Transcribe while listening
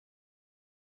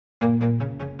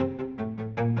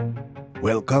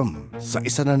Welcome sa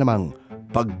isa na namang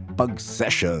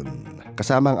pagpag-session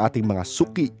kasama ang ating mga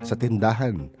suki sa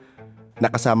tindahan.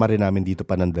 Nakasama rin namin dito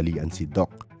panandalian si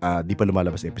Doc. Di pa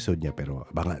lumalabas episode niya pero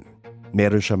abangan.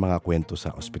 Meron siya mga kwento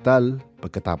sa ospital.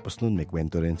 Pagkatapos nun may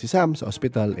kwento rin si Sam sa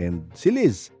ospital and si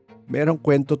Liz. Merong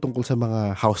kwento tungkol sa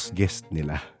mga house guest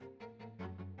nila.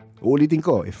 Uulitin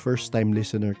ko, if first time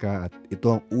listener ka at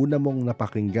ito ang una mong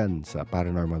napakinggan sa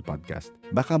Paranormal Podcast,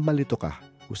 baka malito ka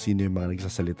kung sino yung mga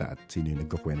nagsasalita at sino yung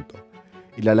nagkukwento.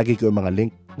 Ilalagay ko yung mga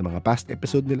link ng mga past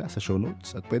episode nila sa show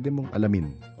notes at pwede mong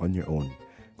alamin on your own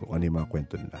kung ano yung mga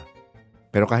kwento nila.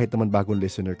 Pero kahit naman bagong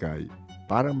listener ka,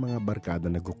 parang mga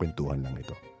barkada nagkukwentuhan lang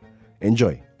ito.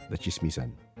 Enjoy the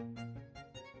chismisan.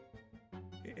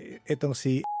 Itong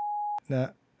si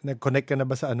na nag-connect ka na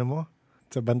ba sa ano mo?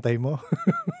 Sa bantay mo?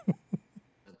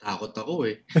 Natakot ako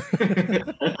eh.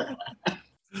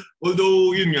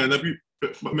 Although, yun nga,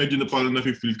 medyo na parang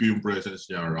nafe-feel ko yung presence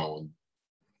niya around.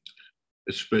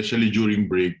 Especially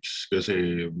during breaks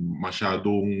kasi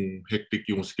masyadong hectic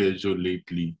yung schedule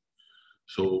lately.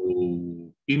 So,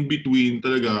 in between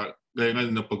talaga, gaya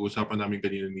nga na pag-usapan namin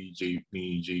kanina ni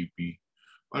JP,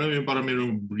 parang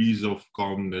mayroong breeze of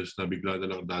calmness na bigla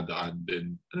na lang dadaan.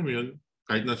 Then, alam mo yun,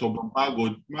 kahit na sobrang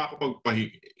pagod,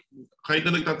 makakapagpahinga. Kahit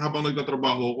na habang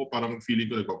nagtatrabaho ako, parang feeling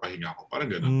ko nagpapahinga ako.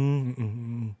 Parang gano'n.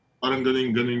 Parang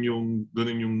ganun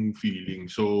yung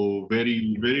feeling. So,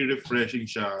 very, very refreshing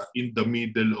siya in the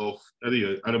middle of,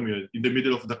 alam mo yun, in the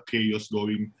middle of the chaos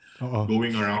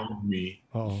going around me.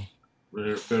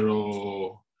 Pero,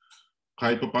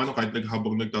 kahit pa paano, kahit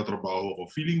habang nagtatrabaho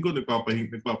ako, feeling ko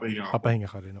nagpapahinga ako. Papahinga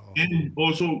ka rin, oo. And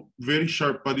also, very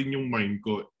sharp pa din yung mind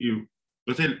ko.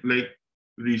 Kasi like,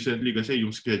 recently kasi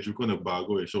yung schedule ko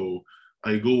nagbago eh. So,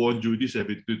 I go on duty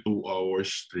 72 hours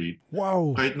straight.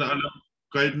 Wow! Kahit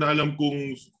na alam kung,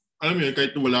 alam mo yun,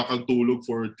 kahit wala kang tulog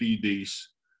for 3 days,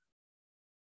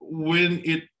 when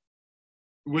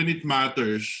it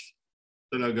matters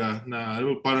talaga na,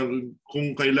 parang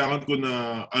kung kailangan ko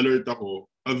na alert ako,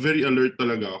 very alert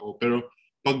talaga ako. Pero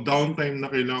pag downtime na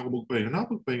kailangan ko magpahinga,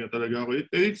 nakapagpahinga talaga ako.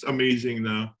 It's amazing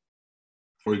na,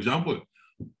 for example,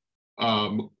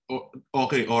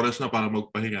 okay, oras na para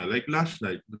magpahinga. Like last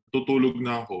night, tutulog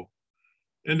na ako.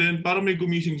 And then, parang may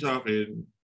gumising sa akin.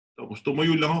 Tapos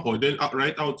tumayo lang ako. Then,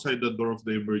 right outside the door of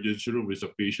the emergency room is a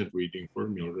patient waiting for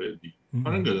me already.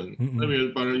 Parang ganun.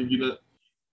 Parang hindi na,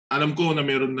 alam ko na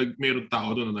meron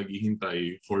tao doon na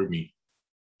naghihintay for me.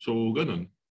 So,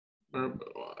 ganun.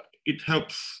 It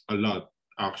helps a lot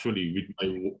actually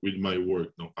with my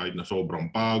work. No? Kahit na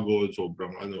sobrang pagod,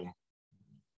 sobrang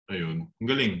ayun. Ang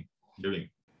galing.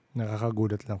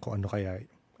 Nakakagulat lang kung ano kaya.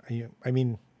 I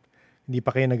mean, hindi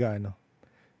pa kayo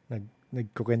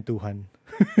nagkukwentuhan.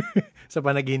 Sa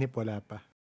panaginip, wala pa.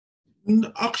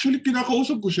 Actually,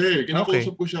 kinakausap ko siya eh.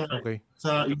 Okay.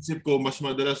 Sa isip ko, mas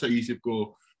madalas sa isip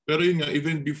ko. Pero yun nga,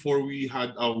 even before we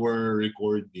had our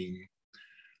recording,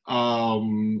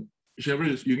 syempre,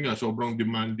 yun nga, sobrang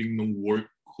demanding ng work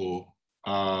ko.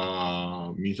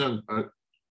 Minsan,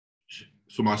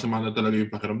 sumasama na talaga yung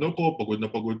pakiramdam ko, pagod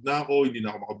na ako, hindi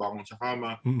na ako makabangon sa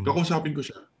kama. Kakausapin ko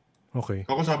siya. Okay.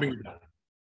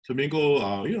 Sabihin ko,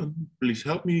 yun, please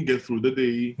help me get through the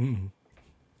day.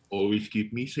 Always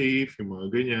keep me safe, yung mga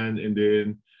ganyan. And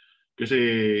then, kasi,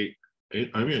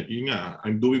 I mean, yun nga,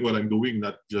 I'm doing what I'm doing,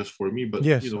 not just for me, but,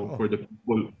 yes, for the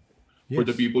people, for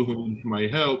the people who need my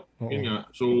help. Yun nga.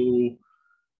 So,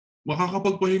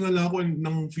 makakapagpahinga lang ako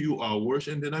ng few hours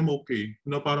and then I'm okay.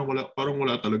 Na parang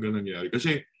wala talaga nangyari.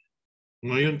 Kasi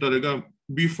ngayon talaga,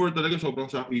 before talaga sobrang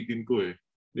sakitin ko eh.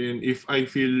 Then if I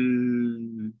feel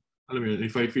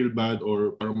bad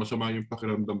or parang masama yung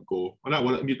pakiramdam ko,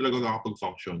 wala hindi talaga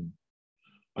nakakapag-function.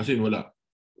 As in, wala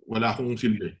akong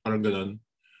silbi. Parang ganun.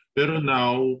 Pero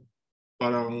now,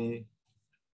 parang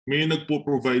may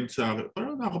nagpo-provide sa akin.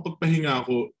 Parang nakakapagpahinga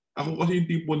ako. Ako kasi yung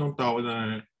tipo ng tao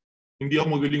na hindi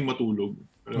ako magaling matulog.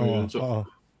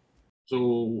 So,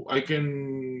 I can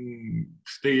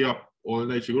stay up all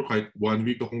night. Siguro kahit 1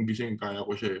 week akong gising, kaya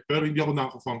ko siya eh. Pero hindi ako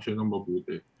nakaka-function ng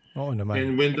mabuti. Oo naman.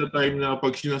 And when the time na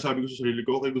pag sinasabi ko sa sarili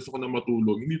ko, okay, gusto ko na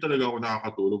matulog, hindi talaga ako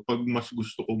nakakatulog. Pag mas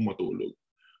gusto kong matulog,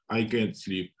 I can't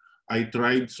sleep. I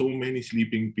tried so many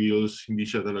sleeping pills, hindi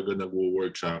siya talaga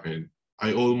nag-work sa akin.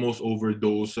 I almost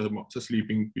overdosed sa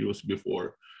sleeping pills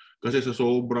before. Kasi sa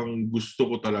sobrang gusto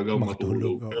ko talaga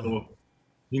matulog. Pero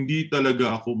hindi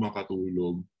talaga ako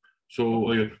makatulog. So,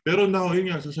 ayun. Pero now,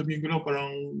 yun nga, sasabihin ko lang parang,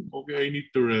 okay, I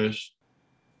need to rest.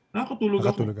 Nakakatulog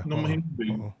ako ng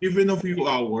mahimbing. Even a few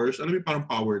hours, alam mo parang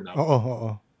power nap.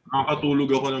 Nakakatulog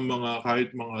ako ng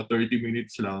kahit mga 30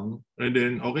 minutes lang. And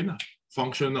then, okay na.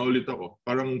 Function na ulit ako.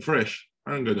 Parang fresh.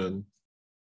 Parang ganun.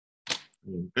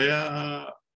 Kaya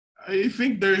I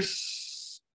think there's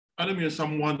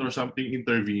someone or something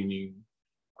intervening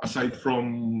aside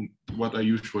from what I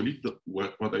usually do,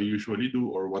 what I usually do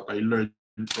or what I learned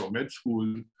from med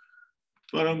school.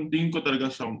 Parang tingin ko talaga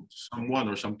someone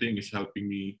or something is helping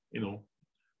me,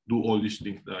 do all these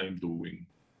things that I'm doing.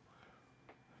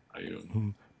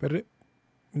 Ayun. Pero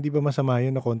hindi ba masama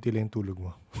yun na konti lang yung tulog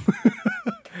mo?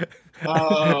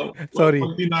 Sorry.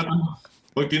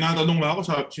 Pag tinatanong nga ako,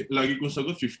 lagi kong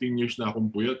sagot, 15 years na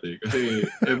akong puyat eh. Kasi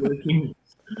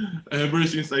ever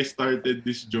since I started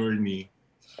this journey,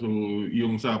 so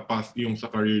yung sa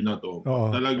career na to,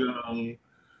 talagang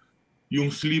yung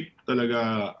sleep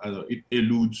talaga, it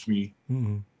eludes me.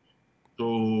 Mm-hmm. So,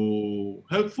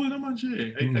 helpful naman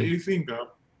siya eh. I think,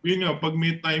 yun nga, pag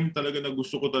may time talaga na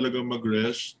gusto ko talaga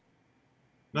mag-rest,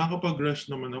 nakakapag-rest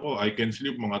naman ako. I can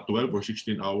sleep mga 12 or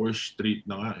 16 hours straight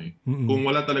na nga eh. Mm-mm. Kung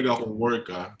wala talaga akong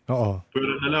work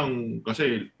pero na lang,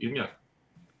 kasi yun nga,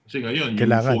 kasi ngayon,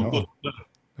 kailangan,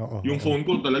 yung phone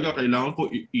ko, phone ko talaga, kailangan ko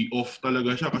i-off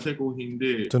talaga siya kasi kung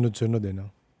hindi, sunod-sunod eh,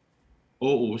 no?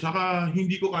 Oo, saka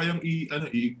hindi ko kayang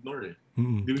i-ignore eh.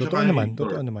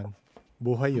 Totoo naman.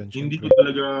 Buhay yun. Hindi ko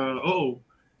talaga,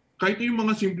 kahit yung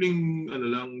mga simpleng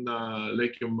lang na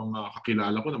like yung mga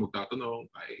kakilala ko na magtatanong,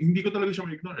 hindi ko talaga siya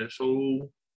ma-ignore eh. So,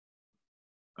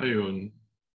 ayun.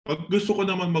 Pag gusto ko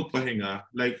naman magpahinga,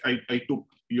 like I took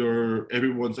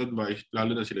everyone's advice,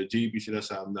 lalo na sila JP, sila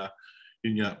Sam, na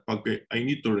yun nga, pag I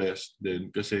need to rest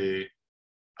din kasi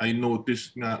I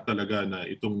noticed nga talaga na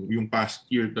yung past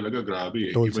year talaga grabe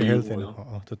eh. Told sa health,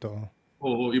 totoo.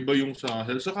 Oo, iba yung sa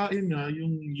health. Saka yun nga,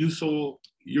 yung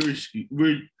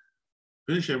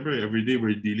kasi syempre, every day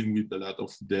we're dealing with a lot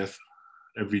of death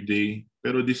every day.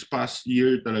 Pero this past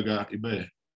year talaga, iba eh.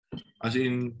 As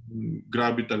in,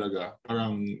 grabe talaga.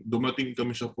 Parang dumating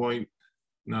kami sa point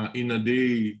na in a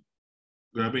day,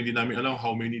 grabe, hindi namin alam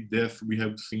how many deaths we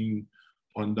have seen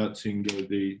on that single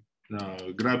day. Na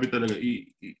grabe talaga.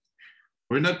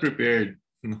 We're not prepared.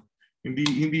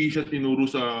 Hindi siya tinuro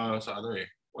sa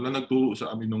wala nagturo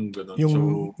sa amin nung gano'n.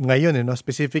 Yung ngayon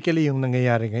specifically yung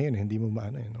nangyayari ngayon, hindi mo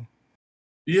maano no?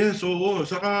 Yes, oo.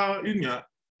 Saka, yun nga,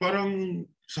 parang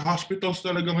sa hospitals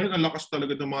talaga ngayon, ang lakas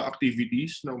talaga ng mga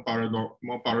activities, ng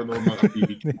mga paranormal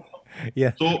activities.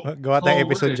 Yeah, so, gawa tayong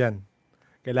episode dyan.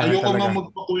 Kailangan ayoko talaga. nga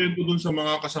magpakwento dun sa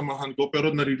mga kasamahan ko,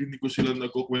 pero naririnig ko sila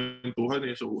nagkukwentuhan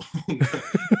eh. So,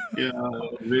 yeah,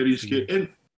 very scary. And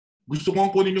gusto ko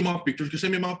nga kunin yung mga pictures kasi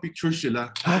may mga pictures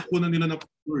sila. Kukunan nila na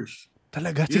pictures.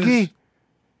 Talaga? Yes.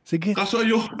 Sige. Kaso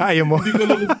ayaw mo. Hindi ko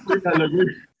lang ilalagay.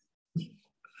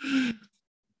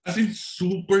 Kasi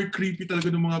super creepy talaga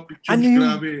ng mga pictures.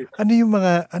 Grabe. Ano yung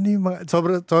mga,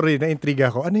 sorry, na-intriga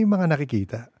ako. Ano yung mga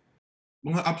nakikita?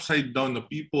 Mga upside down na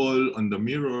people on the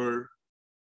mirror.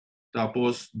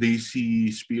 Tapos, they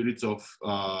see spirits of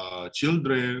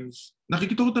children.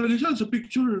 Nakikita ko talaga siya sa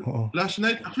picture. Last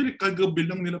night, actually, kagabi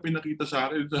lang nila pinakita sa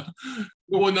akin.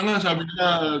 Oo na nga, sabi nila,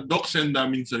 Doc, send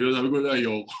namin sa'yo. Sabi ko,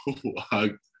 ayoko.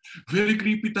 Very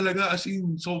creepy talaga. As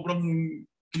in, sobrang,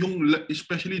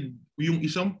 especially yung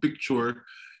isang picture,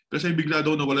 kasi bigla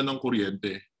daw nawalan ng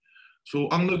kuryente.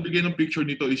 So, ang nagbigay ng picture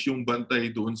nito is yung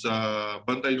bantay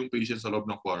ng patient sa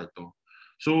loob ng kwarto.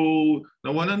 So,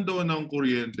 nawalan daw ng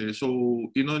kuryente. So,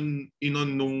 inon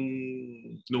nung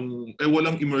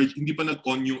walang hindi pa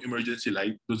nag-on yung emergency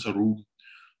light doon sa room.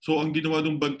 So, ang ginawa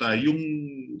ng bantay, yung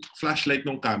flashlight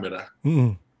ng camera.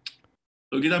 Mm-hmm.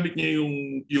 So, ginamit niya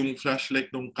yung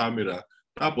flashlight ng camera.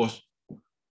 Tapos,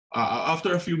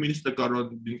 after a few minutes,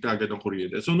 nagkaroon din kagad ng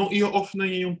kuryente. So, nung i-off na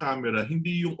niya yung camera,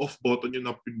 hindi yung off button yung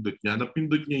napindot niya.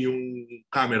 Napindot niya yung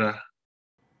camera.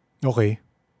 Okay.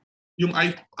 Yung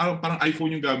parang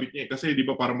iPhone yung gamit niya. Kasi di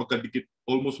ba parang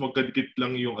almost magkadikit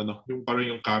lang yung yung parang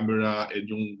yung camera and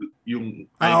yung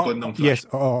icon ng flash. Yes,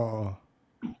 oo.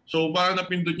 So, parang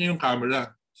napindot niya yung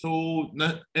camera. So,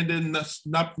 and then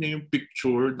na-snap niya yung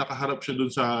picture, nakaharap siya dun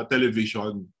sa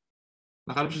television.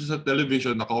 Nakaharap siya sa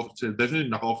television, definitely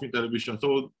naka-off yung television.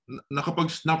 So,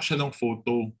 nakapag-snap siya ng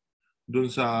photo dun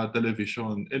sa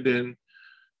television. And then,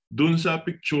 dun sa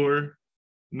picture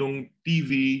nung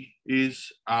TV is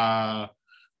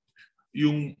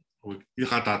yung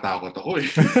nakatatakot ako eh.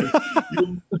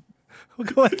 Huwag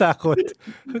ka matakot.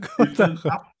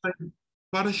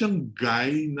 Para siyang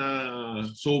guy na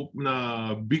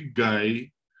big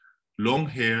guy, long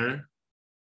hair.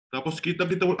 Tapos kita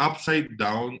upside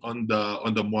down on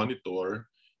the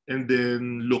monitor and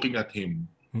then looking at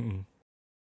him. Mm-mm.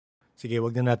 Sige,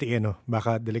 wag na natin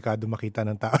baka delikado makita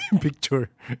ng tao yung picture.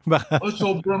 Baka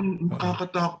sobrang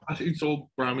nakakatakot as in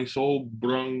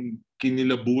sobrang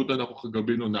kinilabutan ako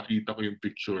kagabi nung nakita ko yung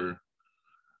picture.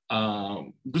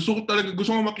 Gusto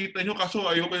ko makita nyo kaso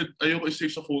ayoko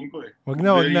i-save sa phone ko eh. Wag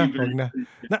na.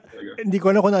 Hindi ko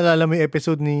alam kung naalala mo yung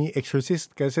episode ni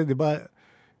Exorcist kasi 'di ba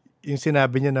yung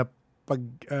sinabi niya na pag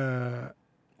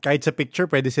kahit sa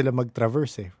picture pwede sila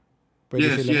mag-traverse eh.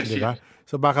 Pwede sila, 'di ba?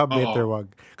 So baka better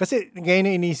wag. Kasi ngayon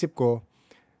na iniisip ko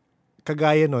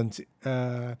kagaya nun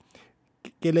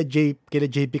kila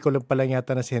JP ko lang pala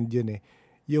yata na send yun eh.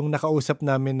 Yung nakausap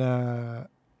namin na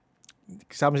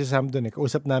kasama si Sam doon eh.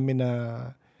 Kausap namin na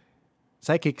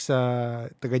psychic sa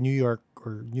taga New York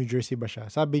or New Jersey ba siya.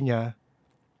 Sabi niya,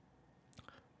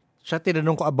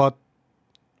 tinanong ko about,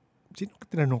 sino ka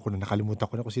tinanong ko na? Nakalimutan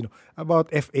ko na kung sino.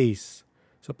 About FAs.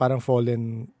 So parang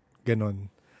fallen, ganon.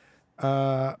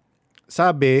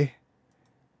 Sabi,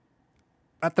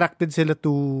 attracted sila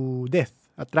to death.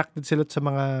 Attracted sila sa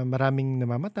mga maraming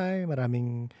namamatay,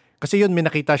 kasi yun may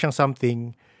nakita siyang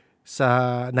something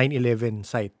sa 9/11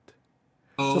 site.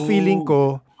 So feeling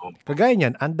ko, kagaya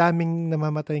niyan, ang daming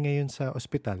namamatay ngayon sa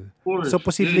ospital. So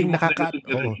posibleng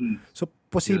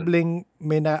posibleng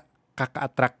may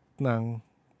nakaka-attract ng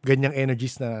ganyang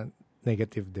energies na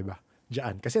negative, 'di ba?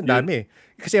 Diyan. Kasi ang dami.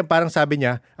 Kasi parang sabi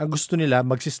niya, ang gusto nila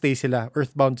magsi-stay sila,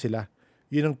 earthbound sila.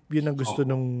 Yun ang gusto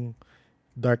nung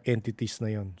dark entities na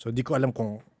yon. So di ko alam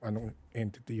kung anong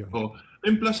entity yon.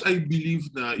 And plus I believe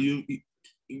na yung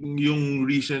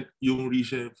recent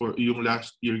for yung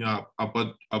last year nga up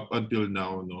until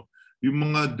now, no, yung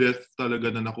mga death talaga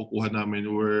na nakukuha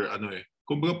namin were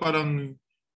kumbaga parang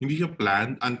hindi siya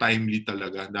planned, untimely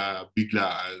talaga na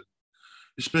biglaan.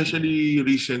 Especially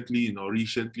recently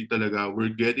talaga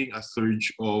we're getting a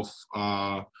surge of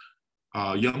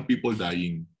young people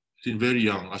dying. Very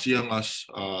young, as young as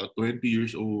 20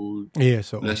 years old.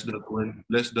 Yes, so less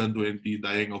than 20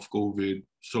 dying of COVID.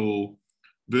 So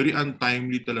very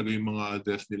untimely talaga yung mga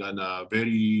deaths nila na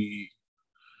very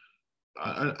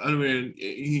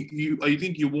I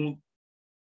think you won't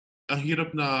ang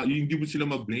hirap na hindi mo sila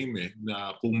ma-blame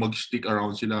na kung mag-stick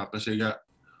around sila kasi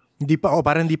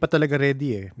parang hindi pa talaga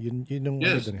ready eh. Yun yung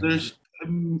there's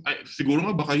siguro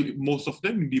nga baka most of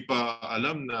them hindi pa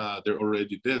alam na they're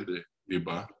already dead di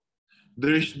ba?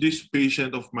 There's this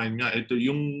patient of mine nga, ito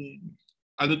yung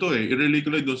i-relate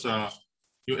ko lang doon sa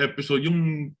yung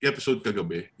episode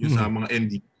kagabi, yung sa mga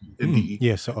NDE.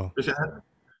 Yes, oo. Kasi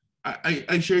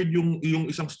I shared yung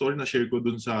isang story na share ko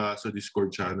doon sa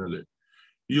Discord channel eh.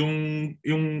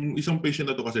 Yung isang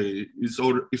patient na to kasi is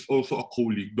also a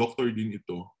colleague, doctor din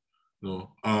ito,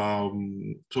 no.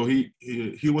 So he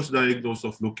was diagnosed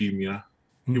of leukemia.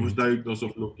 He was diagnosed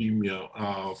of leukemia.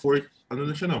 Fourth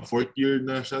year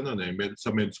na siya sa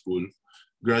med school.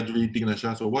 Graduating na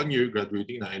siya. So 1 year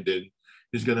graduating na and then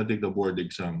he's gonna take the board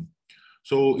exam.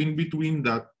 So in between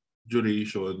that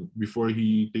duration, before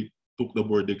he took the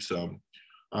board exam,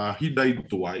 he died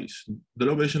twice.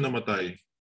 Dalawa siya namatay.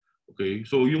 Okay?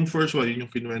 So yung first one, yung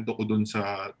kinuwento ko dun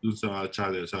sa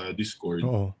channel, sa Discord.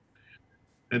 Oo.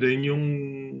 And then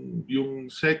yung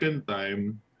second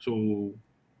time, so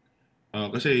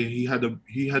kasi he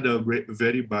had a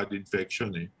very bad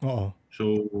infection eh. Oo.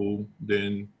 So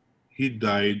then he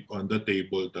died on the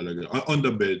table talaga, on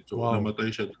the bed. So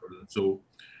namatay siya doon. So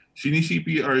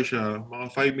sini-CPR siya, mga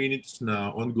 5 minutes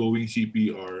na ongoing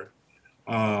CPR.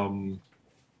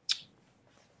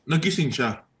 Nagising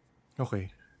siya.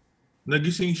 Okay.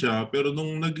 Nagising siya, pero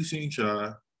nung nagising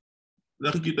siya,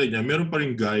 nakikita niya meron pa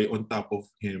rin guy on top of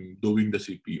him doing the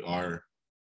CPR.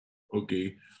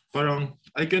 Okay? Parang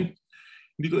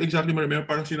hindi ko exactly marinig,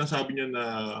 parang sinasabi niya na,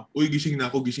 uy, gising na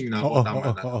ako,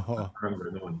 tama na. Parang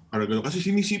gano'n. Kasi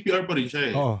sini-CPR pa rin siya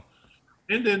eh.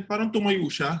 And then, parang tumayo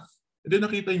siya. And then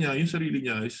nakita niya, yung sarili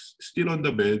niya is still on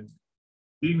the bed,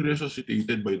 being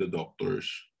resuscitated by the doctors.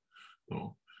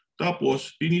 No?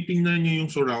 Tapos, tinitingnan niya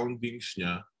yung surroundings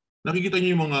niya. Nakikita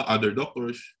niya yung mga other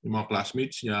doctors, yung mga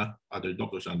classmates niya, other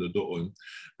doctors ando doon.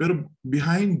 Pero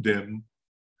behind them,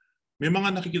 may mga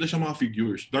nakikita siya mga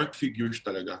figures, dark figures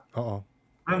talaga. Oo.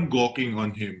 Parang gawking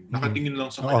on him. Nakatingin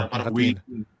lang sa kanya, parang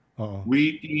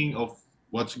waiting of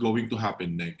what's going to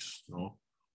happen next. No?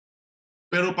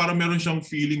 Pero parang meron siyang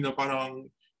feeling na parang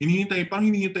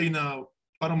hinihintay na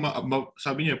parang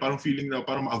sabi niya, parang feeling na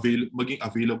parang maging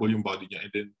available yung body niya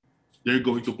and then they're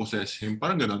going to possess him.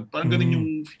 Parang ganun. Parang ganun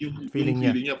yung feeling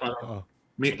niya. Parang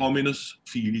may ominous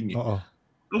feeling eh.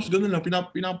 Tapos ganun lang,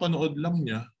 pinapanood lang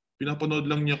niya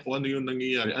kung ano yung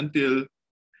nangyayari until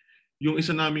yung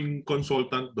isa naming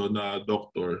consultant doon na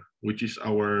doctor, which is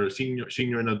our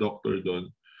senior na doctor doon,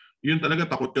 yun talaga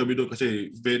takot kami doon kasi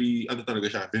very, talaga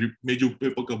siya, medyo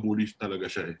pagka-bullish talaga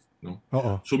siya eh. No?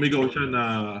 Sumigaw siya na,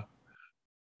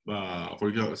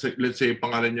 for example, let's say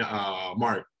pangalan niya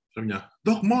Mark. Sabi niya,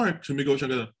 Doc Mark! Sumigaw siya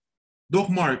gano'n. Doc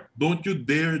Mark, don't you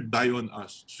dare die on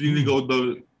us.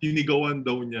 Sinigawan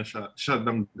daw niya siya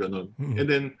ng ganon. And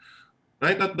then,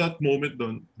 right at that moment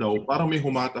daw, parang may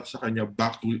humatak sa kanya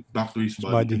back to his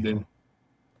body.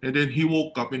 And then he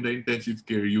woke up in the intensive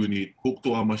care unit, hooked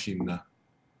to a machine na.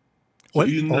 So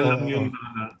yun na lang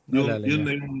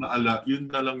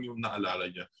yung naalala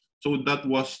niya. So that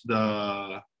was the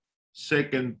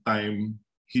second time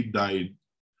he died.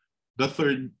 The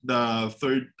third,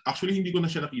 actually hindi ko na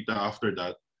siya nakita after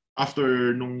that.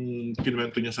 After nung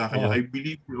kinuwento niya sa akin, I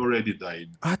believe he already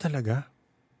died. Ah, talaga?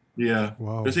 Yeah.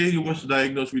 Wow. Kasi he was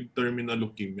diagnosed with terminal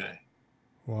leukemia.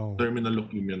 Wow. Terminal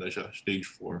leukemia na siya, stage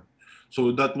 4.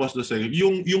 So that was the second.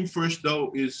 Yung first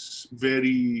daw is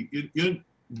very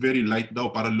light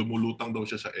daw, para lumulutang daw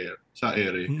siya sa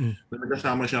ere.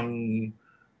 Nagkasama siyang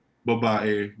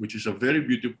babae, which is a very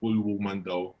beautiful woman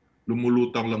daw.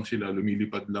 Lumulutang lang sila,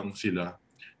 lumilipad lang sila.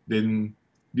 Then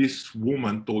this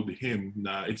woman told him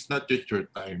na it's not just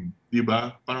your time.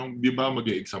 Diba? Parang, diba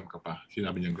mag-e-exam ka pa?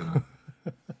 Sinabi niya gano'n.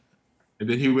 And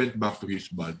then he went back to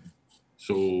his body.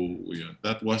 So, yeah,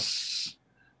 that was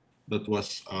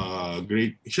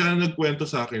great. Siya nagkwento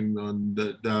sa akin noon.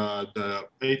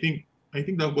 I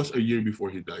think that was a year before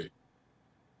he died.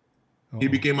 He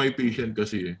became my patient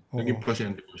kasi. Naging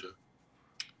pasyente ko siya.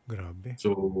 Grabe.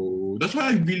 So, that's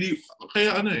why I believe,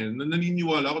 kaya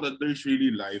naniniwala ako that there's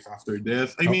really life after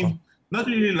death. I mean, not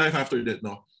really life after death,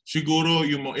 no. Siguro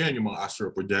yung mga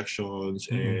astral projections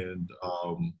and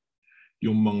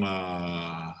yung mga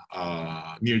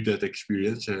near-death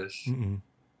experiences.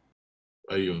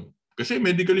 Ayun. Kasi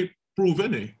medically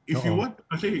proven eh. If you want,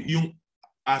 kasi yung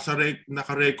nasa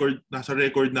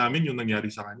record namin yung nangyari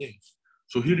sa kanya eh.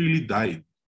 So he really died.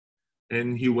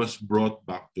 And he was brought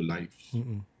back to life.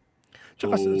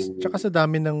 Tsaka sa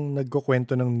dami ng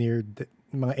nagkukwento ng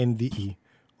mga NDE.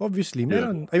 Obviously,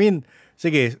 meron. I mean,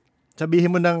 sige,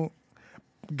 sabihin mo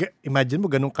imagine mo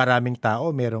ganung karaming tao,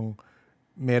 merong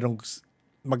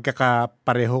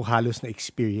magkakaparehong halos na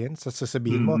experience.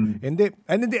 Sasabihin mo, hindi,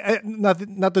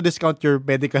 not to discount your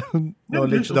medical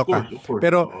knowledge, Doc.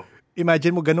 Pero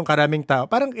imagine mo ganung karaming tao.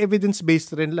 Parang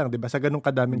evidence-based rin lang, di ba? Sa ganung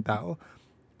kadaming tao.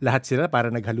 Lahat sila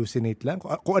para nag-hallucinate lang.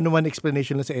 Kung ano man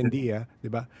explanation lang sa NDE, di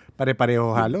ba?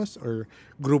 Pare-pareho halos? Or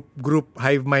group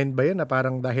hive mind ba yan na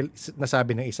parang dahil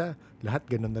nasabi ng isa, lahat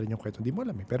ganun na rin yung kwento. Hindi mo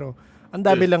alam eh. Pero ang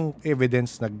dami lang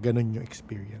evidence na ganun yung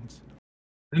experience.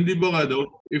 Hindi ba nga daw,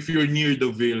 if you're near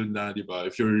the veil na, di ba?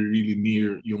 If you're really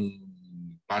near yung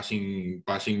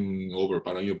passing over,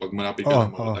 parang yung pag malapit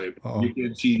ka ng mga type, you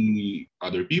can see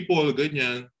other people,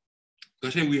 ganyan.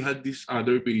 Kasi we had this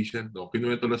other patient, no?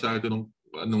 Kinuwento na sa akin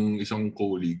nung isang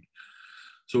colleague.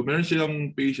 So meron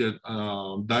silang patient,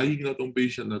 dying na tong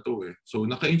patient na to eh. So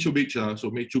naka-intubate siya, so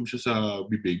may tube siya sa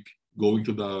bibig going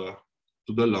to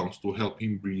the lungs to help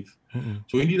him breathe.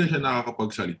 So hindi na siya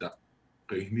nakakapagsalita.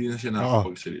 Okay, hindi na siya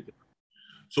nakakapagsalita.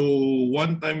 So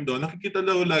one time daw, nakikita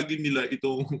daw lagi nila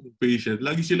itong patient.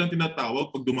 Lagi silang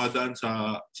tinatawag pag dumadaan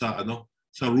sa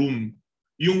room.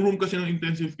 Yung room kasi ng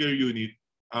intensive care unit,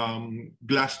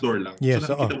 glass door lang. Yes,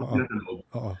 so nakikita mo sila sa loob.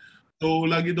 So,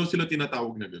 lagi daw sila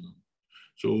tinatawag na gano'n.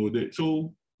 So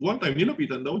one time,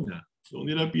 nilapitan daw niya. So,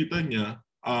 nilapitan niya,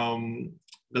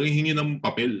 nangihingi ng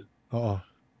papel.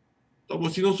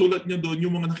 Tapos, sinusulat niya doon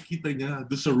yung mga nakikita niya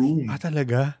doon sa room. Ah,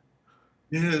 talaga?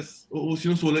 Yes. Oo,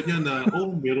 sinusulat niya na,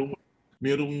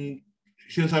 merong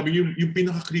sinasabi niya, yung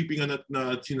pinaka-creepy nga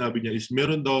na sinabi niya is,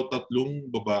 meron daw 3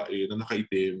 babae na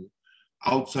nakaitim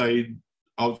outside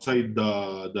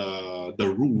the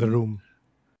room. The room.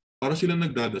 Para sila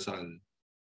nagdadasal.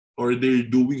 Or they're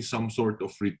doing some sort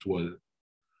of ritual.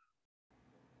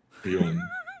 Ayun.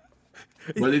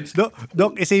 Well,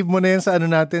 Doc, isave mo na yan sa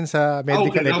natin, sa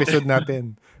medical episode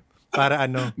natin. Para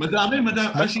Madami.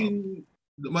 As in,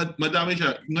 madami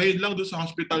siya. Ngayon lang doon sa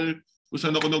hospital kung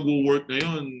saan ako nag-work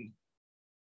ngayon,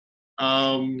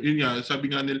 yun nga,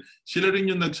 sabi nga nila, sila rin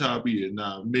yung nagsabi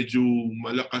na medyo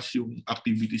malakas yung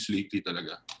activities lately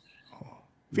talaga.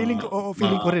 Feeling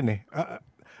ko rin eh.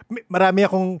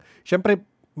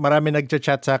 Marami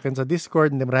nagchat-chat sa akin sa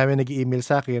Discord, marami nag-email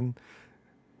sa akin.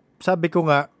 Sabi ko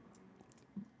nga,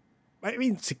 I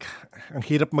mean, ang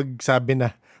hirap magsabi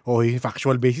na,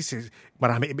 factual basis,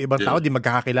 marami iba-ibang tao di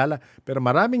magkakakilala. Pero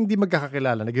maraming di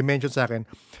magkakakilala, nag-mention sa akin,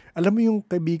 alam mo yung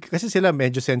kaibigan, kasi sila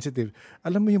medyo sensitive,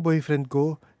 alam mo yung boyfriend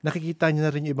ko, nakikita niya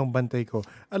na rin yung ibang bantay ko.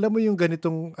 Alam mo yung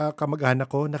ganitong kamag-anak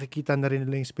ko, nakikita na rin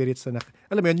nila yung spirits na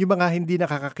alam mo yun, yung mga hindi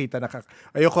nakakakita,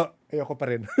 ayoko pa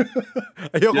rin.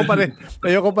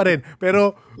 ayoko pa rin.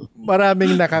 Pero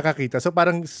maraming nakakakita. So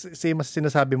parang same as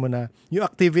sinasabi mo na, yung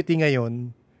activity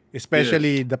ngayon,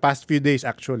 especially the past few days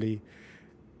actually,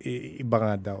 iba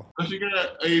nga daw. Kasi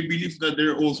nga, I believe that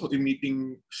they're also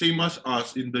emitting, same as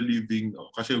us in the living, no?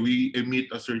 Kasi we emit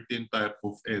a certain type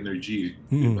of energy,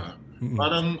 di ba?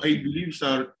 Parang I believe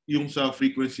yung sa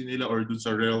frequency nila or dun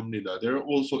sa realm nila, they're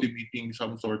also emitting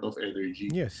some sort of energy.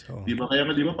 Yes. Oh. Di ba? Kaya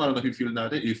nga, di ba, parang nafe-feel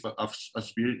natin if a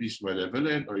spirit is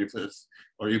malevolent or if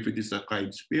it is a kind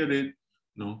spirit,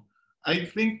 no? I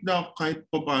think na kahit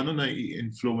paano na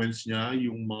i-influence niya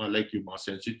yung mga yung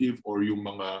mga sensitive or yung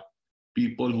mga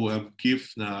people who have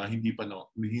gifts na hindi pa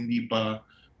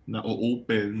na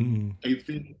open. I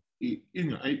think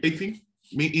I think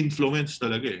may influence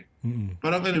talaga eh.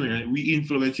 Parang we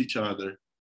influence each other.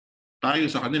 Tayo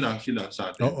sa kanila, sila sa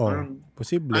atin. Parang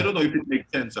posible. I don't know if it makes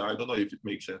sense. I don't know if it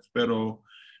makes sense. Pero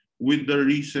with the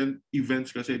recent events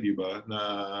kasi, di ba, na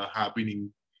happening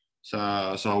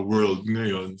sa world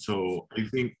ngayon, so I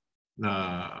think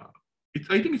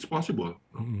it's possible.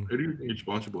 I really think it's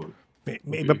possible.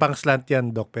 May iba pang slant yan,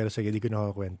 Doc, pero sige, di ko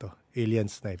nakakwento. Alien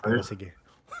snipe, pero sige.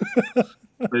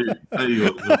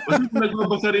 Ayun.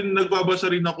 Kasi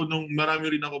nagbabasa rin ako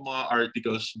marami rin ako mga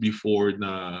articles before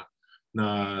na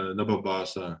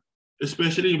nababasa.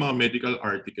 Especially yung mga medical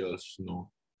articles,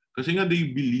 no? Kasi nga they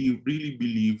really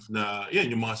believe na, yan,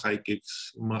 yung mga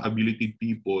psychics, mga ability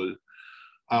people,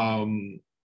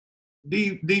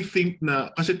 they think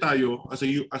na kasi tayo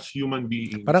as human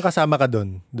beings. Parang kasama ka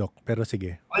doon, Doc, pero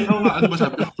sige. Ay, ano ba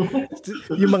sabi ko?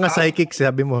 Yung mga psychics,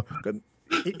 sabi mo,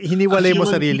 hiniwalay mo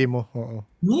sarili mo. Oo.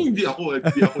 No, hindi ako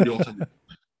sabi.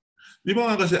 Di ba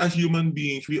nga kasi as human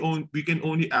beings, we can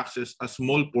only access a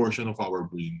small portion of our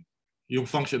brain. Yung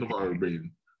function of our brain.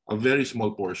 A very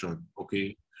small portion,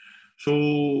 okay?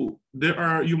 So, there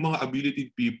are yung mga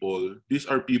ability people, these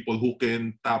are people who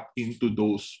can tap into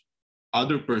those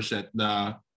other percent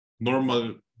na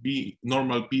normal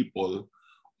people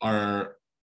are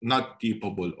not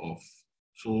capable of.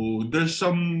 So there's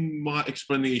some mga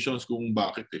explanations kung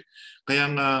bakit eh.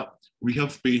 Kaya nga we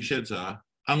have patients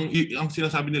Ang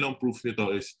sinasabi nilang proof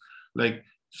nito is like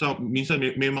minsan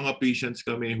may mga patients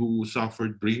kami who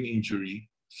suffered brain injury,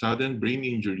 sudden brain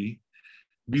injury.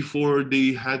 Before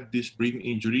they had this brain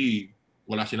injury,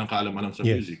 wala silang kaalaman sa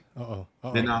music.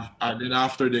 Then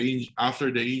after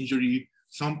the injury,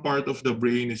 some part of the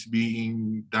brain is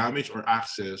being damaged or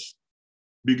accessed.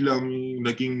 Biglang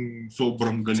naging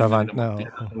sobrang galing savant na.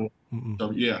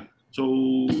 Yeah. So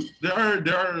there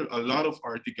are a lot of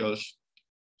articles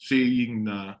saying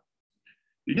na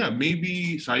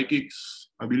maybe psychics,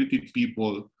 ability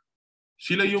people,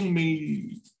 sila yung may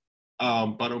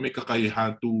parang may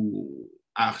kakayahan to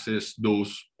access those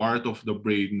part of the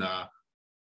brain na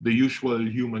the usual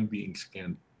human beings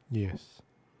can't. Yes.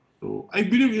 So, I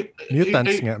believe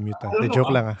mutants nga. Joke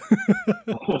lang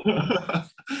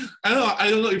I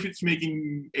don't know if it's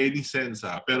making any sense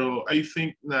pero I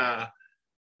think na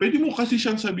pwede mo kasi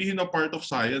siyang sabihin na part of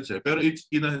science pero it's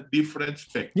in a different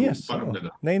spectrum. Yes. Parang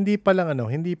gano'n. Na hindi pa lang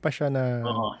hindi pa siya na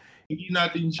hindi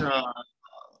natin siya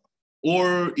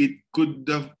or it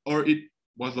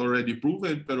was already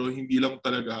proven pero hindi lang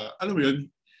talaga, alam mo yun,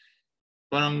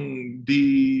 parang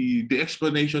the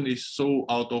explanation is so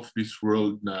out of this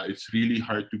world na it's really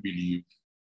hard to believe,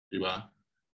 di ba?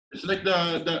 It's like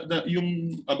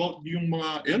yung about yung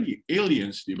mga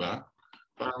aliens, di ba?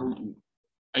 Parang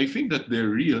I think that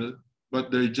they're real but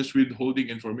they're just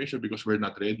withholding information because we're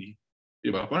not ready,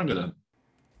 di ba? Parang ganun.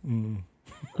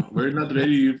 We're not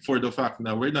ready for the fact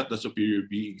na we're not the superior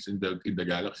beings in the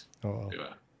galaxy. Di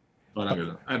ba? Parang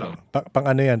ganun. I don't know. Pang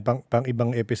ano yan? Pang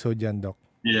ibang episode yan, Doc.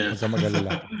 Yes. Sa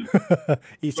magalala.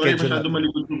 Sorry, masyado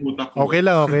malikot yung utak ko. Okay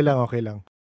lang.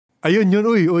 Ayun yun,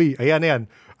 uy.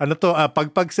 Ayan. Ano to?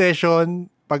 Pagpag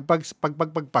session, pagpag.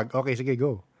 Okay, sige,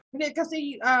 go. Hindi,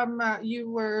 kasi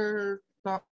you were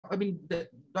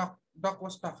Doc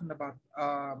was talking about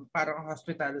parang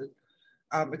hospital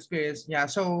experience niya.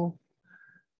 So,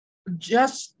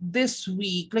 just this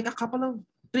week, like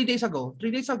 3 days ago,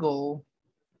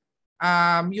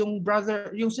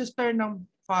 yung sister ng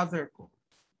father ko,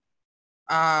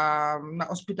 na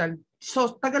hospital.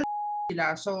 So, tagal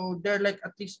sila. So, they're like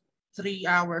at least 3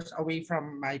 hours away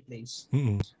from my place.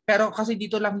 Pero kasi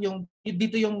dito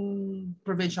yung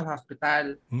provincial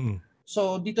hospital.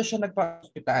 So, dito siya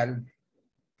nagpa-hospital.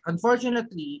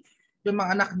 Unfortunately, yung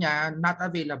mga anak niya not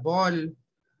available.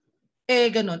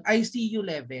 Ganun, ICU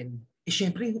level.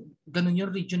 Syempre, ganun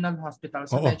yung regional hospital.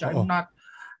 So, medyo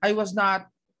I was not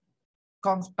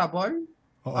comfortable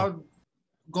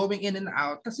going in and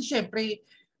out kasi syempre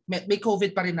may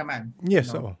COVID pa rin naman.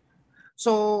 Yes,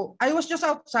 So, I was just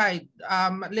outside.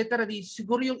 Literally,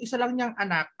 siguro yung isa lang niyang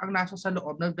anak ang nasa sa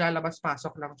loob,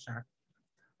 naglalabas-pasok lang siya.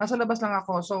 Nasa labas lang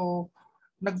ako. So,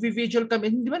 nag-vigil kami,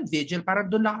 hindi man vigil, parang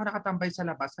doon lang ako nakatambay sa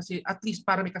labas kasi at least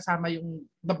para may kasama yung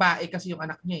babae kasi yung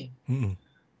anak niya eh. Mm-hmm.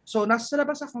 So nasa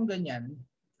labas akong ganyan.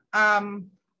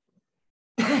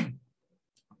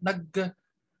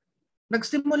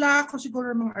 Nagsimula ako siguro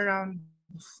mga around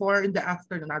 4 in the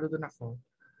afternoon, doon ako.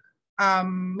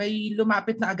 May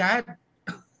lumapit na agad.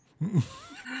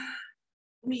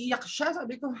 Umiiyak siya,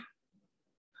 sabi ko,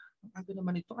 ano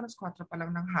naman ito, alas 4 pa lang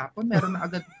ng hapon, meron na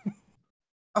agad.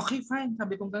 Okay, fine.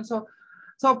 Sabi ko ganun. So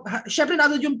syempre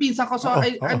nandun yung pinsa ko. So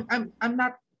I'm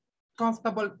not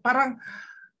comfortable. Parang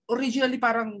originally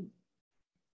parang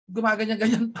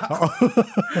gumaganyan-ganyan pa ako.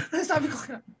 Kasi sabi ko,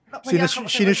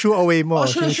 sinushoe away mo.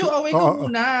 Sinushoe away ko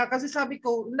muna. Kasi sabi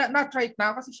ko, not right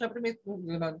now. Kasi syempre may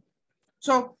gano'n.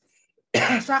 So,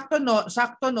 sakto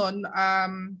nun,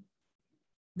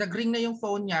 nag-ring na yung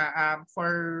phone niya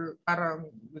for parang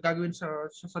gagawin sa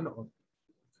loob.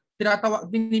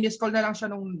 Binimiss call na lang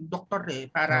siya nung doktor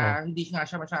para hindi nga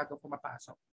siya masyado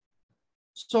pumapasok.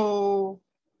 So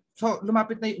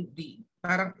lumapit na yung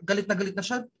parang galit na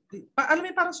siya. Alam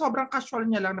mo parang sobrang casual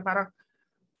niya lang na parang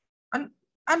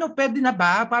pwede na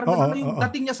ba? Parang yung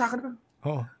dating niya sa akin.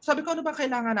 Sabi ko, ano ba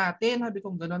kailangan natin? Sabi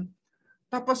ko gano'n.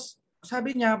 Tapos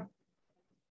sabi niya,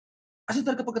 kasi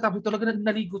talaga pagkatapos talaga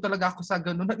naligo talaga ako sa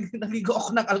gano'n. Naligo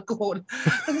ako ng alcohol.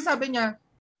 Kasi sabi niya,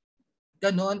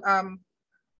 gano'n,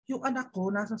 yung anak ko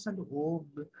nasa sa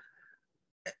loob.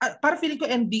 Para feeling ko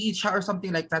NDE siya or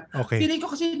something like that. Okay. Feeling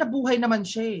ko kasi nabuhay naman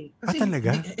siya eh. Kasi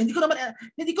talaga?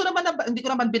 Hindi ko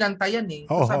naman binantayan eh.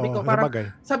 Sabi ko parang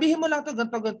sabihin mo lang to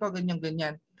ganto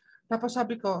ganyan. Tapos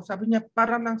sabi niya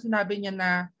parang lang sinabi niya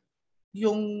na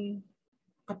yung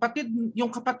kapatid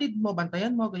mo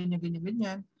bantayan mo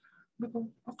ganyan. Sabi ko,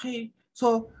 okay.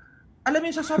 So alam mo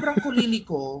sa sobrang kulili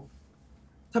ko,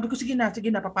 sabi ko sige na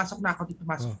papasok na ako dito,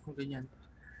 pasok ko ganyan.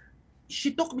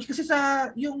 She took me kasi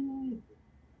sa yung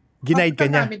ginaid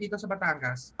ka niya namin dito sa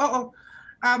Batangas. Oo.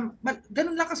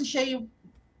 Ganun lang kasi siya yung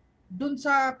doon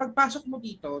sa pagpasok mo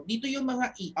dito yung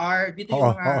mga ER, dito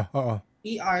yung mga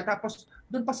ER, tapos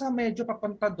doon pa sa medyo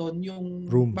papunta doon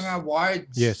yung rooms. Mga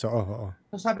wards. Yes, oo.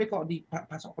 So sabi ko,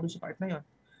 pasok ko doon sa part na yon.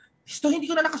 So hindi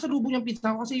ko na nakasalubong yung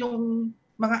pinsan ko kasi yung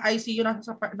mga ICU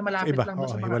nasa sa part na malapit lang doon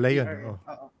sa mga ER.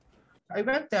 Oo. I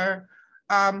went there.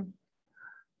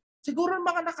 Siguro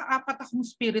mga naka-4 akong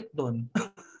spirit doon.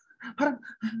 Parang,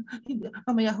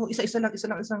 mamaya ho, isa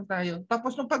lang tayo.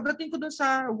 Tapos nung pagdating ko doon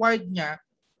sa ward niya,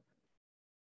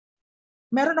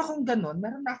 meron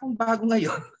akong bago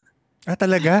ngayon.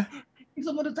 Talaga?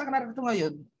 Sumunod sa kanara ito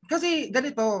ngayon. Kasi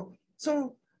ganito,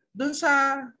 so, doon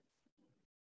sa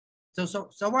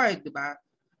ward, di ba?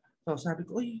 So sabi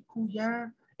ko, uy,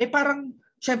 kuya. Parang,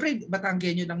 syempre,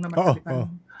 Batanggenyo lang naman.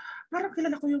 Parang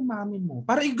kilala ko yung mami mo.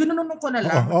 Parang ganoon ko na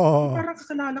lang. Parang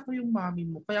kakilala ko yung mami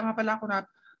mo. Kaya nga pala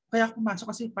kaya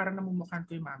pumasok kasi parang namumukhaan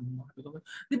ko yung mami mo.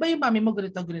 Di ba yung mami mo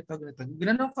ganito.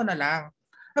 Ganoon ko na lang.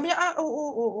 Sabi niya,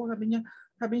 oo. Sabi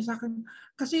niya sa akin,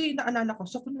 kasi naalala ko,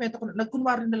 so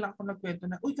nagkunwari na lang ako nagkwento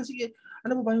na, uy, kasi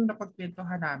alam mo ba yung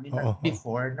napagkwentohan namin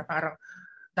before, na parang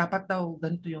dapat daw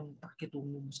ganito yung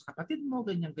pakitungo mo sa kapatid mo,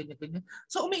 ganyan.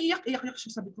 So umiiyak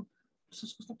siya, sabi ko,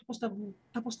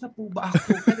 tapos na po ba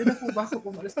ako? Pwede na po ba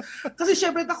ako umalis? Kasi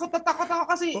syempre takot ako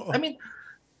kasi, I mean,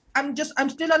 I'm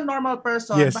still a normal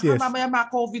person. Yes, Baka mamaya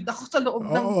ma-COVID ako sa loob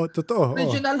ng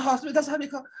regional hospital. Sabi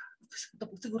ko,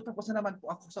 siguro tapos na naman po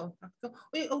ako. So,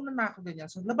 uy, na ako ganyan.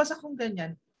 So, labas akong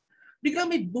ganyan. Biglang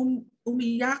may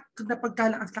umiyak na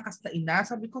pagkalakas-lakas na ina.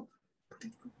 Sabi ko,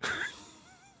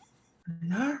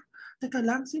 teka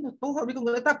lang, sino to? Sabi ko,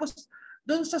 tapos,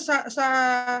 doon sa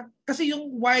kasi yung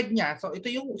ward niya, so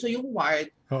yung ward,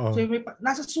 so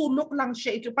nasa sulok lang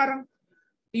siya, ito parang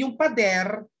yung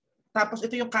pader, tapos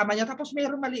ito yung kama niya, tapos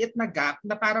mayroong maliit na gap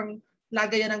na parang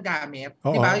lagayan ng gamit,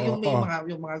 di ba? Yung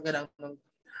mga ganang,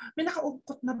 may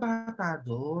nakaungkot na bata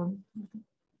doon.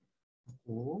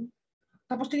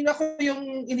 Tapos tingnan ko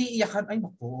yung iniiyakan, ay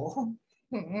nako.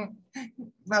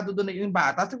 Doon na yung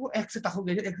bata, so exit ako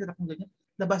ganyan,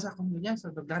 labas ako ganyan, so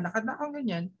naglalakad na ako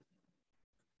ganyan.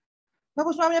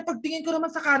 Tapos mamaya pagtingin ko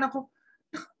naman sa kanan ko,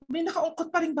 may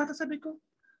nakaungkot pa rin bata. Sabi ko,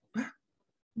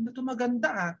 hindi ito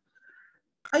maganda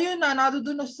Ayun na,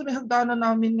 doon na sa may hagdanan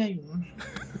namin ngayon.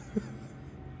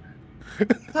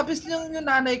 Tapos yung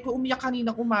nanay ko umiyak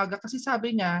kanina umaga kasi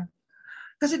sabi niya,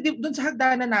 kasi doon sa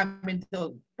hagdanan namin,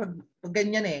 pag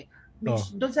ganyan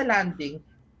doon sa landing,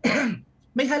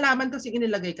 may halaman kasi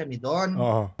inilagay kami doon.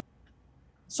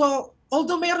 So,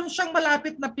 although mayroon siyang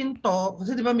malapit na pinto,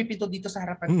 kasi di ba may pinto dito sa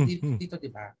harapan, dito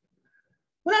di ba?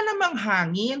 Wala namang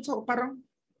hangin, so parang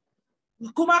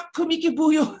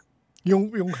kumikibuyo.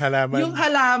 Yung halaman. Yung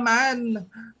halaman.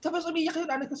 Tapos umiyak yung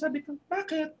anak ko, sabi ko,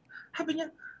 bakit? Sabi niya,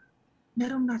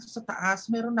 merong nasa sa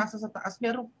taas,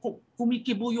 merong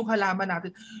kumikibo yung halaman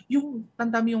natin. Yung,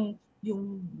 tandam yung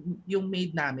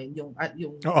maid namin, yung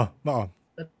Oo.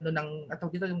 ng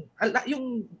dito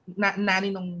yung nani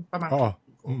nung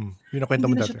pamangkin ko. Yun ang kwento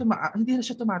mo dati. Hindi na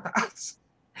siya tumataas.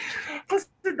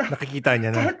 Kasi nakikita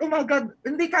niya na.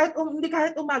 Hindi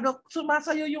kahit umaga,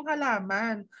 sumasayo yung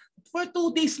halaman. For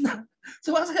 2 days na,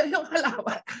 sumasayo yung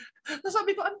halaman. So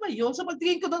sabi ko, ano ba yun? So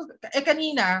pagtingin ko doon,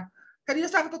 kanina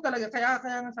sakto talaga, kaya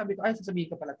nga sabi ko,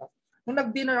 sasabihin ko pala to. Nung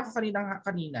nag-dinner ako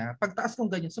kanina, pagtaas kong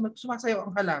ganyan, sumasayo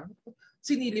ang halaman.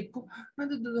 Sinilip ko,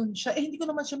 nandoon siya. Hindi ko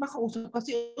naman siya makausap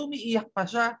kasi umiiyak pa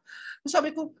siya. So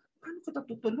sabi ko, paano ko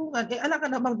tutulungan? Alam ka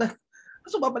namang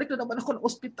so babalik na naman ako ng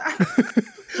ospital.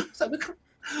 Sabi ko,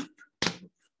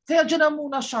 kaya dyan na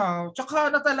muna siya. Tsaka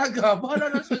na talaga,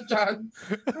 bahala na siya dyan.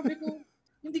 Sabi ko,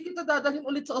 hindi kita dadalhin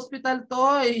ulit sa ospital,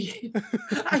 Toy.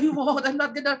 I won't, I'm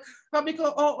not gonna. Sabi ko,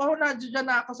 nandiyan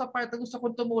na ako sa part na gusto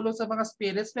kong tumulong sa mga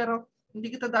spirits, pero hindi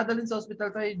kita dadalhin sa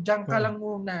ospital, Toy. Diyan ka lang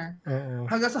muna.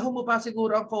 Hanggang sa humupa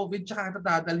siguro ang COVID, tsaka kita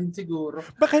dadalhin siguro.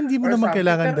 Baka hindi mo naman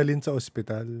kailangan dalhin sa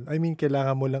ospital. I mean,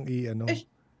 kailangan mo lang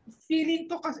Feeling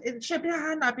ko kasi, syempre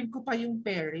hahanapin ko pa yung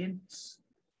parents.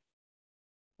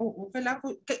 Oo, kailangan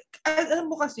ko.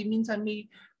 Alam mo kasi, minsan may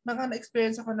mga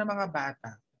na-experience ako ng mga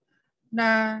bata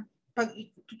na pag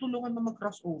tutulungan mo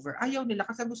mag-crossover, ayaw nila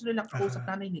kasi gusto nilang kausap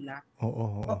nanay nila.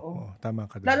 Oo. Tama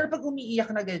ka. Lalo na pag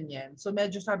umiiyak na ganyan. So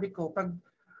medyo sabi ko, pag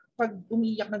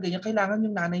umiiyak na ganyan, kailangan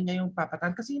yung nanay niya yung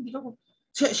papatan. Kasi hindi ko,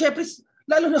 syempre,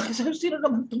 lalo na kasi sino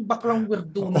naman itong baklang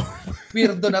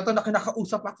weirdo na to na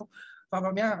kinakausap ako.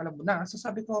 Pamamaya, alam mo na. So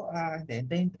sabi ko,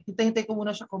 hintay ko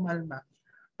muna siya kumalma.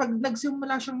 Pag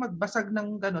nagsimula siyang magbasag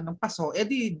ng gano'n, ng paso,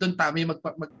 di doon tayo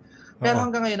Pero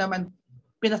hanggang ngayon naman,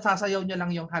 pinasasayaw niya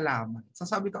lang yung halaman. So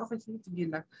sabi ko, okay, sige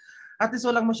lang. At least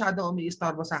walang masyado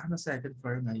umiistorbo sa akin sa second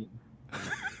floor ngayon.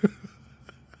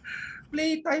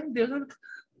 Playtime din.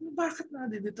 Bakit na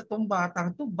dito itong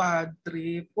batang to bad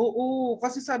trip? Oo,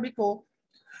 kasi sabi ko,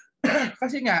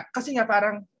 kasi nga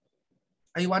parang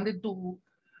I wanted to,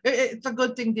 it's a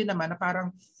good thing din naman na parang,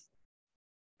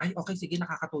 okay, sige,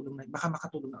 nakakatulong na. Baka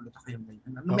makatulong na ulit ako yung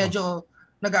ganyan. Medyo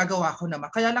nagagawa ko naman.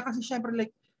 Kaya lang kasi syempre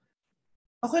like,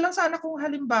 okay lang sana kung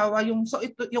halimbawa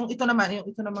ito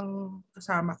namang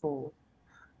kasama ko.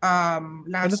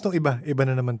 Ano tong iba? Iba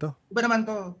na naman to? Iba naman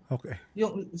to. Okay.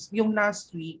 Yung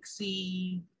last week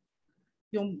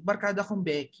yung barkada kong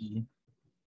Becky.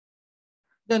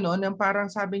 Ganon, yung parang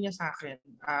sabi niya sa akin,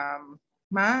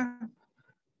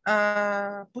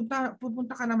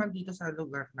 punta ka naman dito sa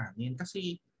lugar namin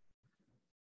kasi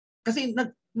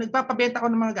nagpapabenta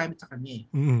ko ng mga gamit sa kanya.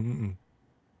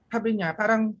 Sabi niya,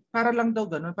 para lang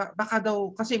daw gano'n, baka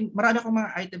daw, kasi marami akong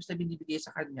mga items na binibigay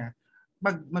sa kanya,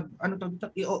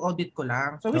 i-audit ko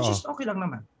lang. So, which is okay lang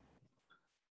naman.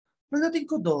 Pagdating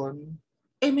ko doon,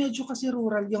 medyo kasi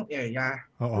rural yung area.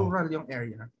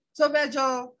 So,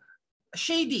 medyo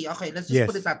shady. Okay, let's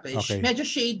just put it that way. Okay. Medyo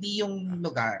shady yung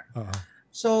lugar.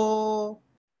 So,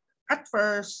 at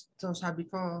first, sabi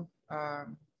ko,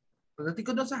 pagdating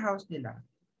ko doon sa house nila,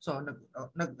 so,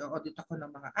 nag-audit ako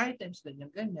ng mga items,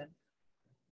 ganyan.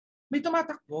 May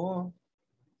tumatakbo.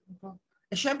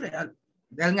 Syempre,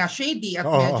 dahil nga shady at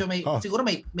medyo siguro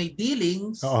may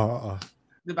dealings.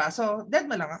 Diba? So, dead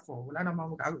na lang ako. Wala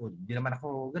namang magagawa. Hindi naman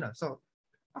ako gano'n. So,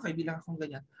 okay, bilang akong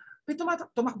ganyan. May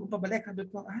tumakbo pabalik. Sabi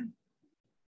ko,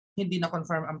 hindi na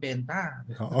confirm ang benta.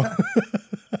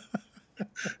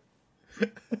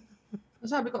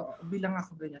 Sabi ko, bilang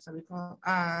ako ganyan. Sabi ko,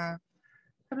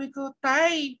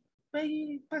 Tay,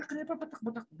 kanina pa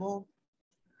patakbo-takbo.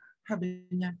 Sabi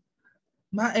niya,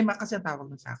 Ma kasi ang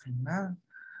tawag na sa akin, Ma.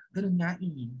 Ganun nga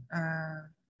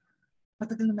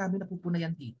matagal na namin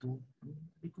napupunayan dito.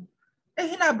 Sabi ko,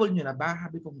 hinabol nyo na ba?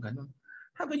 Sabi ko, ganun.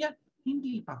 Sabi niya,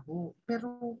 hindi pa ho.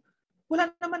 Pero wala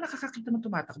naman nakakakita ng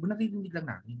tumatakbo. Naririnig lang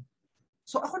namin.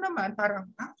 So ako naman, parang,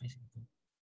 okay.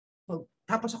 So,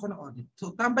 tapos ako ng audit.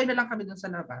 So tambay na lang kami dun sa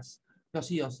labas.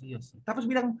 Yosi. Tapos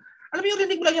bilang, alam mo yung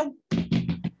rinig mo lang yung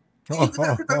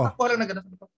lang na gano'n.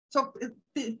 So,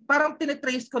 parang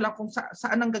tinetrace ko lang kung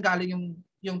saan nang gagaling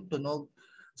yung tunog.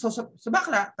 So, sa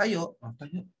bakla, tayo.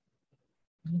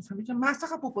 Sabi niya, masa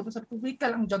ka pupunta. Sabi ko, wait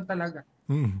ka lang dyan talaga.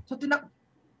 So,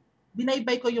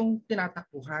 binaybay ko yung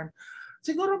tinatakbuhan.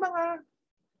 Siguro mga,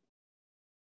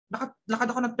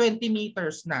 lakad ako ng 20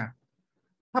 meters na.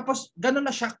 Tapos, gano'n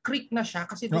na siya, creek na siya.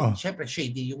 Kasi doon, syempre,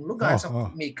 shady yung lugar.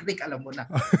 So, may creek, alam mo na.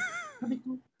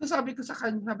 Sabi ko sa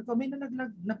kanya, may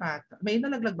nalaglag na bata. May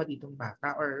nalaglag ba ditong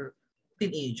bata or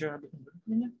teenager? Sabi ko,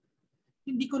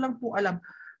 hindi ko lang po alam.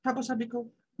 Tapos sabi ko,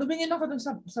 lumingin ako dun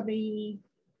sa may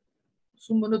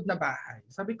sumunod na bahay.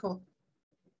 Sabi ko,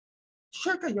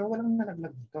 sure kayo, walang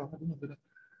nalaglag dito. Sabi niya gano'n.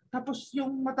 Tapos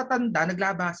yung matatanda,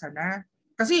 naglabasa na.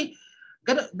 Kasi,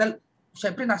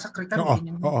 syempre nasa creek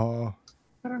kami. Oo.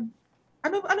 Parang,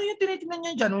 ano yung tinitingnan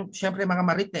niya dyan? Syempre mga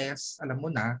marites, alam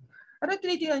mo na. Ano yung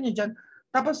tinitingnan niya dyan?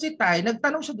 Tapos si Tay,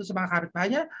 nagtanong siya doon sa mga kapitbahay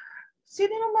niya,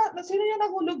 sino yung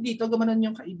nahulog dito? Gumanon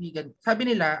yung kaibigan.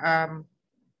 Sabi nila,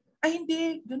 ay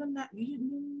hindi, gano'n na.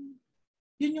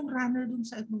 Yun yung runner dun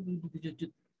sa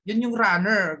yun yung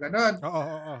runner, gano'n.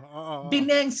 Oo.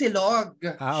 Bineng silog.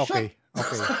 Okay.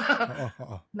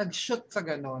 Nag-shoot sa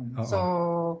gano'n.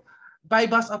 So,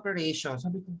 bypass operation.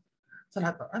 Sabi ko, sa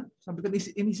lahat, sabi ko,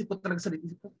 inisip ko talaga sa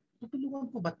isip ko,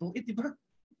 tutulungan ko ba to? Di ba?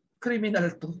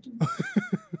 Criminal to.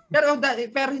 pero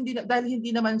dahil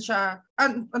hindi naman siya,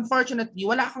 unfortunately,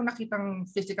 wala akong nakitang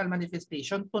physical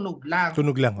manifestation, tunog lang. So,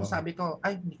 sabi ko,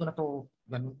 ay, hindi ko na to,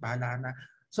 ganun, bahala na.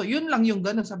 So, yun lang yung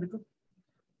ganun. Sabi ko,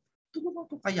 tulungan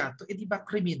ko kaya to? Di ba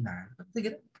criminal?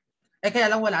 Sige. Kaya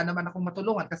lang wala naman akong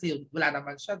matulungan kasi wala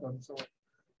naman siya doon. So,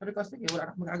 sabi ko, sige, wala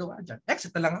akong magagawa dyan.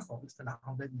 Exit na lang ako. Gusto na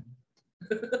akong ganyan.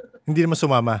 Hindi naman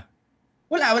sumama?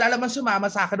 Wala naman sumama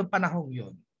sa akin noong panahon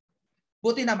yun.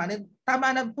 Buti naman,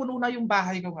 tama na, puno na yung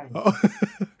bahay ko ngayon.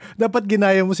 Dapat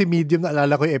ginaya mo si Medium.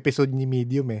 Naalala ko yung episode ni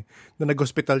Medium na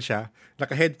nag-hospital siya,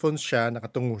 naka-headphones siya,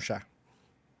 nakatungo siya.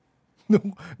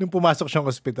 Nung pumasok siyang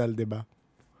hospital, di ba?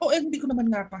 Hindi ko naman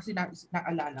nga kasi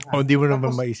naalala. Hindi mo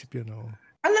naman maisip yun.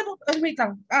 Alam mo, wait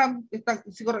lang.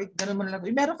 Siguro, gano'n mo na lang.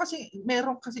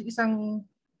 Meron kasi isang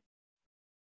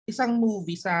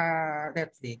movie sa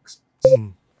Netflix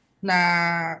na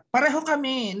pareho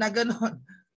kami na gano'n.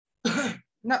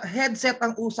 Na headset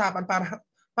ang usapan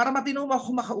para matino mo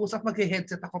ako makausap,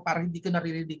 mag-headset ako para hindi ko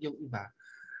naririnig yung iba.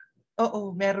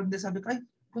 Oo, meron din. Sabi ko, ay,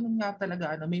 ganun nga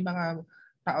talaga. May mga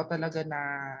tao talaga na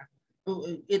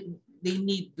they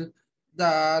need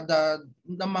na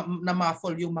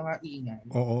muffle yung mga ingay.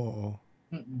 Oo.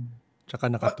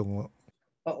 Tsaka nakatungo.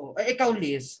 Oo. Ikaw,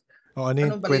 Liz. Ano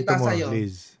yung kwento mo, sa'yo?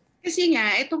 Liz? Kasi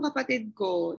nga, itong kapatid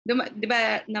ko, di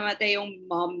ba namatay yung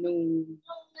mom nung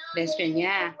best friend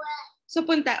niya. So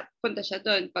punta siya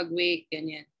doon pag-wake,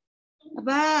 ganyan.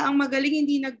 Aba, ang magaling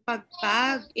hindi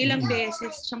nagpagpag. Ilang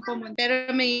beses siyang pumunta.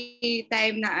 Pero may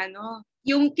time na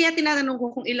yung kaya tinatanong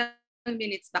ko kung ilang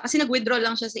minutes ba. Kasi nag-withdraw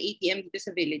lang siya sa ATM dito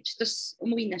sa village. Tapos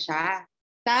umuwi na siya.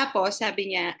 Tapos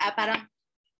sabi niya, parang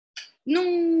nung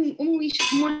umuwi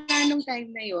siya, mula nung time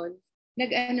na yon,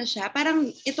 nag-ano siya, parang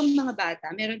itong mga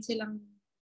bata, meron silang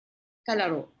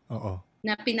kalaro. Oo.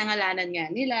 Na pinangalanan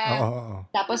nga nila. Oo.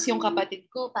 Tapos yung kapatid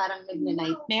ko, parang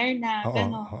nagna-nightmare na.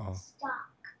 Oo.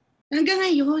 Hanggang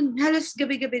ngayon, halos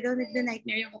gabi-gabi daw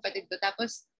nagna-nightmare yung kapatid ko.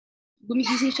 Tapos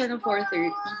gumigising siya ng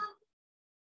 4:30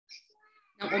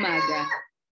 ng umaga.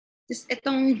 Tapos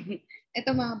itong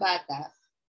mga bata,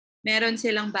 meron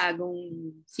silang bagong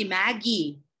si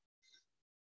Maggie.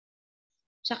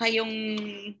 Tsaka yung,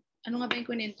 ano nga ba yung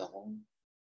kunento ko?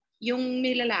 Yung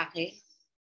may lalaki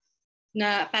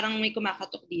na parang may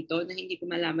kumakatok dito na hindi ko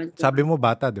malaman. Sabi mo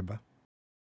bata, di ba?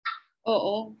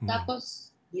 Oo.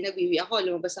 Tapos, di nagwiwi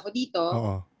ako. Lumabas ako dito.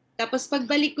 Oo. Tapos,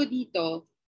 pagbalik ko dito,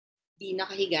 di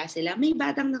nakahiga sila. May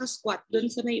batang nakasquat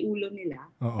doon sa may ulo nila.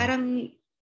 Oo. Parang,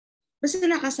 basta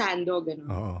nakasando,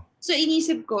 gano'n. Oo. So,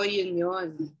 inisip ko, yun.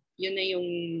 Yun na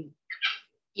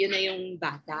yung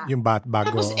bata. Yung bago.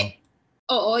 Tapos,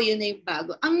 yun na yung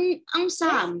bago. Ang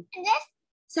Sam,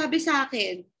 sabi sa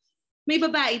akin, may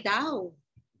babae daw.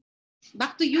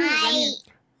 Back to you.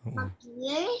 Back to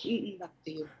you? Back to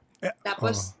you.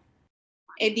 Tapos,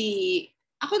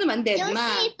 ako naman, dead Don't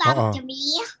ma. say back to me.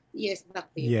 Yes, back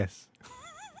to you. Yes.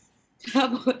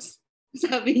 Tapos,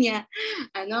 sabi niya,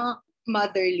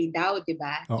 motherly daw, di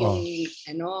ba? Oo.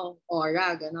 Yung,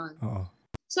 aura, ganon. Oo.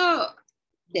 So,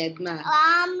 dead ma.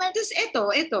 Tapos ito,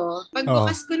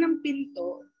 pagbukas ko ng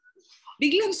pinto,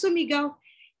 biglang sumigaw,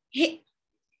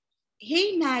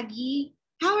 Hey Maggie,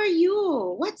 how are you?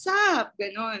 What's up?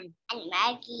 Ganon. I'm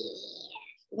Maggie.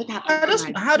 What happened to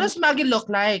Maggie? How does Maggie look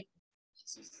like?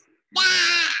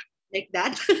 Like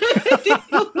that?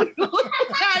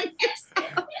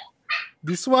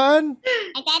 This one?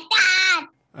 I got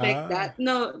that. Like that?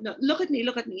 No. Look at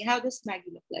me. How does Maggie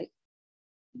look like?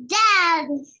 Dad.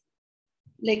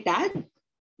 Like that?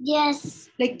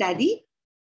 Yes. Like daddy?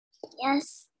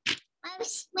 Yes.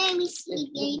 Mommy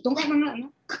sleeping. Doon ka mga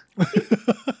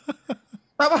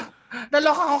Tama.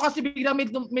 Naloka ako kasi bigla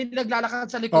may naglalakad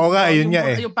sa likod. Oo nga, ayun nga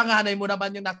eh. Yung panganay mo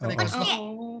naman yung nasa likod.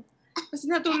 Oo. Kasi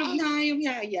natulog na yung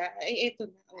yaya. Eto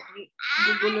na.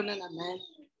 Gugulo na naman.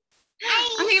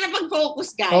 Ang hirap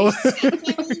mag-focus, guys.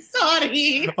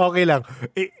 Sorry. Okay lang.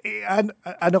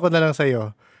 Ano ko na lang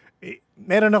sa'yo.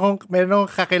 Meron akong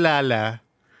kakilala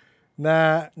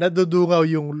na nadudungaw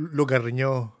yung lugar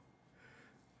nyo.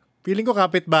 Feeling ko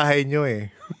kapitbahay nyo eh.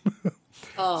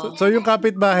 Oh. So yung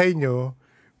kapitbahay nyo,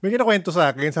 may kinakwento sa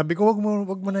akin. Sabi ko, wag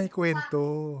mo na ikwento.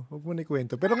 Wag mo na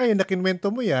ikwento. Pero ngayon, na kinwento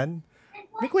mo yan,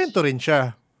 may kwento rin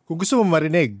siya. Kung gusto mo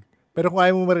marinig. Pero kung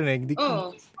ayaw mo marinig,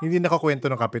 hindi nakakwento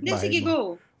ng kapitbahay sige,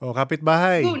 mo. go. O,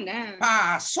 kapitbahay. Go na.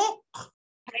 Pasok!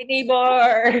 Hi,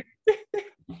 neighbor!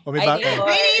 O, may Hi, ba-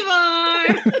 Hi, neighbor!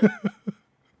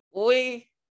 Uy,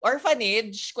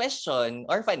 orphanage? Question,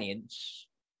 orphanage?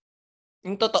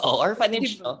 Yung totoo,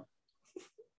 orphanage to?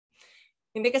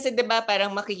 Hindi kasi 'di ba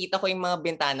parang makikita ko yung mga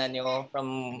bintana nyo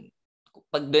from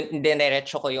pag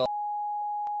dineretso ko yung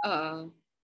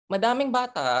madaming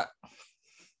bata.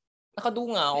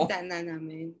 Nakadungaw. Bintana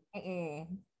namin.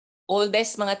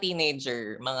 Oldest mga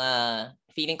teenager, mga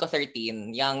feeling ko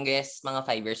 13, youngest mga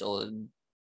 5 years old.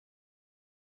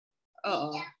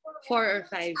 Oo. 4 or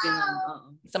 5 ganun. Oo.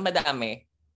 Sa madami.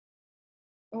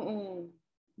 Oo.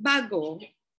 Bago.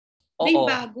 Oo. May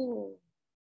bago.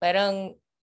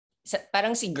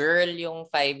 Parang si girl yung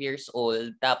 5 years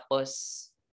old, tapos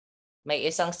may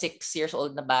isang 6 years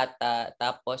old na bata,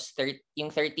 tapos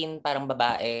yung 13 parang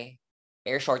babae,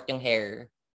 hair short yung hair.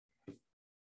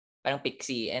 Parang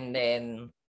pixie. And then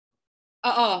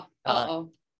Oo.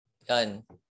 Yun.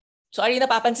 So, ari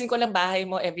napapansin ko lang bahay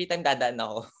mo every time dadaan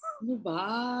ako. Ano ba?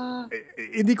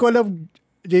 Hindi ko alam,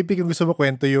 JP, kung gusto mo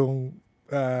kwento yung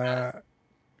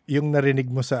narinig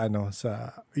mo sa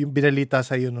yung binalita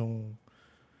sa iyo nung...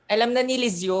 Alam na ni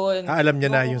Liz yun. alam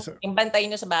niya na yung... Yung bantay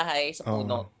niyo sa bahay, sa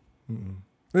puno.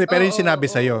 Pero yung sinabi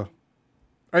sa'yo.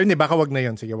 Ay, hindi, baka wag na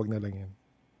yun. Sige, wag na lang yun.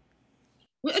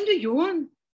 Uy, ano yun?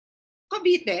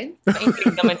 Kabitin?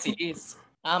 Na-intrigue naman si Liz.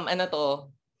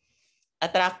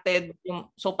 Attracted.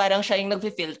 So parang siya yung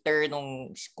nag-filter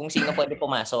kung sino pwede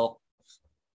pumasok.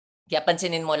 Kaya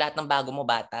pansinin mo lahat ng bago mo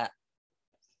bata.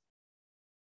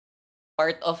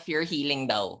 Part of your healing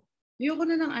daw. Ayoko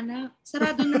na ng anak.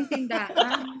 Sarado ng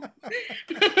tindahan.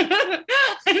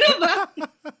 Ano ba?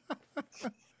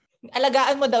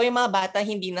 Alagaan mo daw yung mga bata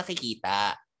hindi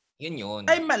nakikita. Yun.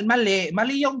 Ay, mali.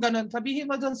 Mali yung ganun. Sabihin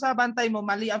mo dun sa bantay mo,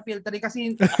 mali ang filtering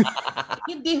kasi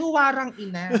hindi huwarang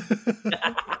ina.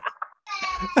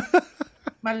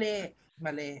 Mali.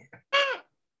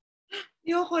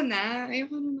 Ayoko na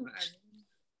ng ano.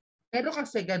 Pero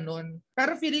kasi ganun.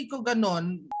 Pero feeling ko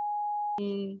ganun.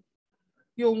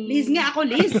 Yung... Liz nga ako,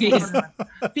 Liz.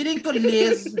 Feeling ko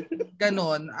Liz,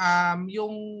 ganun.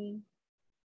 Yung...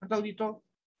 Ano tawag dito?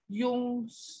 Yung...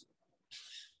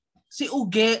 Si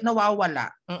Uge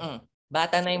nawawala.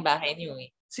 Bata na yung bahay niyo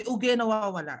eh. Si Uge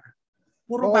nawawala.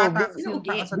 Puro bata. Si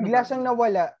Uge. Bigla siyang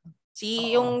nawala.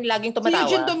 Yung laging Si tumatawa.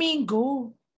 Eugene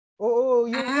Domingo. Oo,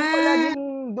 yung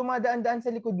palaging dumadaan-daan sa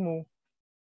likod mo.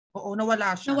 Oo,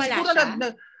 nawala siya. Siguro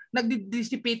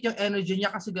nag-dissipate yung energy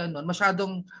niya kasi gano'n.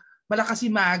 Masyadong malakas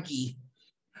si Maggie.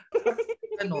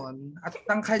 Gano'n. At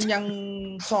ang kanyang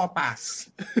sopas.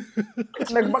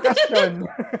 Nagbakasyon.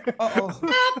 Oo.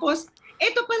 Tapos,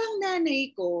 eto palang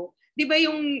nanay ko, di ba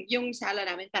yung sala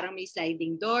namin parang may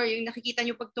sliding door, yung nakikita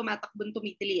nyo pag tumatakbon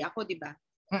tumitili ako, di ba?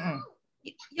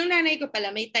 Yung nanay ko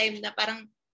pala, may time na parang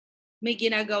may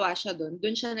ginagawa siya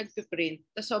doon siya nagpiprint,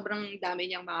 tapos sobrang dami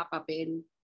niyang mga papel.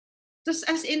 Tapos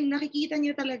as in, nakikita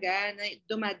niyo talaga na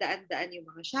dumadaan-daan yung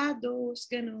mga shadows,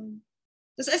 ganun.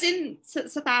 Tapos as in,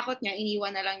 sa takot niya,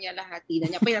 iniwan na lang niya lahat. Di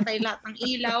na niya pinatay lahat ng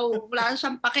ilaw. Wala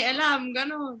siyang pakialam,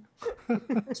 ganun.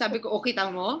 Sabi ko, okay,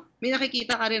 mo? May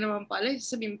nakikita ka rin naman pala.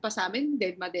 Sabihin pa sa amin,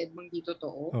 dead mang dito to.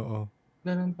 Oo.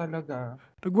 Ganun talaga.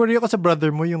 Nag-worry ako sa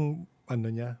brother mo yung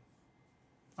niya.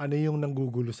 Ano yung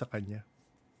nanggugulo sa kanya?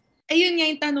 Ayun nga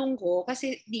yung tanong ko,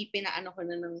 kasi di pinaano ko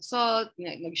na ng salt,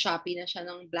 nag-Shopee na siya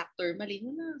ng black tourmaline.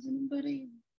 Wala, ganun ba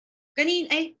rin?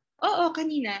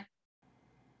 Kanina.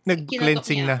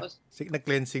 Nag-cleansing na.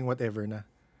 Nag-cleansing whatever na.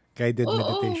 Guided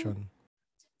meditation.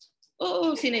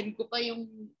 Oo, sinend ko pa yung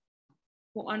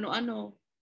kung ano-ano.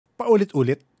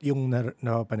 Paulit-ulit yung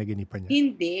napapanaginipan niya?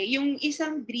 Hindi. Yung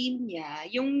isang dream niya,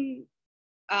 yung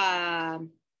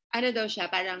ano daw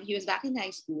siya, parang he was back in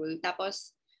high school,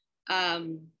 tapos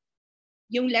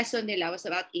yung lesson nila was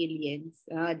about aliens,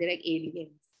 direct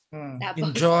aliens.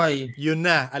 Tapos, enjoy. Yun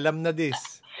na, alam na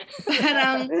this.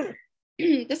 Parang,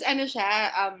 tapos ano siya,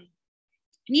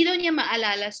 hindi daw niya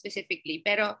maalala specifically,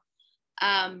 pero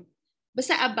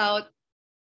basta about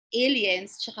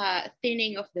aliens tsaka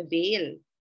thinning of the veil.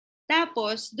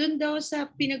 Tapos, dun daw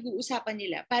sa pinag-uusapan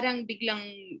nila, parang biglang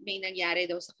may nangyari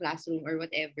daw sa classroom or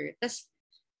whatever. Tapos,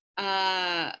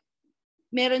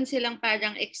 meron silang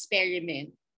parang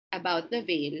experiment about the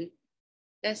veil.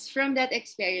 Tapos, from that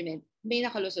experiment, may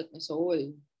nakalusot na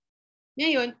soul.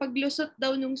 Ngayon, paglusot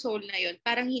daw nung soul na yon,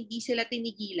 parang hindi sila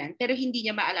tinigilan, pero hindi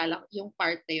niya maalala yung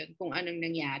part na yon kung anong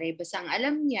nangyari. Basta ang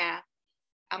alam niya,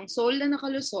 ang soul na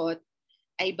nakalusot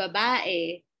ay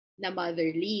babae na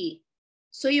motherly.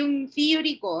 So yung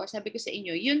theory ko, sabi ko sa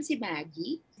inyo, yun si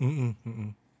Maggie.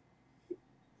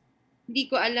 Hindi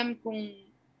ko alam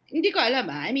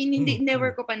I mean,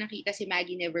 never ko pa nakita si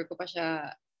Maggie, never ko pa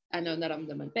siya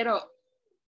naramdaman. Pero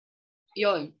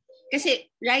yun. Kasi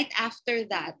right after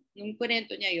that, nung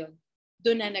kwento niya yun,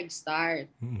 doon na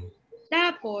nag-start.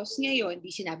 Tapos, ngayon,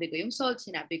 di sinabi ko yung salt,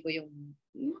 sinabi ko yung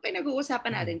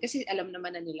pinag-uusapan natin kasi alam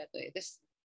naman na nila to eh. Tapos,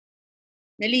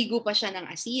 naligo pa siya ng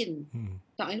asin.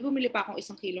 Takin, bumili pa akong 1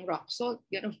 kilong rock salt.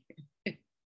 Ganun.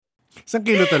 1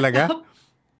 kilo talaga?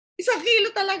 1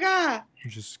 kilo talaga.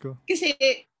 Diyos ko. Kasi,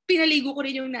 pinaligo ko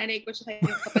rin yung nanay ko tsaka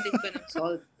yung kapatid ko ng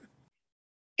salt.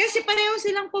 Kasi pareho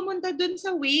silang pumunta dun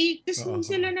sa wake. Tapos hindi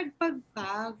sila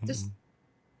nagpagpag. Tapos,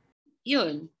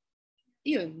 yun.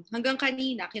 Hanggang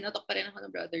kanina, kinatok pa rin ako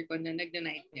ng brother ko na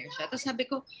nagna-nightmare siya. Tapos sabi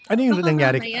ko, ano yung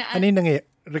nangyari? Ano yung nangyari?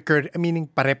 Meaning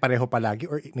pare-pareho palagi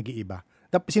or nag-iiba?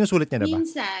 Sinusulit niya na ba?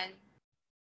 Minsan,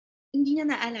 hindi niya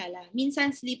naalala. Minsan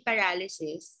sleep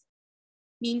paralysis.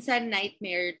 Minsan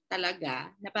nightmare talaga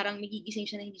na parang nagigising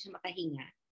siya na hindi siya makahinga.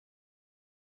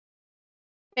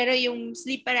 Pero yung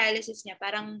sleep paralysis niya,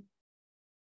 parang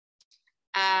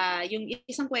yung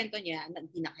isang kwento niya,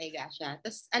 hindi nakahiga siya.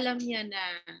 Tapos alam niya na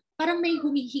parang may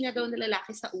humihinga daw na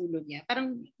lalaki sa ulo niya.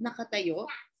 Parang nakatayo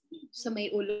sa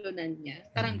may ulunan niya.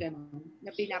 Parang gano'n,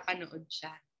 na pinapanood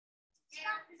siya.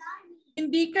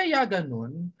 Hindi kaya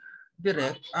gano'n,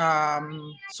 direct,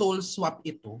 soul swap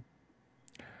ito?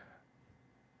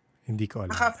 Hindi ko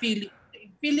alam.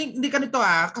 Feeling, hindi ganito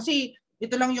kasi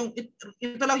ito lang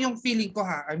yung feeling ko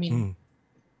I mean,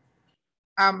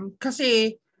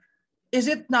 kasi is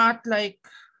it not like,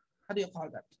 how do you call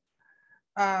that?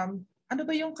 Ano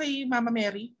ba yung kay Mama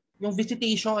Mary? Yung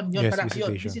visitation,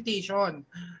 visitation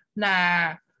na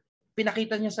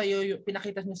pinakita niya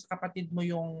sa kapatid mo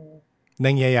yung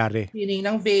nangyayari. Feeling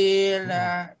ng veil,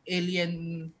 alien.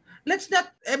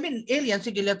 Alien,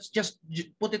 sige, let's just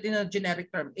put it in a generic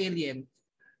term, alien.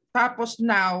 Tapos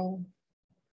now,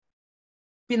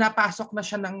 pinapasok na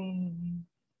siya ng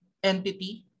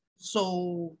entity. So,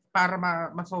 para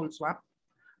ma-soul swap,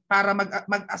 para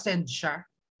mag-ascend siya.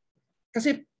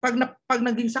 Kasi pag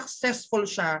naging successful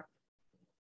siya,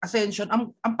 ascension,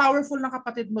 ang powerful ng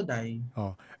kapatid mo, Day.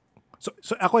 Oh.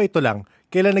 So ako ito lang,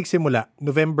 kailan nagsimula?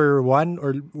 November 1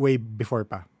 or way before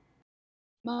pa?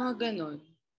 Mga ganon.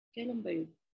 Kailan ba yun?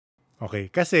 Okay,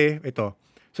 kasi ito,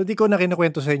 so di ko na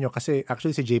kinukwento sa inyo kasi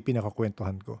actually si JP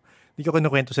nakakwentuhan ko. Di ko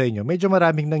kinukwento sa inyo. Medyo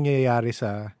maraming nangyayari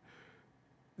sa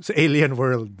alien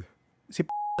world. Si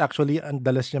actually, ang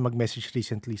dalas niya mag-message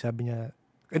recently. Sabi niya,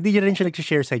 hindi niya rin siya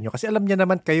nag-share sa inyo kasi alam niya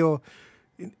naman kayo,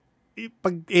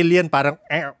 pag alien parang,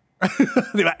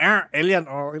 di ba? Alien.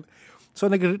 Oh. So,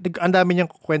 ang dami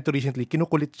niyang kwento recently,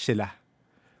 kinukulit sila.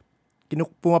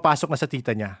 Pumapasok na sa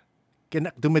tita niya.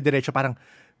 Dumidiretso parang,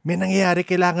 may nangyayari,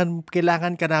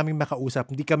 kailangan ka namin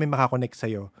makausap, hindi kami makakonect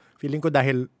sa'yo. Feeling ko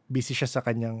dahil busy siya sa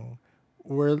kanyang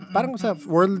world, parang sa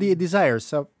worldly desires,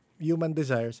 sa human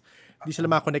desires, hindi sila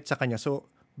makakonect sa kanya.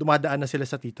 So, dumadaan na sila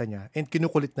sa tita niya and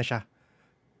kinukulit na siya.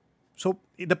 So,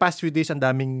 in the past few days, ang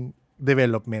daming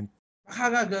development.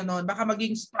 Baka gano'n, baka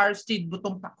maging starseed,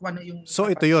 butong pakwan na yung...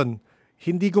 So, ito yun.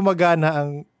 Hindi gumagana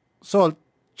ang salt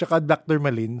tsaka Dr.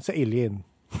 Malin sa alien.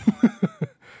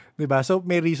 Diba? So,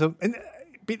 may reason.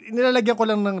 Nilalagyan ko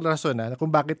lang ng rason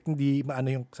kung bakit hindi maano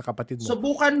yung sa kapatid mo.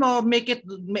 Subukan mo, make it,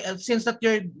 since that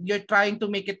you're trying to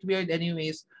make it weird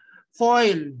anyways,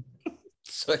 foil.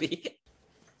 Sorry.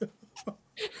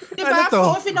 Diba? Ano to?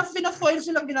 Fina-foil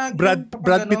silang ginagawa.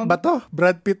 Brad Pitt ba to?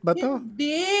 Brad Pitt ba to?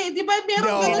 Hindi. Di ba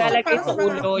meron No. Nilalagay sa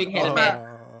ulo yung helmet.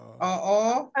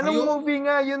 Oo. Anong movie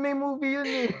nga? Yun may movie yun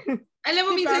eh. Alam mo,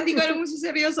 minsan hindi ko alam kung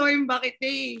seryosohin bakit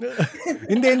eh.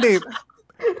 Hindi.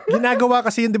 Ginagawa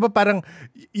kasi yun, di ba parang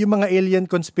yung mga alien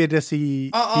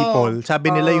conspiracy people, sabi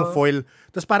nila yung foil,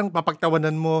 tapos parang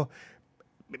papagtawanan mo.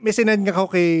 May sinend nga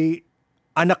ako kay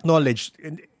unacknowledged.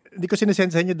 Hindi ko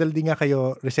sinesend sa inyo dahil di nga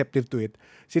kayo receptive to it.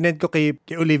 Sinend ko kay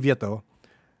Olivia to.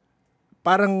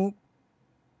 Parang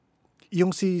yung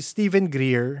si Stephen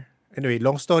Greer, anyway,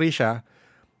 long story siya,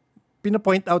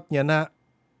 pinapoint out niya na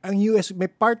ang US, may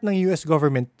part ng US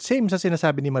government, same sa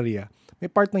sinasabi ni Maria, may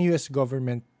part ng US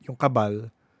government, yung kabal,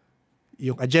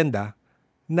 yung agenda,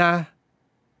 na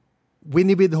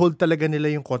wini-withhold talaga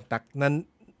nila yung contact. Na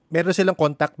meron silang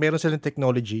contact, meron silang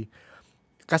technology.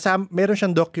 Meron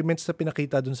siyang documents na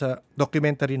pinakita dun sa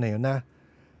documentary na yun na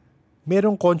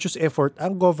merong conscious effort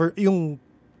yung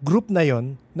group na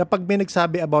yon na pag may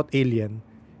nagsabi about alien,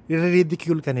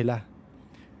 i-ridicule ka nila.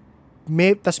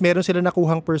 Tas meron sila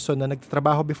nakuhang person na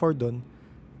nagtatrabaho before doon.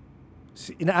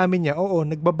 Inaamin niya, oo,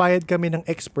 nagbabayad kami ng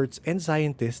experts and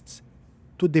scientists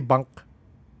to debunk.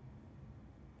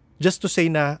 Just to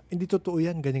say na, hindi totoo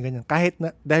yan, ganyan-ganyan. Kahit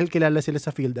na, dahil kilala sila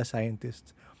sa field as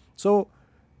scientists. So,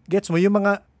 gets mo, yung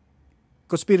mga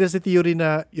conspiracy theory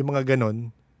na yung mga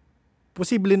ganon,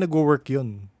 posible nag-work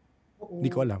yun.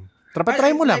 Hindi ko alam.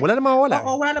 Try mo lang. Wala namang mawawala.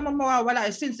 Oo, wala namang mawawala.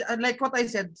 Since, like what I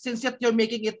said, since you're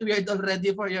making it weird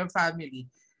already for your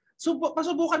family,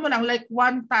 pasubukan mo lang, like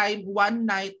one time, one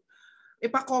night,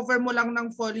 ipa-cover mo lang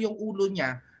ng foil yung ulo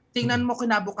niya. Tingnan mo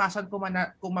kinabukasan kung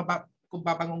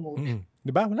babangungutin.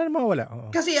 Diba? Wala namang mawawala.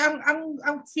 Kasi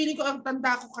ang feeling ko, ang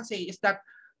tanda ko kasi is that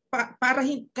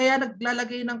kaya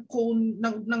naglalagay ng cone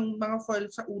ng mga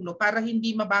foil sa ulo para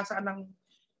hindi mabasa ng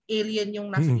alien yung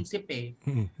nasa isip eh.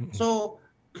 So,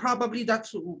 probably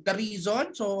that's the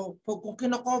reason. So, kung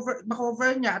makover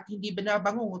niya at hindi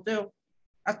binabangungot,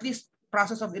 at least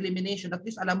process of elimination, at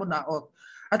least alam mo na,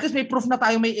 at least may proof na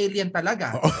tayo may alien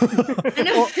talaga.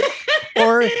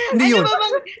 Or, hindi yun.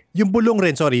 Yung bulong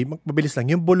rin, sorry, mabilis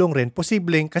lang. Yung bulong rin,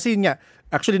 posibleng, kasi nga,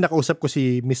 actually nakausap ko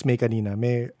si Miss May kanina,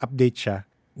 may update siya.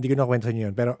 Hindi ko nakwento sa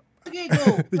inyo yun, pero sige,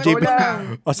 go.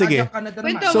 Pero sige.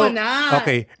 Kwento mo na.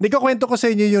 Okay. Hindi ko kwento ko sa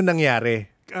inyo yung nangyari.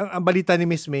 Ang balita ni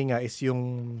Miss May nga is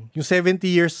yung 70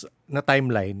 years na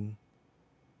timeline,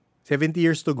 70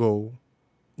 years to go,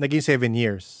 naging 7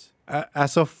 years.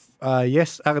 As of,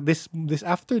 this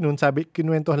afternoon,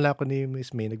 kinuwentohan lang ako ni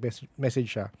Miss May,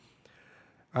 nag-message siya.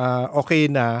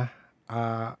 Okay na,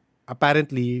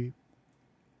 apparently,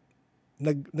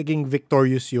 naging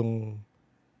victorious yung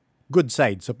good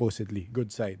side, supposedly.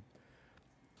 Good side.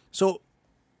 So,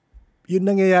 yun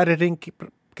nangyayari rin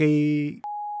kay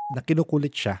na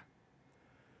kinukulit siya.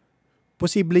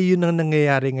 Posible yun ang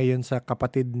nangyayari ngayon sa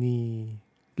kapatid ni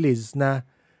Liz na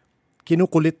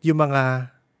kinukulit yung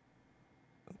mga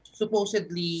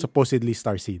supposedly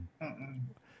starseed.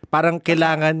 Parang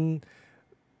kailangan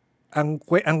ang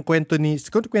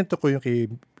kwento ko yung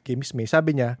kay Miss May,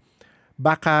 sabi niya,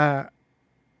 baka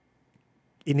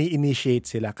ini-initiate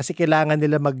sila kasi kailangan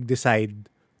nila mag-decide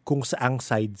kung saang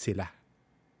side sila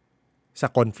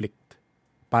sa conflict.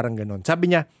 Parang ganon.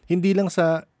 Sabi niya, hindi lang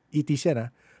sa ETs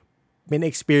yan, may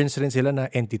na-experience rin sila na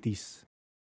entities.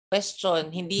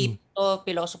 Question, hindi to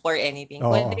philosophy or anything.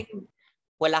 Pwede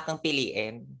wala kang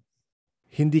piliin.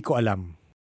 Hindi ko alam.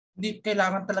 Hindi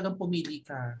kailangan talagang pumili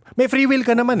ka. May free will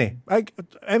ka naman eh.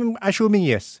 I'm assuming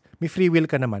yes. May free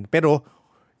will ka naman. Pero,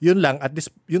 yun lang, at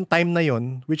this, yung time na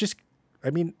yun, which is,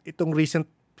 itong recent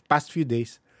past few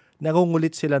days,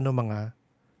 nangungulit sila ng mga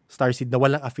starseed na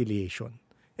walang affiliation.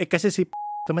 Kasi si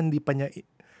naman hindi pa niya,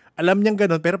 alam niyang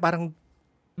ganun, pero parang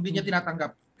hindi niya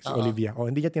tinatanggap. Si Olivia.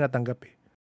 Hindi niya tinatanggap eh.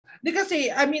 Hindi kasi,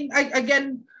 I'm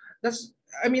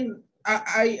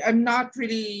not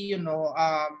really,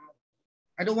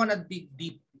 I don't want to dig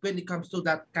deep when it comes to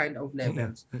that kind of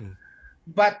levels.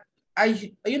 But I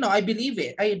believe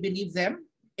it. I believe them.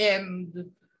 And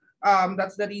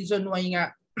that's the reason why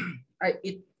nga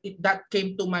that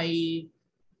came to my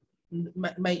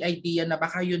idea na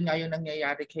baka yun nga yung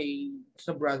nangyayari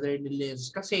sa brother ni Liz.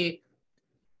 Kasi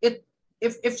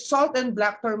if salt and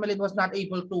black tourmaline was not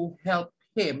able to help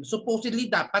him, supposedly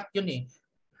dapat yun eh.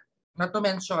 Not to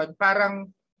mention, parang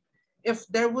if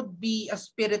there would be a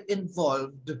spirit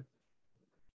involved,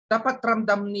 dapat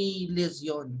ramdam ni Liz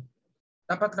yun.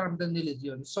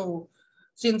 So,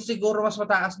 since siguro mas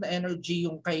mataas na energy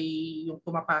yung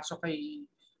pumapasok kay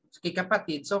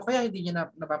kapatid, so kaya hindi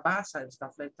niya nababasa and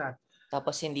stuff like that.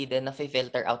 Tapos hindi din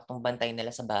na-filter out ng bantay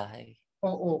nila sa bahay.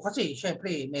 Oo, kasi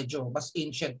syempre medyo mas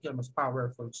ancient yun, mas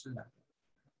powerful sila.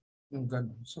 Yung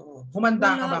ganun. So,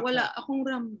 humanda ka ba? Wala akong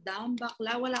ramdam,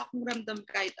 bakla. Wala akong ramdam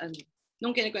kahit ano.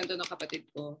 Nung kinikwento ng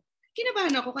kapatid ko,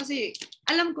 kinabahan ako kasi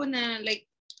alam ko na like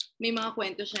may mga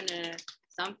kwento siya na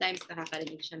sometimes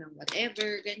nakakarinig siya ng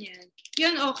whatever, ganyan.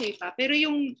 Yun okay pa. Pero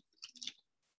yung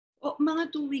mga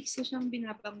 2 weeks na siyang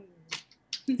binabangon.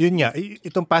 Yun nga,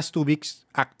 itong past 2 weeks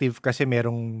active kasi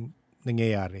merong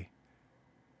nangyayari.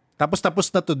 Tapos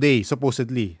na today,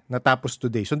 supposedly. Natapos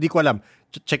today. So, hindi ko alam.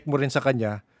 Check mo rin sa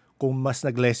kanya kung mas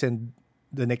nag-lessen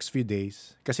the next few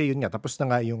days. Kasi yun nga, tapos na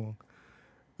nga yung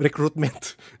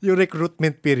recruitment. Yung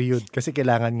recruitment period. Kasi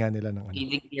kailangan nga nila ng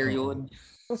Healing period.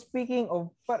 So, speaking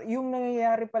of, yung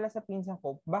nangyayari pala sa pinsan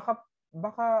ko, baka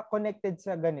connected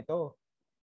sa ganito.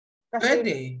 Kasi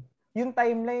pwede. Yung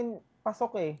timeline,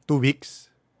 pasok eh. 2 weeks?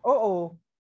 Oo.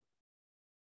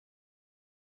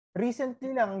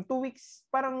 Recently lang, 2 weeks,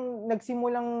 parang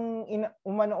nagsimulang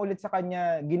umano ulit sa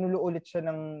kanya, ginulo ulit siya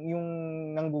ng yung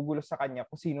nanggugulo sa kanya,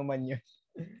 kung sino man yun.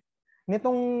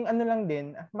 Nitong ano lang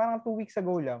din, parang 2 weeks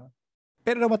ago lang.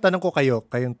 Pero matanong ko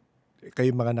kayong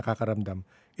mga nakakaramdam,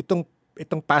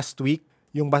 itong past week,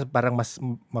 yung parang mas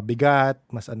mabigat,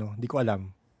 mas hindi ko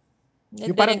alam.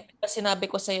 Yung parang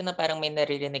sinabi ko sa'yo na parang may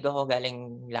naririnig ako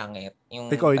galing langit.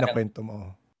 Ikaw yung nakwento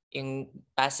mo. Yung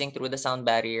passing through the sound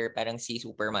barrier, parang si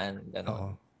Superman.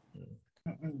 Gano'n.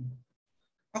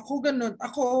 Ako ganun.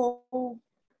 Ako,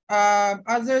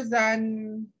 other than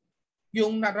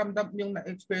yung naramdam, yung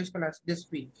na-experience ko this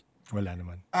week. Wala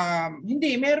naman.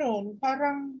 Hindi, meron.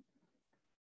 Parang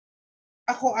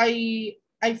ako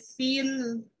I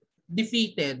feel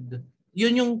defeated.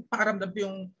 Yun yung pakiramdam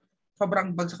yung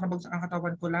sobrang bagsak ang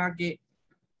katawan ko lagi.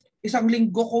 Isang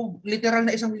linggo ko, literal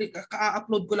na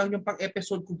ka-upload ko lang yung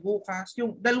pang-episode ko bukas.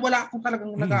 Dahil wala akong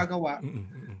talagang nagagawa.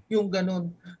 Yung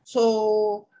ganun.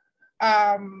 So,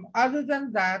 other than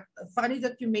that, funny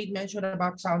that you made mention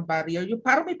about sound barrier, yung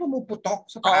parang may pumuputok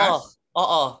sa taas.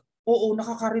 Oo,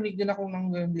 nakakarinig din ako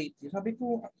ng lately. Sabi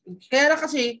ko, kaya na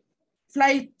kasi,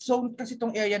 flight zone kasi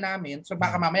tong area namin. So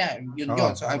baka mamaya, yun.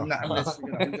 So I'm just...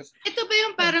 Ito ba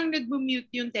yung parang nag-mute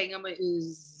yung tenga mo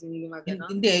is gano'n?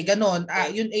 Hindi, gano'n.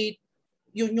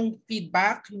 Yun yung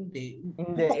feedback, hindi.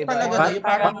 Talaga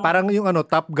parang yung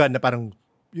Top Gun na parang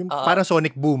yung parang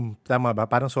sonic boom, tama ba?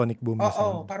 Parang sonic boom.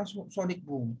 Oo, parang sonic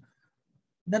boom.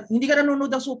 Hindi ka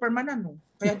nanonood ng Superman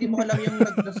kaya hindi mo alam yung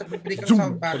nag-break ng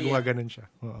sound barrier. Gumaganon siya.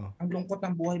 Oo. Ang lungkot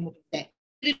ng buhay mo.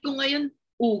 Trip ko ngayon,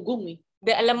 ugong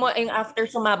De, alam mo, yung after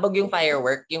sumabog yung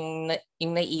firework, yung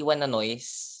naiiwan na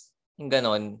noise, yung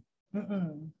ganon.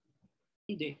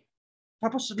 Hindi.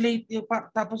 Tapos late,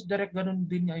 tapos direct ganun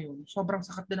din ngayon. Sobrang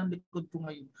sakit din ang likod ko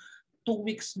ngayon. 2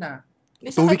 weeks na.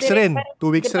 2 weeks rin.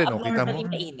 2 weeks rin. Kita mo.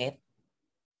 Mainit.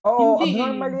 Oo, Hindi.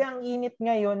 abnormally ang init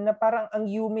ngayon na parang ang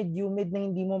humid na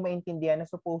hindi mo maintindihan na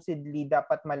supposedly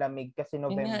dapat malamig kasi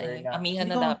November na. Amihan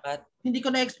na dapat. Hindi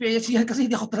ko na-experience yan kasi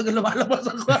hindi ako talaga lumalabas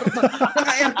sa kwarto.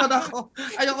 Naka-aircon ako.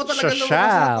 Ayoko talaga lumabas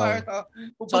sa kwarto.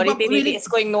 Sorry, tinitiis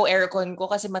ko yung no aircon ko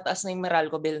kasi mataas na yung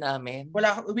Meralco bill namin.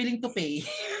 Wala ako, willing to pay.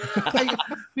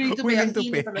 Willing to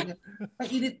pay. Talaga. Ang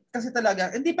init kasi talaga.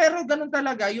 Hindi, pero ganun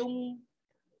talaga. Yung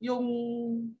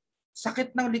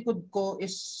sakit ng likod ko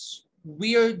is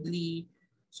weirdly,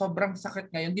 sobrang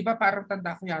sakit ngayon. Di ba parang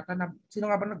tanda ko yata na,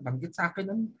 sino nga ba nagbanggit sa akin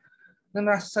nung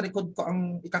nasa sa likod ko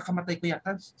ang ikakamatay ko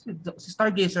yata? Si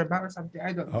Stargazer ba or something?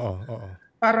 I don't know. Oo.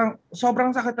 Parang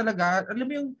sobrang sakit talaga. Alam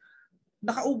mo yung,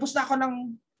 nakaubos na ako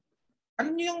ng,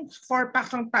 alam niyo yung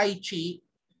 4-pack ng Tai Chi,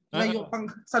 na yung pang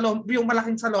salon, yung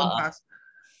malaking salonpas.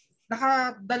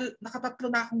 Nakatatlo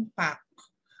na akong pack.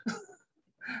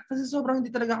 Kasi sobrang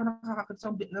hindi talaga ako nakakakita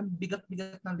ng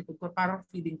bigat-bigat ng likod ko. Parang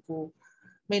feeling ko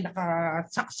may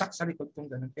nakasaksak sa likod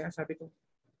kong ganun. Kaya sabi ko,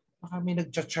 baka may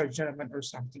nag-charge na naman or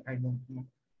something. I don't know.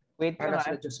 Wait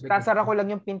naman. Sasara ko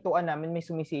lang yung pintuan namin. May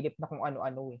sumisilip na kung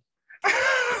ano-ano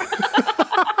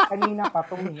Kanina pa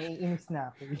to. Iinis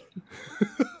na ako.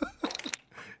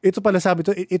 Ito pala sabi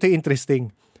to, ito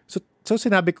interesting. So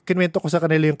sinabi ko, kinwento ko sa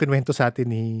kanila yung kinwento sa atin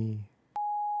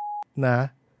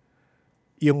na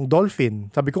yung dolphin.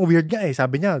 Sabi ko, weird nga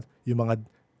Sabi niya, yung mga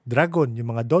dragon,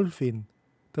 yung mga dolphin.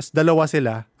 Tapos dalawa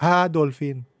sila,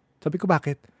 dolphin. Sabi ko,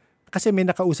 bakit? Kasi may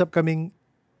nakausap kaming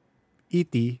ET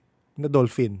na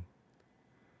dolphin.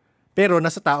 Pero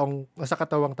nasa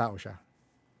katawang tao siya.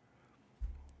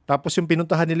 Tapos yung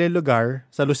pinuntahan nila yung lugar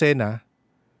sa Lucena,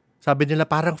 sabi nila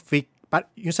parang fake.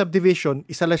 Yung subdivision,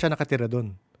 isa lang siya nakatira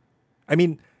doon. I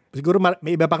mean, siguro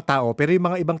may iba pang tao, pero yung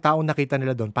mga ibang taong nakita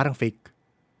nila doon, parang fake.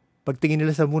 Pagtingin nila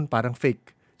sa moon, parang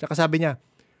fake. Tsaka sabi niya,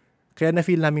 kaya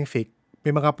na-feel namin fake. May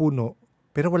mga puno,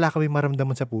 pero wala kami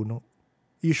maramdaman sa puno.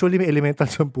 Usually may elemental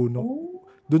sa puno.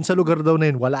 Doon sa lugar daw na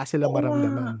yun, wala silang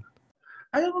maramdaman.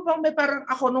 Alam mo bang may parang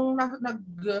ako nung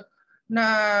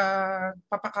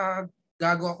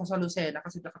papakagago ako sa Lucena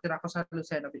kasi nakatira ako sa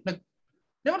Lucena.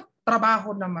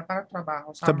 Trabaho naman, parang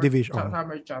trabaho. Subdivision.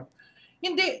 Summer job.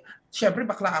 Hindi, syempre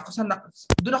bakla ako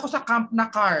doon ako sa camp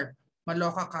na car.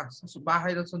 Maloka ka. Sa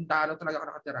bahay ng sundalo talaga ako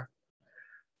nakatira.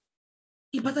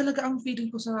 Iba talaga ang feeling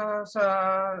ko sa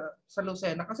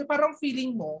Lucena. Kasi parang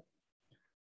feeling mo,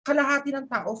 kalahati ng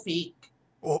tao fake.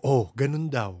 Oo, ganun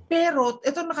daw. Pero,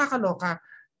 ito nakakaloka.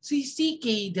 Si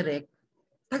CK direct,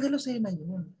 taga Lucena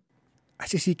yun.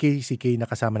 Si CK na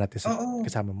kasama natin.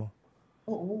 Kasama mo?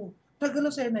 Oo. Taga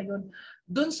Lucena yun.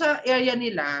 Doon sa area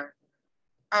nila,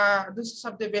 doon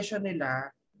sa subdivision nila,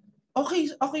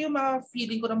 okay yung mga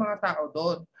feeling ko ng mga tao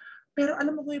doon. Pero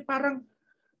alam mo yung parang,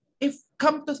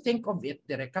 come to think of it,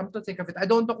 I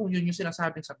don't know kung yun yung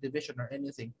sinasabing subdivision or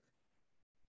anything.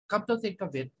 Come to think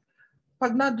of it,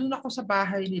 pag nandun ako sa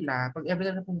bahay nila, pag every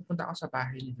time na pumunta ako sa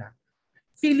bahay nila,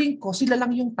 feeling ko sila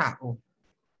lang yung tao.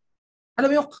 Alam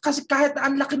mo yung, kasi kahit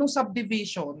ang laki ng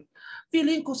subdivision,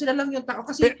 feeling ko sila lang yung tao.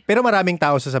 Kasi pero maraming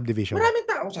tao sa subdivision. Maraming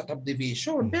tao sa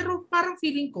subdivision. Pero parang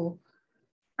feeling ko,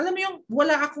 alam mo yung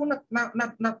wala akong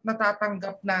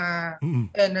natatanggap na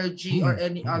energy or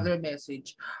any other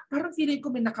message. Parang feeling ko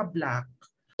may naka-black.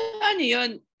 Ano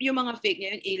yun? Yung mga fake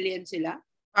niya, yung alien sila?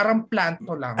 Parang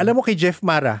planto lang. Alam mo kay Jeff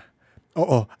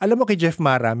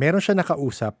Mara, meron siya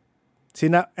nakausap.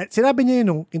 Sinabi niya yun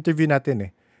nung interview natin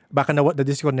eh. Baka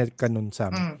na-disconnect ka nun,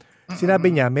 Sam.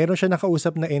 Sinabi niya, meron siya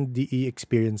nakausap na NDE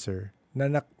experiencer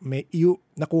na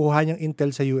nakuha niyang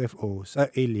intel sa UFO, sa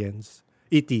aliens,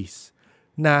 ETs,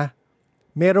 na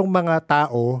merong mga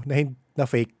tao na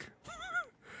fake.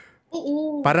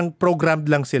 Oo. Parang programmed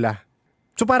lang sila.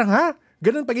 So parang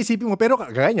ganun pag-isipin mo. Pero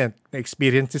ganyan,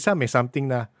 na-experience si Sam something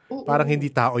na parang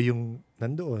hindi tao yung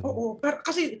nandoon. Oo.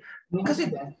 Kasi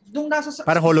nung nasa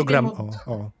parang hologram.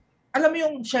 Alam mo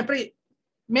yung, syempre,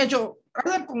 medyo,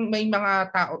 alam kung may mga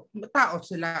tao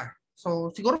sila.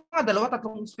 So, siguro mga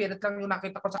 2-3 spirit lang yung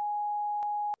nakita ko sa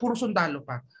puro sundalo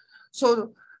pa.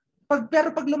 So,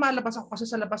 pero pag lumalabas ako, kasi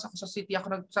sa labas ako sa city,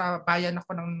 sa bayan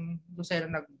ako ng Lucena,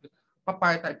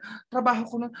 nagpa-part-time. Trabaho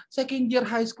ko nun, second year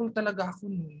high school talaga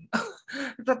ako nun.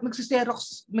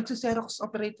 Nagsiserox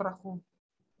operator ako.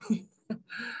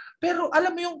 Pero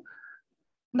alam mo yung,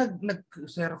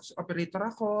 nag-Xerox operator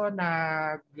ako,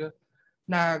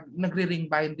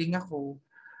 nagre-ring binding ako.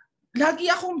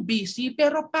 Lagi akong busy,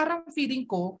 pero parang feeling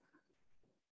ko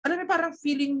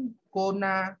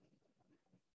na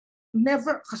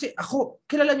never, kasi ako,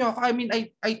 kilala nyo ako, I mean,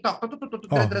 I talk,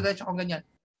 dire-diretso ako ganyan.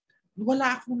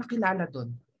 Wala akong nakilala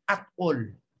doon at all.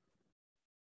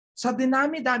 Sa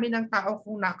dinami-dami ng tao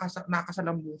kong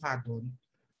nakasalamuha doon,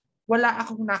 wala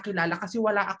akong nakilala kasi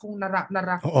wala akong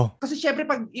Kasi syempre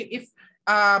pag if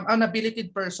an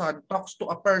abilited person talks to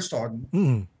a person,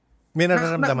 may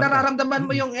nararamdaman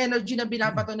mo yung energy na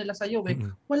binabato nila sa iyo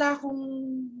Wala akong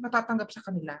natatanggap sa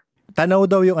kanila. Tanaw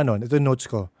daw yung ito notes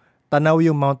ko. Tanaw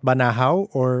yung Mount Banahaw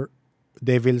or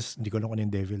Devils, hindi ko alam kung ano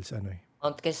yung Devils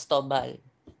Mount Cristobal.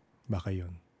 Baka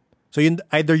yun. So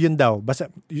either yun daw,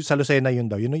 basta sa Lucena yun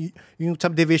daw. Yung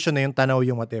subdivision na yun, Tanaw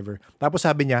yung whatever. Tapos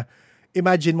sabi niya,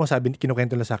 imagine mo,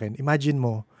 kinukwento lang sa akin, imagine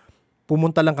mo,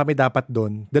 pumunta lang kami dapat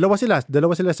doon. Dalawa sila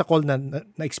sa call na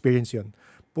experience yun.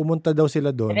 Pumunta daw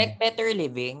sila doon. Direct Better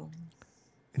Living.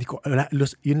 Hindi ko,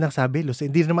 yun lang sabi, Lucena.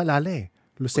 Hindi na maalala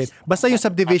Lucena. Basta yung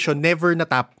subdivision,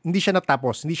 hindi siya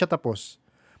tapos.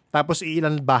 Tapos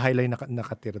ilan bahay lang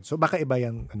nakatira. So baka iba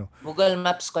yan, Google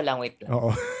Maps ko lang, wait lang.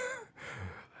 Oo.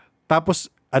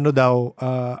 Tapos,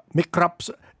 may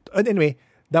crops. Anyway,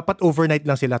 dapat overnight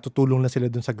lang sila, tutulong na sila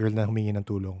dun sa girl na humingi ng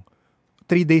tulong.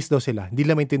 3 days daw sila. Hindi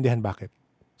lang maintindihan bakit.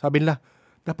 Sabi nila,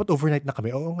 dapat overnight na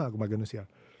kami. Oo nga, gumagano siya.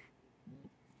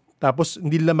 Tapos,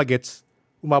 hindi nila magets,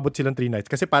 umabot silang 3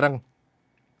 nights. Kasi parang,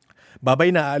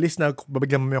 babay na, aalis na,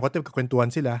 babagyan mo yung konti,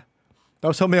 kakwentuhan sila.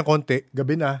 Tapos, sa may konti,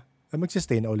 gabi na,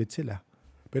 magsistay na ulit sila.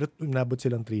 Pero, umabot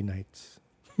silang 3 nights.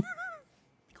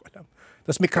 Hindi ko alam.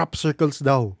 Tapos, may crop circles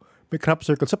daw.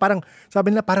 So parang,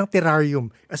 sabi nila parang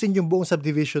terrarium. As in yung buong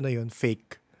subdivision na yun,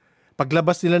 fake.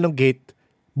 Paglabas nila ng gate,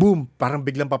 boom, parang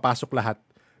biglang papasok lahat.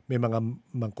 May mga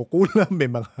mangkukulam,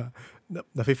 may mga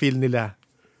nafe-feel nila.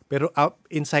 Pero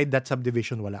inside that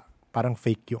subdivision, wala. Parang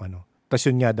fake yung Tapos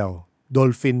yun nga daw,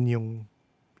 dolphin yung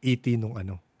ET nung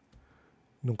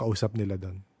kausap nila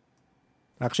doon.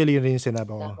 Actually, yun rin yung sinabi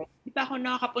ko. Hindi pa ako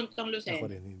nakakapuntang Lucena. Ako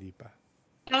rin, hindi pa.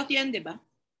 South yan, di ba?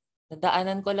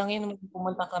 Nadaanan ko lang yun nung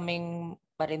pumunta kaming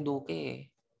Marinduque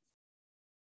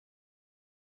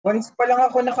Once pa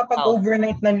lang ako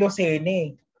nakapag-overnight ng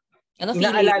Lucena Ano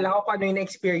Inaalala ko kung ano yung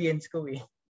experience ko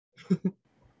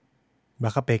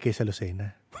Baka peke sa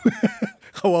Lucena.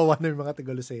 Kawawa na yung mga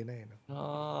taga Lucena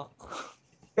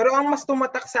Pero ang mas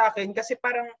tumatak sa akin, kasi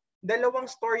parang 2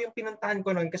 store yung pinuntahan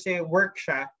ko noon kasi work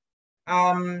siya.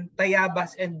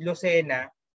 Tayabas and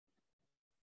Lucena.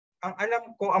 Ang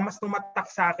alam ko, ang mas tumatak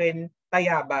sa akin,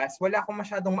 Tayabas. Wala akong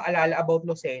masyadong maalala about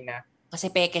Lucena.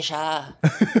 Kasi peke siya.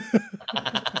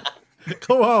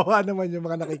 Kawawa naman yung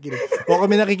mga nakikinig. O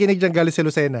kami nakikinig dyan galing sa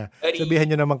Lucena, sabihin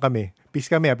nyo naman kami. Peace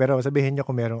kami pero sabihin nyo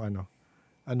kung merong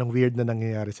anong weird na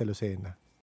nangyayari sa Lucena.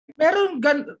 Meron,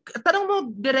 tanong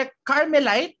mo, direct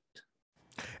Carmelite?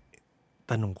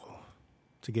 Tanong ko.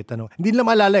 Sige, tanong. Hindi nila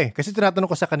maalala kasi tinatanong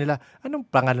ko sa kanila, anong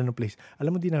pangalan ng place?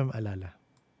 Alam mo, hindi na maalala.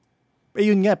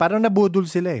 Yun nga, parang nabudol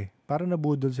sila Parang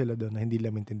nabudol sila doon na hindi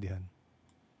lang maintindihan.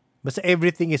 Basta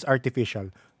everything is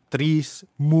artificial. Trees,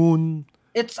 moon.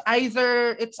 It's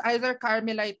either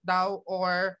Carmelite daw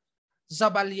or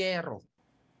Zabaliero.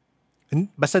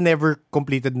 Basta never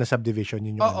completed na subdivision.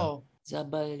 Yun yung Oo.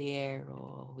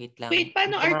 Zabaliero. Wait lang. Wait,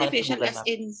 paano Ito mga artificial? Google As Maps.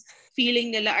 in, feeling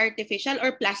nila artificial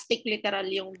or plastic literal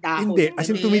yung dahon? Hindi, as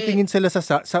in Hindi. tumitingin sila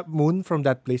sa moon from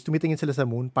that place, tumitingin sila sa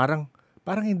moon, parang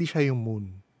hindi siya yung moon.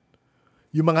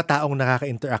 Yung mga taong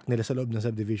nakaka-interact nila sa loob ng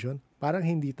subdivision, parang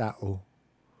hindi tao.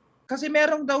 Kasi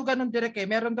meron daw ganun direct eh.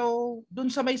 Meron daw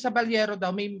dun sa may Sabaliero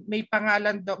daw, may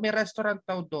pangalan daw, may restaurant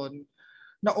daw doon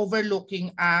na overlooking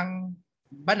ang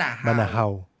Banahaw.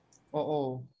 Banahaw.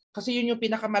 Oo. Kasi yun yung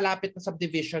pinakamalapit na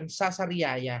subdivision sa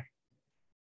Sariaya.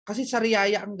 Kasi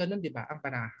Sariaya ang ganun, di ba? Ang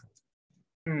Banahaw.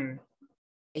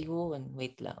 Ayun,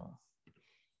 wait lang.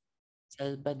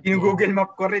 Salvador. Yung Google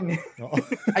Map ko rin eh. Oo.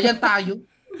 Ayan tayo.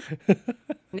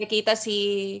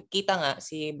 Kita nga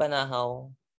si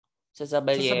Banahaw sa Sa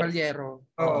Zabaliero. Sabaliero.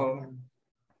 Oo.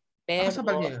 Pero Sa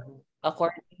Sabaliero.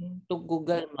 according to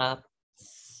Google Maps,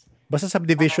 Basta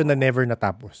subdivision na never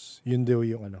natapos. Yun daw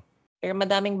yung ano. pero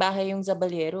madaming bahay yung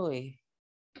Zabaliero eh.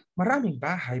 Maraming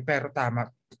bahay, pero tama.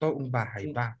 Totoong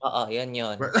bahay ba? Oo, yun.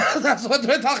 That's what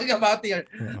we're talking about here.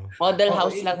 Oo. Model Oo,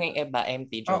 house eh. lang yung iba,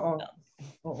 empty joke Oo. lang.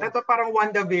 Oo. Ito parang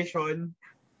WandaVision.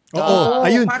 Oo,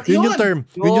 ayun, yun yung term.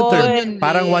 Yun yung term. Yun,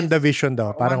 Parang Liz. WandaVision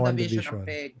daw. Parang WandaVision WandaVision. ang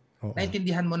peg. Oo.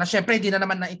 Naintindihan mo na. Syempre, hindi na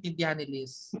naman naintindihan ni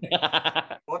Liz.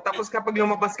 O tapos kapag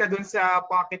lumabas ka dun sa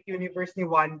pocket universe ni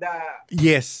Wanda,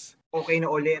 Yes. okay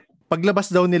na ulit. Paglabas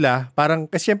daw nila, parang,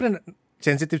 kasi syempre,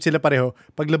 sensitive sila pareho.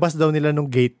 Paglabas daw nila nung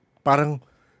gate, parang,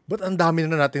 ba't ang dami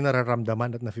na natin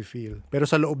nararamdaman at nafe-feel? Pero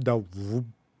sa loob daw, whoop.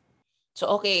 So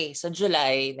okay, sa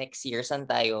July next year, saan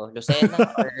tayo? Lucena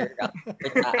or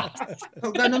Taas?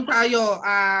 So, ganun tayo.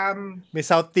 May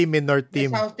South Team, may North May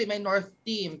Team. South Team, may North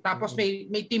Team. Tapos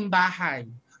may team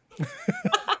bahay.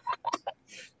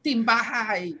 Team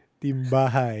bahay. Team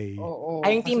Bahay. Oo.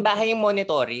 Ay, yung team bahay yung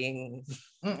monitoring.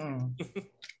 Mm-mm.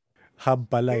 Hub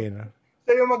pala yun.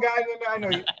 So yung mag-ano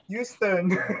na Houston.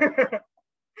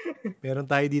 Meron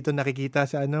tayo dito nakikita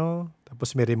sa ano,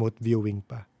 tapos may remote viewing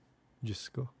pa. Diyos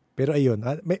ko. Pero ayun,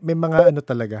 may mga ano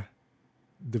talaga,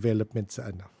 development sa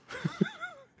ano.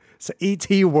 Sa ET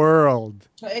World.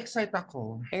 So, excite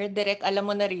ako. Pero direct, alam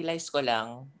mo, na-realize ko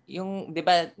lang, yung, di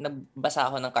ba, nabasa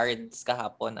ako ng cards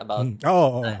kahapon about,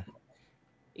 Oo.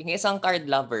 yung isang card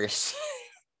lovers.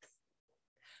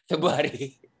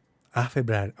 February.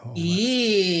 February. Oo.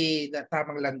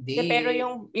 Tamang landi. Pero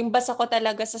yung basa ko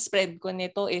talaga sa spread ko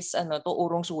nito is, to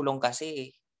urong-sulong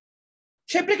kasi.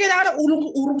 Siyempre, kailangan ng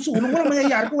urong-sulong. Walang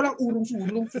mangyayari kung walang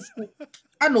urong-sulong.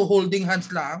 Holding hands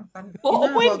lang?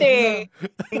 Oo, pwede.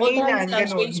 Tingin yan,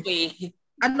 Hands, ganun. sway.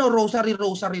 Rosary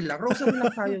lang. Rosary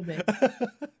lang tayo, Ben.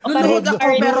 Luhod Luhod ako,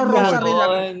 pero rosary lang.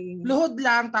 lang. Luhod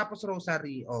lang, tapos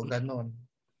rosary. O, ganun.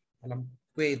 Alam,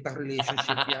 kwentang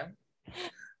relationship yan.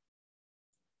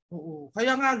 Oo.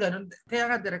 Kaya nga ganun. Kaya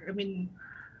nga, direct, I mean,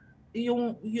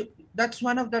 that's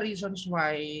one of the reasons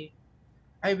why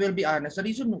I will be honest.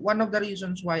 One of the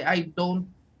reasons why I don't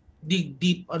dig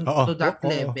deep onto that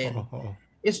level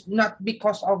is not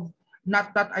because of,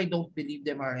 not that I don't believe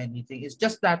them or anything. It's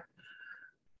just that,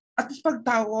 at least pag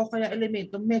tao o kaya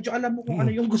elemento, medyo alam mo kung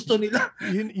ano yung gusto nila.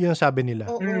 Yun sabi nila.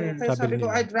 Oo, kaya sabi ko,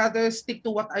 nila. I'd rather stick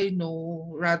to what I know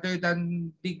rather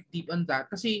than dig deep on that.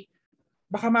 Kasi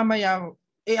baka mamaya,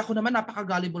 ako naman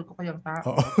napaka-gullible ko kayang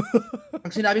tao. Pag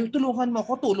sinabi ko, tulungan mo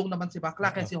ako, tulong naman si Bakla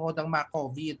kaya si Hodang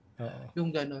ma-COVID. Yung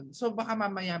ganun. So baka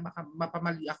mamaya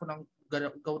mapamali ako ng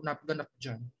ganap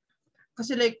dyan.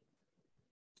 Kasi like,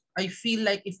 I feel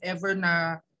like if ever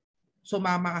na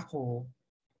sumama ako,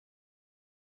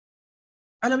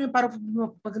 alam mo yung parang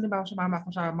pag halimbawa sumama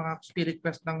ako sa mga spirit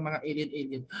quest ng mga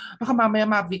alien, baka mamaya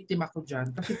ma-victim ako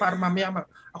dyan. Kasi parang mamaya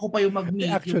ako pa yung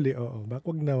mag-medium. Actually, oo.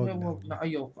 Wag na.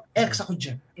 Ayoko. X ako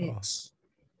dyan. X.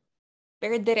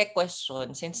 Pero direct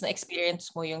question, since na-experience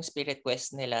mo yung spirit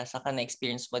quest nila, saka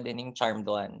na-experience mo din yung charmed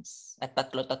ones. At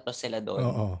tatlo-tatlo sila doon.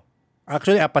 Oo.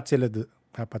 Actually, apat sila doon.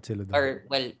 Or,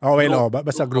 well,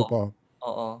 basta grupo.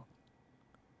 Oo.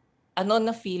 Ano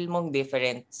na feel mong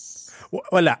difference?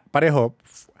 Wala. Pareho.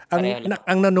 Pareho lang.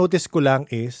 Ang na-notice ko lang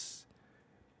is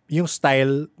yung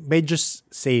style medyo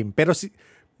same. Pero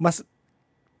mas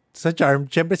sa charm,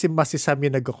 syempre si Sam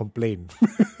yung nagko-complain.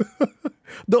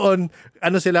 Doon,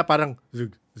 sila parang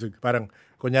zug. Parang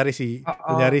kunyari si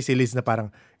Liz na parang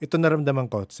ito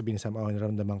naramdaman ko. Sabihin ni Sam,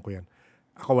 naramdaman ko yan.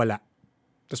 Ako wala.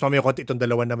 Tapos mamaya konti itong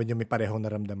dalawa naman yung may parehong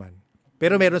naramdaman.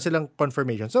 Pero meron silang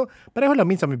confirmation. So, pareho lang.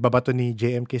 Minsan may babato ni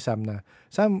JM kay Sam na,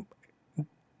 Sam,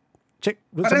 check.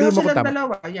 Pareho silang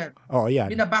dalawa. Yan. Oo, yan.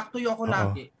 Binaback to you ako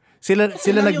lagi. Sila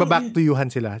nagbaback to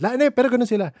you-han sila. Pero ganun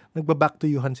sila. Nagbaback to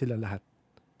you-han sila lahat.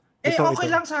 Okay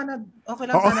lang sana.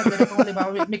 Ganito kung halimbawa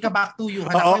may ka-back to you-han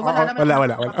ako.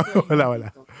 Wala.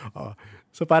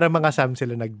 So, para mga Sam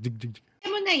sila nag-jig.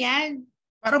 Mo na yan.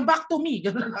 Parang back to me.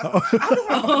 Ganun lang. Ano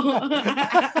nga?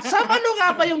 Sa ano nga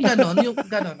ba yung gano'n? Yung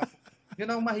gano'n. Yun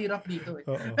ang mahirap dito eh.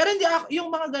 Pero hindi ako, yung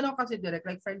mga gano'n kasi direct,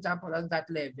 like for example, on that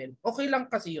level, okay lang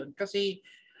kasi yun. Kasi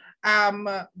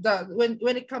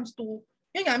when it comes to,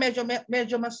 yun nga,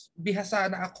 medyo mas bihasa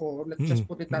na ako, let's just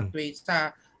put it that way,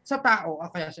 sa tao o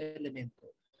kaya sa elemento.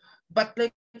 But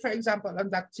like for example, on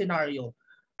that scenario,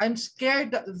 I'm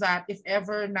scared that if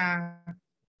ever na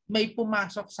may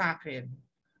pumasok sa akin,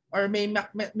 or may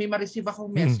ma-receive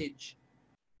akong message,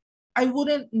 I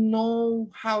wouldn't know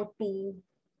how to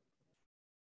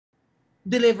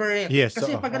deliver it. Yes,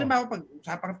 kasi pag halimbawa, pag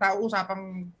usapang tao,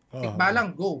 usapang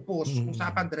tikbalang, go, post,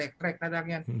 usapang direct na lang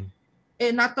yan.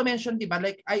 Eh, not to mention, di ba,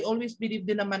 like, I always believe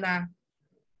din naman na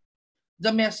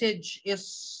the message is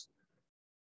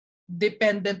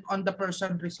dependent on the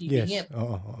person receiving it.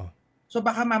 So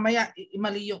baka mamaya,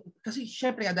 mali yung, kasi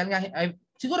syempre, dahil nga,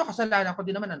 siguro kasalanan ko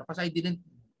din naman, kasi I didn't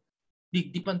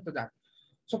dig deep into that.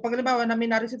 So pag halimbawa na may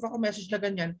na-receive ako message na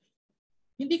ganyan,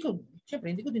 hindi ko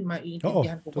din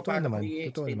maiintindihan kung paano ko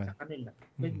i-explain sa kanila.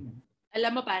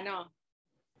 Alam mo paano?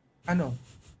 Ano?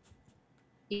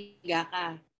 Higa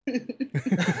ka.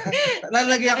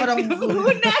 Lalagyan ako ng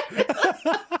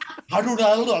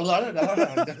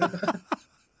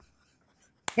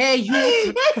Hey,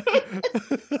 you!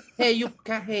 Hey, you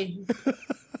ka, hey.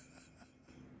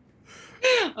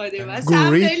 O, diba?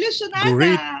 Sam, na-illusionada.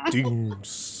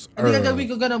 Greetings. Hindi gagawin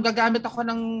ko gano'n. Gagamit ako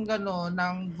ng gano'n,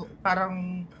 ng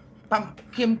parang pang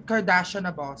Kim Kardashian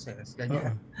na boses.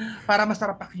 Ganyan. Para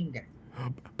masarap pakinggan.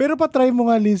 Pero pa-try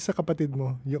mo nga, Liz, sa kapatid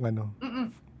mo. Yung ano.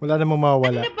 Wala namang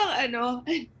mawawala. Ano bang ano?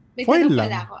 May foil tanong lang.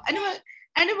 pala ako.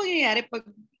 Ano mangyayari pag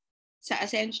sa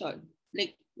Ascension?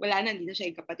 Like, wala na, hindi na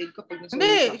siya yung kapatid ko.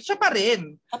 Hindi, siya pa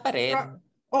rin.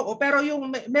 Oo, pero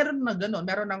yung meron na gano'n.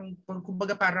 Meron ng,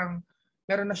 kumbaga parang,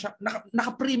 meron na siya,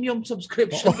 naka-premium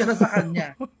subscription ka na sa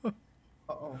kanya.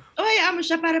 Oo. O, hayaan mo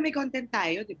siya para may content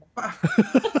tayo, di ba?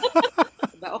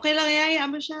 Diba? Okay lang, hayaan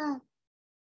mo siya.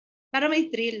 Para may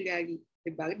thrill, gagi.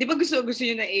 Diba? Di ba gusto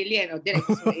nyo na alien? O, direct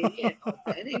gusto alien. O,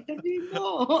 interview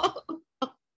mo.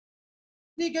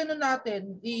 Hindi,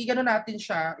 gano'n natin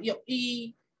siya.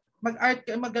 Mag-art,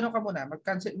 mag-gano'n ka muna.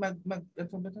 Mag-cancel,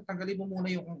 tanggalin mo muna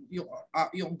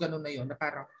yung gano'n na yun, na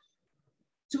parang,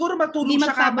 siguro matulog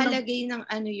siya kamo ng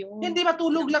ano yun. Hindi,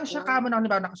 matulog lang siya kamo ng,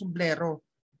 diba, nakasombrero.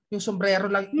 Yung sombrero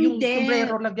lang, yung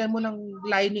sombrero, lagyan mo ng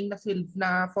lining na silk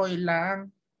na foil lang.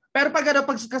 Pero pag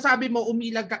kasabi mo,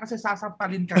 umilag ka kasi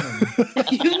sasampalin ka nun.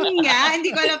 Yun nga,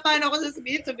 hindi ko alam paano ako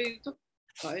sasabihin ito.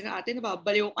 Kaya natin,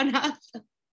 nababaliw ka na.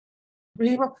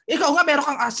 Ikaw nga, meron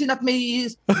kang asin at may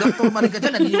Dr. Mariga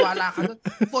dyan, naniniwala ka doon.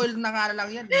 Foil na nga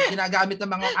lang yan. Ginagamit ng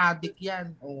mga addict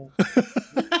yan. Oh.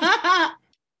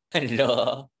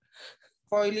 Hello.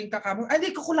 Foiling ka kamo. Ay,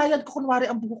 hindi, kukulayan ko kunwari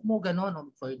ang buhok mo,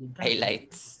 gano'n. Foiling ka.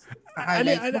 Highlights. Ano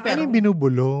yung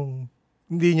binubulong?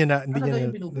 Hindi niya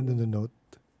nanonote?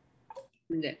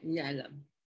 Hindi niya alam.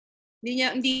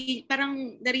 Hindi,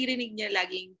 parang naririnig niya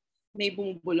laging may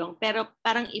bumubulong, pero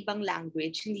parang ibang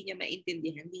language, hindi niya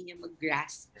maintindihan, hindi niya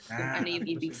mag-grasp kung ano yung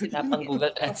ibig sabihin. Pang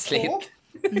Google Translate.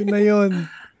 Yun na yun.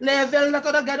 Level na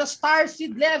to na gano'n,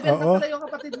 starseed level na pala yung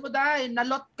kapatid mo dahil.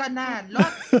 Nalot ka na.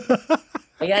 Lot.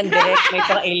 Ayan, direct. May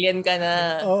pang-alien ka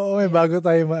na. Oo, may bago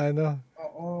tayo maano.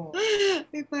 Oo.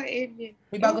 May pang-alien.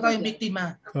 May bago tayong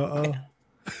biktima. Oo.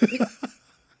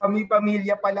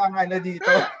 Pamilya pala ang ano dito.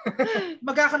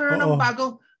 Magkakaroon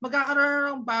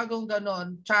ng bagong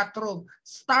ganon, chatroom.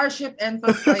 Starship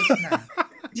Enterprise na.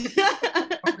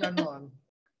 Ganon.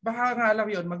 Baka nga lang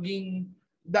yun,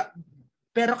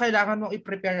 pero kailangan mong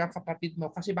i-prepare ang kapatid mo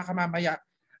kasi baka mamaya,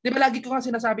 di ba lagi ko nga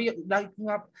sinasabi,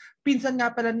 pinsan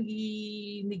nga pala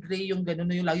ni Gray yung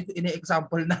gano'n, yung lagi ko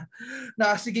ine-example na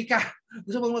sige ka,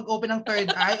 gusto mong mag-open ng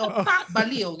third eye, o pak,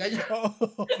 baliw, ganyan.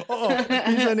 Oo,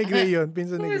 pinsan ni Gray yun.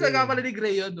 Pinsan nga pala ni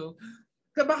Gray yun, no?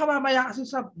 Kaya baka mamaya kasi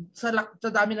sa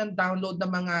dami ng download ng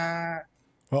mga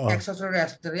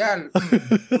extraterrestrial.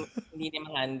 Hindi niya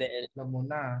ma-handle. Alam mo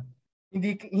na.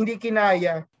 Hindi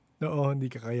kinaya. Oo, hindi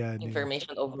kakayanin.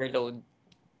 Information overload.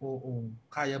 Oo.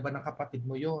 Kaya ba ng kapatid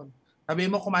mo yun? Sabi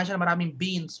mo, kumain siya ng maraming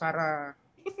beans para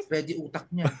ready utak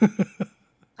niya.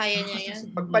 Kaya niya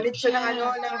yan. Magpalit siya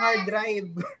ng hard drive.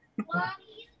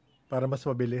 Para mas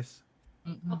mabilis.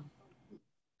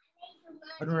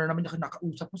 Ano na naman yung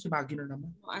kinakausap mo? Si Maggie na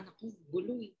naman. Anak ko,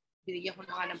 gulo eh. Binigyan ko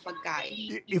na nga ng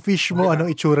pagkain. I-fish mo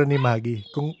anong itsura ni Maggie.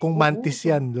 Kung mantis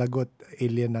yan, lagot,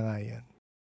 alien na nga yan.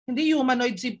 Hindi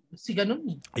humanoid si ganun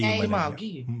eh. Si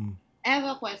Maggie. I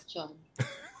have a question.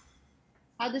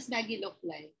 How does Maggie look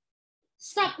like?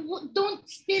 Stop! Don't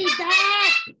spill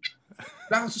that!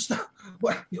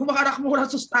 Yung mga anak mo walang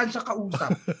sustansya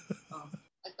kausap.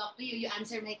 I'll talk to you. You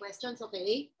answer my questions,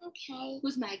 okay? Okay.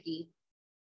 Who's Maggie?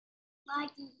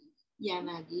 Maggie. Yeah,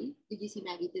 Maggie. Did you see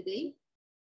Maggie today?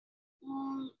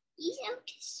 He's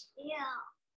okay. Yeah.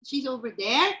 She's over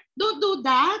there? Don't do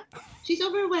that. She's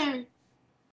over where?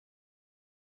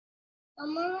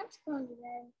 Mama, let's go to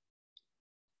bed.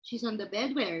 She's on the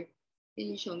bed where? Can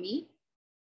you show me?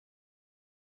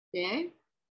 There?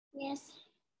 Yes.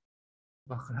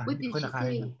 Baka, What hindi did ko she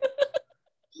nakain. say?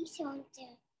 He's on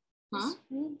there. Huh?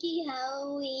 Spooky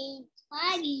Halloween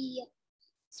party.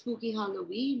 Spooky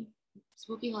Halloween.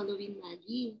 Spooky Halloween,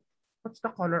 Maggie. What's the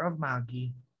color of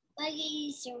Maggie?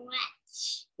 Maggie's red.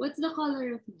 What's the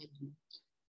color of Maggie?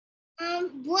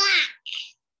 Black.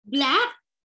 Black?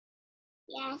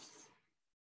 Yes.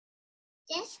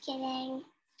 Just kidding.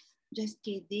 Just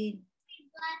kidding.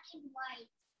 Black and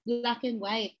white. Black and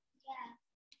white. Yeah.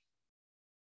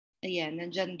 Ayan,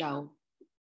 nandyan daw.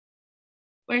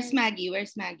 Where's Maggie?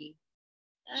 Where's Maggie?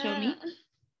 Show me.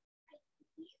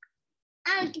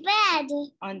 On the bed.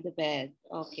 On the bed.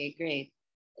 Okay, great.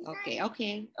 Okay.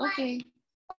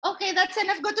 Okay, that's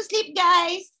enough. Go to sleep,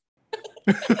 guys.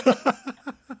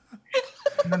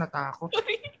 Natakot.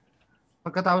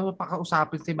 Pagkatapos mo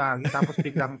pakausapin si Maggie, tapos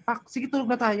biglang, pak, sige tulog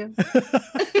na tayo.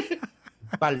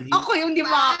 Bali. Ako yung di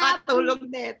makakatulog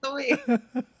neto eh.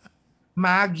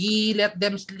 Maggie, let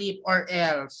them sleep or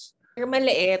else. Pero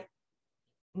maliit.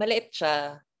 Maliit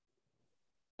siya.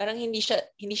 Parang hindi siya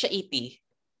ET.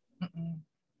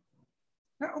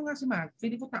 Tao nga si Maggie.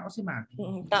 Feeling ko tao si Maggie.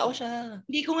 Tao siya.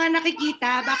 Hindi ko nga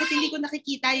nakikita. Bakit hindi ko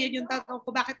nakikita? Yun yung tanong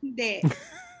ko. Bakit hindi?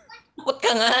 Takot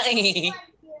ka nga eh.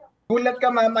 Gulat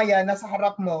ka mamaya, nasa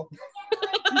harap mo.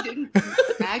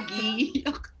 Maggie.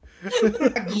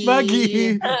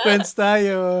 Maggie, friends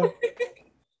tayo.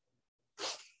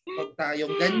 Pag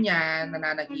tayong ganyan,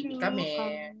 nananaginip kami.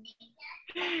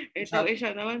 Ito,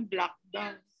 isa naman, black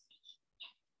daw.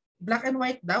 Black and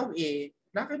white daw eh.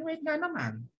 Black and white nga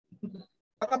naman.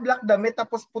 Baka black damit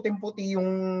tapos puting-puti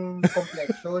yung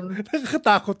complexion.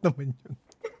 Nakakatakot naman yun.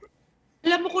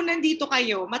 Alam mo kung nandito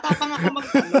kayo, matapang ako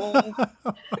magtanong.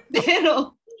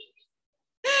 Pero,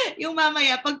 yung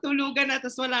mamaya, pag tulugan na,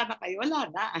 tapos wala na kayo, wala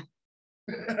na.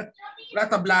 Wala,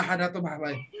 tablahan na ito,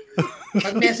 mamay.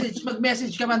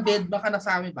 Mag-message ka man, dead, baka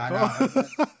nasabi ba?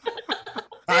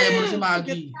 Kaya mo na si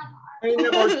Maggie. Ay,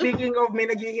 nako, speaking of, may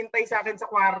naghihintay sa akin sa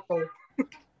kwarto.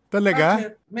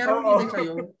 Talaga? Meron hindi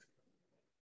sa'yo.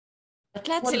 At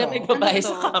lahat sila may babae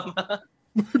sa kama.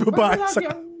 May babae sa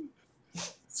kama.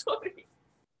 Sorry.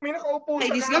 May nakaupo sa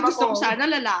Ay, kama ko. gusto ko sana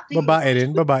lalaki. Babae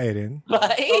rin? Babae.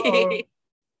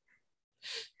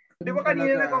 Di ba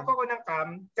kanina nag-off ako ng cam?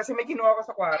 Kasi may kinuha ko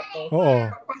sa kwarto.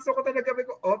 Oo. Pasok ko talaga,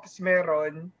 ko, oops,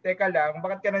 meron. Teka lang,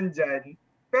 bakit ka nandyan?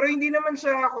 Pero hindi naman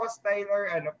siya hostile or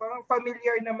ano, parang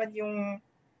familiar naman yung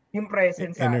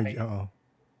presence sa Energy, akin. oo.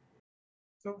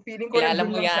 So feeling ko Kaya alam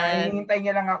mo yan. hinihintay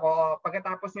niya lang ako.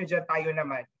 Pagkatapos nyo dyan, tayo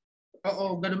naman.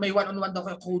 Oo, ganun may one-on-one daw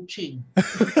kayo coaching.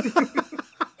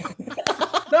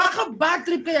 Nakaka-bad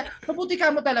trip kaya. Mabuti ka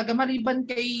mo talaga, maliban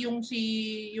kay yung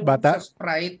Bata? sa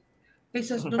Sprite.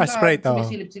 Kaysa doon Sprite, sa may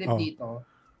silip-silip dito.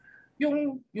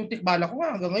 Yung tikbala ko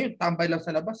nga hanggang ngayon, tambay lang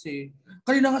sa labas eh.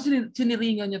 Kanina nga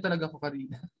siniringan niya talaga ako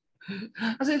kanina.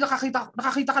 Kasi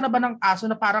nakakita ka na ba ng aso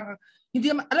na parang, hindi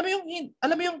naman,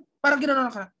 alam mo yung parang ginanon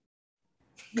ka.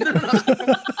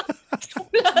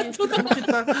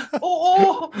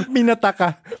 Oo. Minata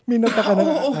ka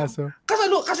ng aso.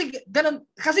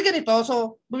 Kasi ganito,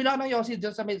 so bumili ako ng Yossi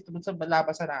dyan sa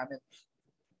labasan namin.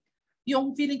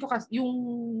 Yung feeling ko kasi,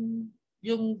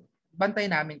 yung bantay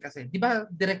namin kasi, di ba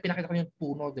direct pinakita ko yung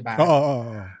puno, di ba?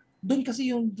 Oo. Doon kasi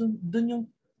yun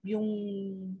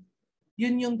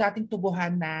yung dating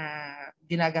tubuhan na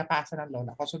ginagapasan ng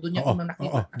lola ko. So doon niya unang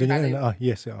nakita.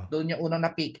 Doon niya unang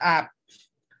na-pick up.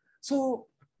 So,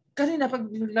 kanina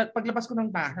paglabas ko ng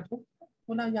bahay,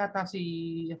 wala yata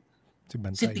si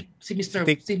Mr. T.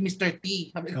 Mr.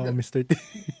 T.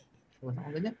 Wala ko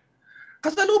ganyan.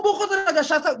 Kasalubong ko talaga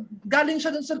siya, galing siya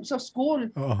dun sa school.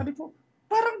 Sabi ko,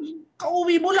 parang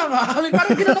kauwi mo lang ha.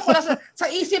 Parang ginano ko lang sa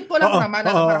isip ko lang naman.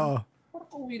 Parang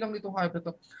kauwi lang nitong hype na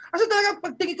to. Kasi talaga,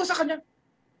 pagtingin ko sa kanya,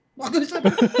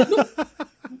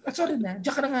 sorry na,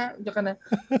 diyan ka na.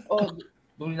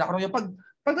 Doon na ako yung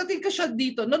pagdating ko siya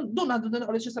dito, doon na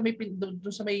ulit siya sa may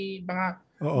mga,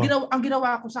 ang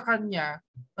ginawa ko sa kanya,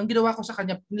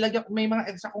 may mga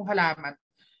extra kong halaman,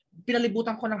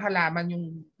 pinalibutan ko ng halaman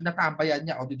yung natambayan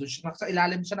niya, dito siya, sa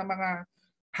ilalim siya ng mga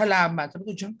halaman. Sabi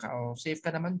ko, diyan ka, safe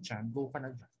ka naman dyan, go ka na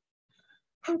dyan.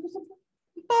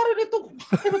 Taro nito,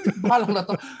 balang na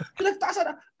to.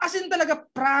 Pinagtaasan, as in talaga,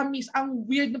 promise, ang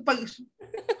weird ng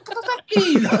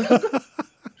katasakila.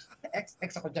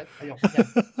 Ex ako dyan. Ayoko dyan.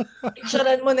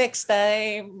 Picturean mo next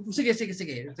time. Sige.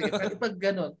 Pag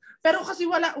ganun. Pero kasi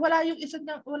wala yung isa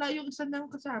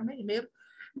niyang kasama eh.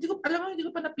 Hindi ko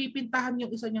pa napipintahan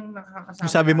yung isa niyang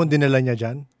nakakasama. Sabi mo dinala niya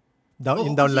dyan?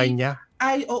 Yung downline niya?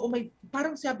 Ay,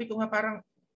 parang sabi ko nga parang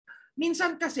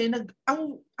minsan kasi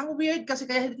ang weird kasi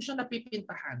kaya hindi ko siya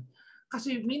napipintahan.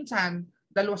 Kasi minsan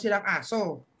dalawa silang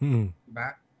aso.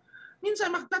 Diba?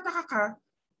 Minsan magtataka ka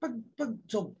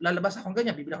so lalabas akong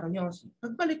ganyan, bibili ako ng Yossi.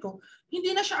 Pagbalik ko, hindi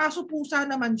na siya aso, pusa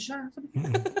naman siya. Sabi ko,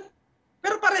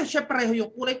 pero pareho yung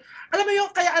kulay. Alam mo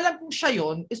yung kaya alam kong siya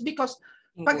yon is because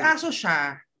pag aso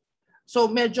siya, so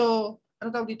medyo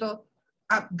dito,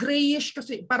 grayish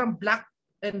kasi parang black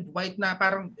and white na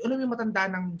parang yung matanda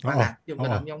ng balat, yung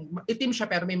ganun, yung itim siya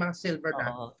pero may mga silver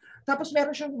na. Tapos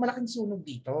meron siyang malaking sunog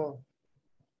dito.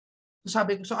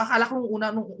 So akala ko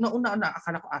nung una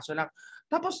akala ko aso lang.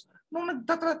 Tapos nung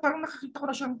parang nakakita ko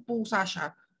na siyang pusa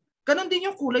siya. Ganon din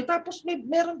yung kulay. Tapos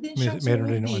meron din siyang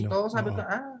sunog dito. Sabi ko,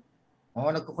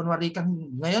 nagkukunwari kang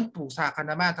ngayon pusa ka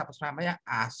naman. Tapos mamaya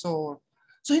aso.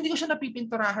 So hindi ko siya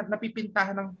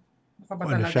napipintahan ng mukha ba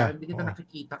talaga. Hindi kita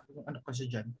nakikita kung ano kasi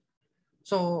dyan.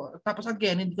 So, tapos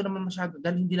again, hindi ko naman masyado,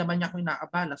 dahil hindi naman niya ako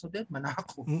inaabala. So, then,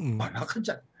 manako. Manako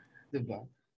dyan. Diba?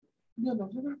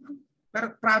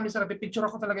 Pero promise na, pipicture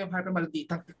ako talaga yung hyper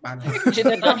maldita.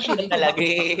 Actually, talaga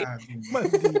eh.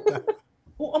 Maldita.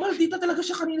 Maldita talaga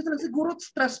siya kanina talaga. Siguro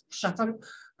stress siya. Sabi,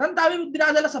 ang dami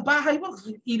dinadala sa bahay mo.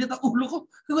 Init ang ulo ko.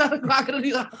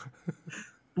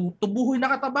 Tubuhoy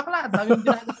na katabakla. Ang dami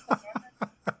dinadala sa bahay.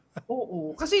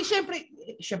 Oo. Kasi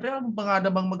syempre ano ba nga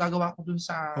namang magagawa ko dun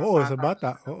sa sa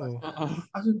bata. Oo.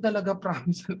 Asun talaga,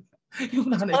 promise. Yung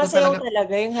nanay ko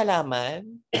talaga yung halaman.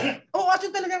 Oo,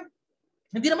 asun talaga.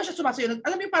 Hindi naman siya sumasayo.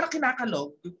 Alam mo yung parang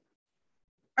kinakalog.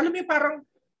 Alam mo yung parang...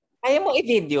 Ayaw mo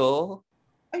i-video?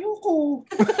 Ayoko.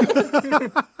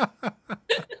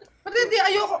 Hindi,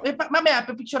 ayoko. Mamaya,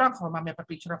 papicturean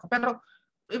ko. Pero,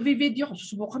 video ko,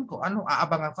 susubukan ko.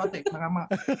 Aabangan ko.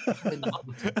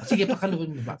 Sige,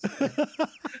 pakaluin mo ba?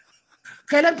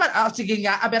 Kailan pa? Sige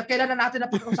nga. Kailan na natin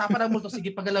napag-usapan ng multo?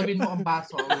 Sige, pagalawin mo ang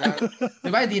baso.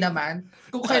 Diba? Hindi naman.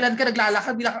 Kung kailan ka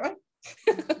naglalakad, hindi ka,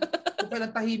 kung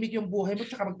kailan tahimik yung buhay mo,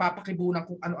 tsaka magpapakibunan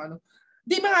kung ano-ano.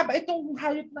 Di ba nga ba, itong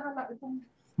hayop na itong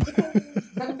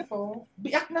ganito,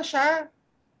 biyak na siya.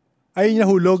 Ay,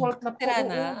 nahulog. Tira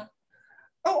na.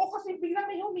 Oo, kasi biglang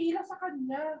may humila sa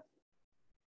kanya.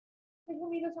 Sabi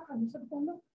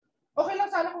ko, okay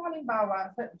lang sana kung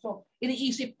halimbawa. So,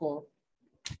 iniisip ko,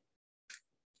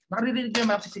 nakarinig niyo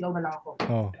magsisigaw na lang ako.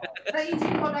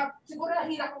 Naisip ko na, siguro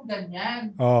nahila kong ganyan.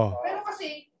 Pero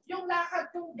kasi, yung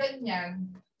lakad kong ganyan,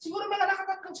 siguro mga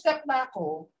nakatatlong step na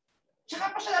ako,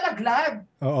 tsaka pa siya nalaglag.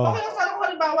 Okay lang sana kung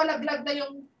halimbawa, laglag na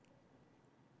yung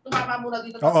tumama muna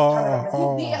dito.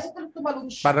 Hindi, kasi tumalun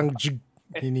siya. Parang jig,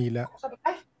 hinila. Sabi,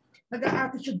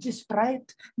 nag-a-attitude si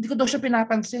Sprite. Hindi ko daw siya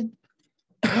pinapansin.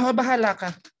 Bahala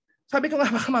ka. Sabi ko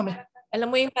nga baka mami. Alam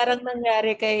mo yung parang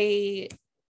nangyari kay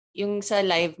yung sa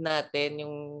live natin,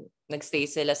 yung nagstay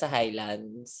sila sa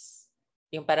Highlands.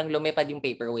 Yung parang lumipad yung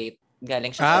paperweight.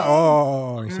 Galing siya.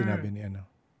 Yung sinabi ni ano.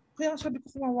 Kaya sabi ko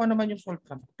kumawa naman yung salt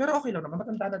cam. Pero okay lang naman.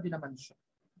 Matanda na din naman siya.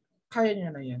 Kaya niya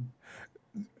na yan.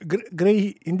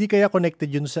 Gray, hindi kaya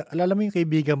connected yun sa, alala mo yung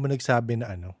kaibigan mo nagsabi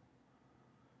na ano?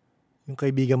 Yung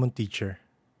kaibigan mong teacher.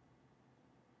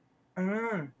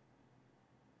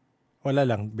 Wala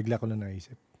lang, bigla ko na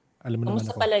naisip. Alam mo naman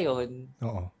ako. Kamusta pala yun?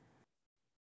 Oo.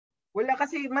 Wala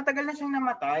kasi matagal na siyang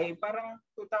namatay. Parang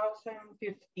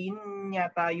 2015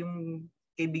 yata yung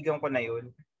kaibigan ko na yun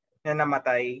na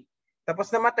namatay. Tapos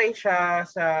namatay siya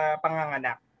sa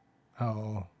panganganak.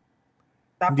 Oo.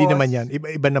 Tapos, hindi naman yan.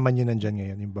 Iba naman yun nandyan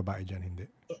ngayon. Yung babae dyan, hindi.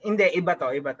 Hindi, iba to.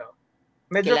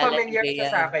 Medyo kilala familiar siya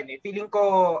sa akin eh. Feeling ko,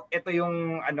 ito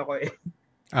yung ano ko eh.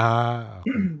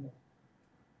 Okay.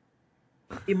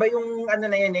 Iba yung ano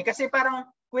na yan eh. Kasi parang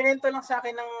kwento lang sa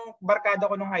akin ng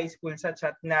barkada ko nung high school sa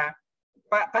chat na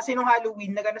kasi nung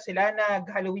Halloween,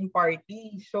 nag-Halloween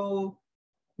party. So,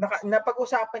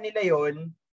 napag-usapan nila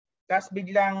yon. Tapos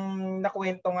biglang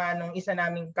nakwento nga nung isa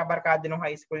naming kabarkada nung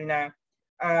high school na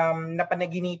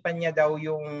napanaginipan niya daw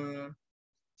yung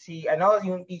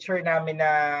teacher namin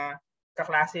na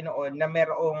kaklase noon na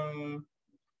merong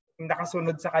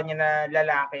nakasunod sa kanya na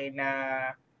lalaki na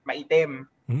maitim.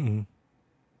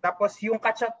 Tapos yung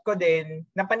kachat ko din,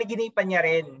 napanaginipan niya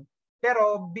rin.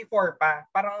 Pero before pa,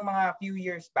 parang mga few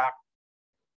years back.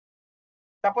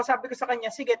 Tapos sabi ko sa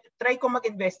kanya, sige, try ko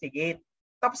mag-investigate.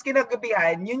 Tapos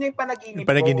kinagabihan, yun yung panaginip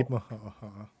ko. Panaginip mo.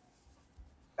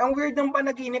 Ang weird ng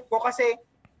panaginip ko kasi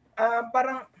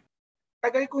parang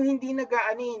tagal kong hindi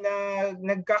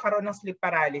nagkakaroon ng sleep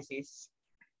paralysis.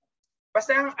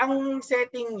 Basta ang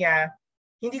setting niya,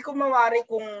 hindi ko mawari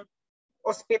kung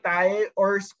ospital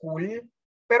or school,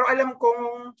 pero alam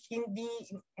kong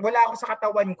wala ako sa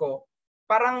katawan ko.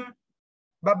 Parang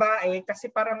babae kasi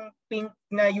parang pink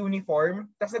na uniform,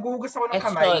 tapos naguhugas ako ng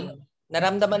kamay.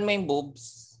 Naramdaman mo yung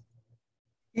boobs?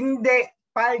 Hindi,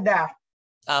 palda.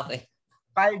 Okay.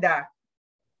 Palda.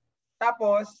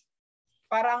 Tapos,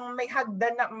 parang may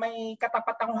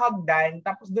katapat akong hagdan,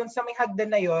 tapos doon sa may hagdan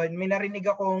na yon, may narinig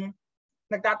akong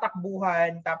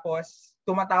nagtatakbuhan, tapos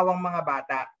tumatawang mga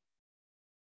bata.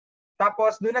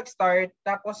 Tapos doon nag-start,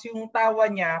 tapos yung tawa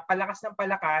niya, palakas ng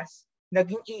palakas,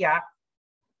 naging iyak,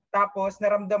 tapos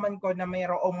naramdaman ko na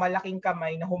mayroong malaking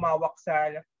kamay na humawak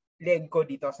sa leg ko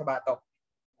dito sa batok.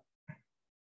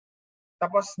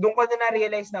 Tapos doon ko na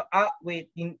na-realize na,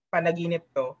 wait, panaginip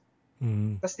to.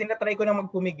 Tapos tinatry ko na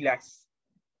magpumiglas.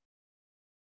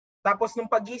 Tapos nung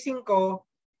pagising ko,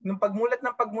 nung pagmulat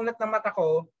ng mata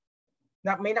ko,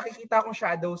 may nakikita akong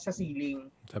shadow sa ceiling.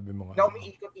 Sabi mo nga. Na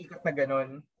umiikot-ikot na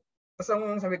ganun.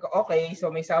 Tapos sabi ko, okay, so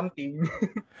may something.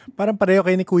 Parang pareho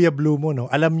kayo ni Kuya Blue mo, no?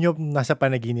 Alam nyo, nasa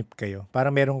panaginip kayo.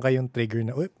 Parang meron kayong trigger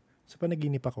na, sa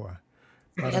panaginip ako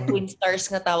Kaya Twin Stars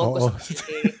nga tawag ko sa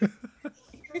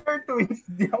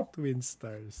Twin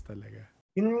Stars talaga.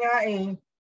 Yun nga eh.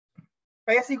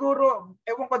 Kaya siguro,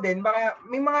 ewan ko din, baka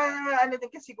may mga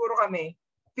din kasi siguro kami.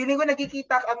 Feeling ko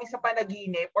nagkikita kami sa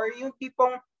panaginip or yung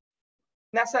tipong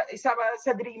nasa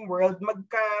sa dream world,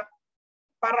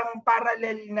 parang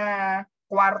parallel na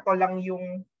kwarto lang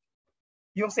yung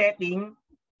setting.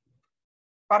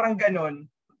 Parang ganon.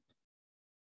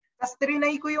 Tapos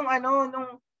trinay ko yung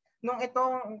nung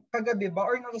itong kagabi ba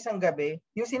or nung isang gabi,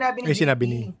 yung sinabi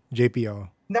ni JP,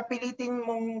 napilitin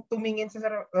mong tumingin sa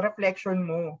reflection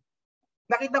mo.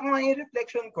 Nakita ko nga yung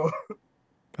reflection ko.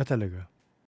 Talaga?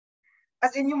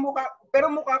 As in yung mukha, pero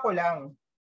mukha ko lang.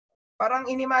 Parang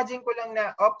inimagine ko lang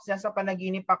na, nasa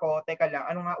panaginip ako, teka lang,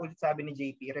 ano nga ulit sabi ni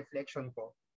JP, reflection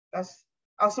ko. Tapos,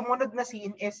 ang sumunod na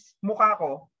scene is mukha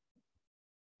ko.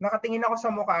 Nakatingin ako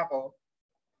sa mukha ko.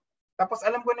 Tapos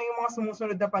alam ko na yung mga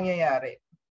sumusunod na pangyayari.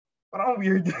 Parang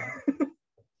weird.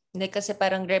 Hindi, kasi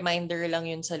parang reminder lang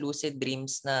yun sa lucid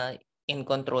dreams na in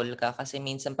control ka. Kasi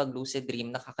minsan pag lucid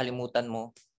dream, nakakalimutan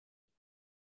mo.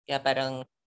 Kaya parang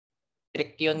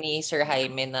trick yun ni Sir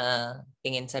Jaime na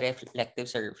tingin sa reflective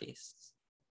surface.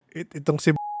 Itong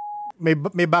si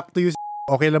may back to you.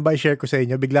 Okay lang ba i-share ko sa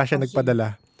inyo? Bigla siya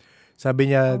nagpadala.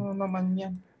 Sabi niya, ano naman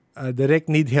yan? Direct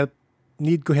need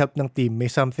ko help ng team. May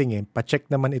something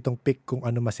Pa-check naman itong pick kung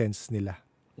ano ma-sense nila.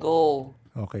 Go.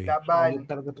 Okay. Laban.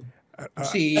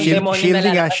 Shielding.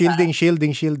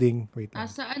 Wait lang.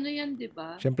 Sa ano yan, di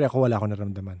ba? Siyempre ako wala akong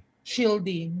naramdaman.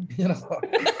 Shielding.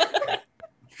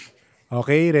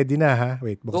 Okay, ready na ha?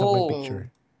 Wait, buksan ko yung picture.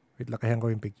 Wait, lakayan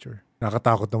ko yung picture.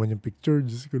 Nakatakot naman yung picture.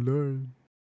 Diyos ko Lord.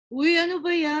 Uy, ano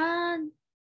ba yan?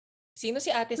 Sino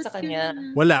si ate sa kanya?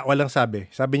 Walang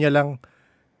sabi. Sabi niya lang,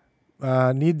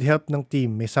 need help ng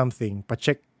team. May something.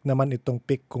 Pa-check naman itong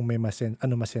pick kung may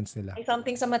ma-sense nila. May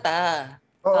something sa mata.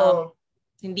 Oo.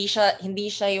 Hindi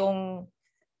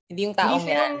yung taong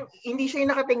yan. Hindi siya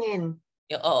yung nakatingin.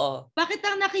 Oo. Bakit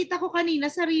ang nakita ko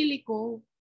kanina, sarili ko?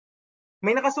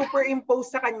 May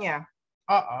naka-superimpose sa kanya.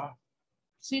 Oo.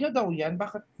 Sino daw yan?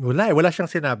 Bakit? Wala siyang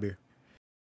sinabi.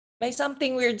 May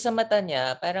something weird sa mata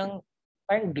niya. Parang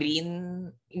green.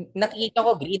 Nakikita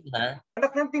ko green, ha?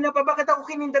 Anak ng tinapa, bakit ako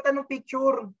kinindatan ng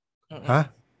picture?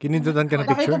 Ha? Kinindatan ka ng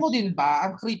picture? Nakita mo din ba?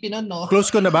 Ang creepy nun, no? Close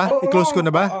ko na ba? I-close ko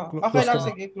na ba? Okay lang,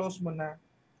 sige, close mo na.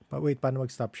 Wait, paano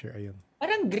mag-stop share? Ayun.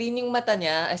 Parang green yung mata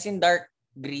niya, as in dark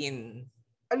green.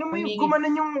 Alam mo yung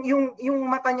gumanon yung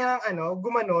mata niya,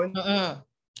 gumanon?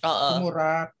 Oo.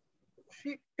 Tumurak.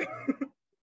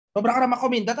 Sobra ka naman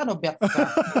kumindat, bet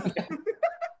ka?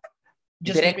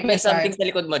 Direct may something sa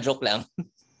likod mo, joke lang.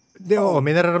 Hindi,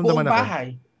 may nararamdaman ako.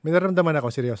 Bahay. May nararamdaman ako,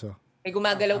 seryoso. May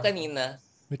gumagalaw kanina.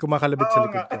 May kumakalabit sa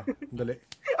likod ko. Dali.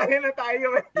 Ayun na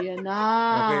tayo. Yan na.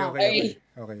 Okay.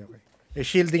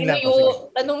 Shielding sino lang ako.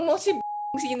 Sige. Tanong mo si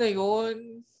sino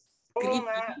yun? Oo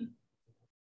nga.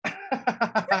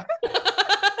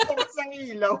 Tapos ang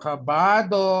ilaw.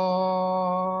 Kabado.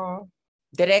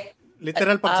 Direct.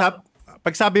 Literal,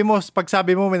 pagsabi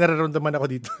mo, may nararamdaman ako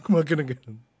dito. Gumagano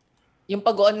ganun. Yung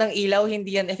pag-on ng ilaw,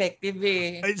 hindi yan effective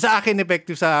eh. Sa akin,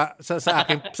 effective sa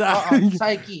akin.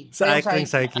 Psyche. Sa aking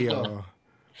psyche, oo.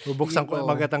 Bubuksan ko,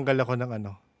 magatanggal ako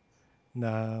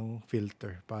ng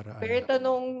filter para Pero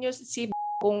tanong nyo si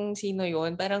kung sino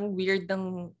yun, parang weird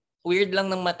lang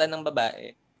ng mata ng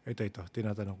babae. Ito,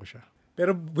 tinatanong ko siya.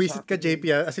 Pero visit ka,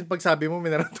 JP, as in pagsabi mo,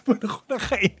 may nararamdaman ako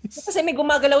nakainis. Kasi may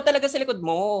gumagalaw talaga sa likod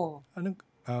mo.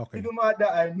 Okay.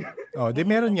 Dumadaan. Di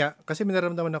meron nga. Kasi may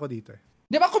naramdaman ako dito eh.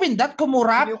 Di ba kumindat,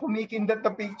 kumurap? Yung kumikindat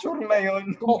na picture na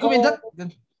yun.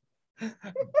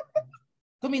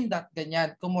 Kumindat,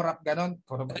 ganyan. Kumurap, ganon.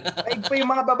 Ay pa yung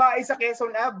mga babae sa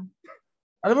Quezon Ave.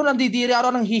 Alam mo, nandidiri ako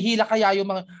nang hihila kaya yung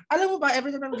mga... Alam mo ba,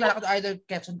 every time na naglalakad either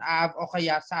Quezon Ave o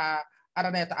kaya sa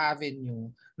Araneta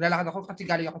Avenue, naglalakad ako kasi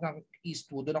galing ako ng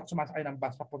Eastwood, doon ako sumasakay ng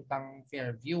bus papuntang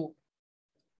Fairview.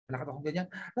 Naglalakad ako ganyan.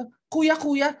 Kuya,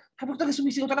 habang talaga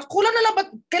sumisigaw talaga, kulang na lang ba?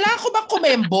 Kailangan ko ba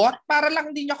kumembot para lang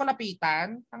hindi niya ako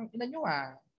lapitan? Ang ina nyo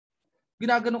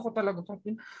Ginaganon ko talaga.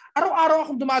 Araw-araw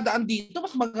akong dumadaan dito,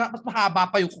 mas mahaba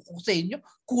pa yung kuko sa inyo.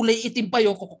 Kulay itim pa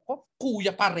yung kuko ko.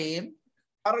 Kuya pa rin.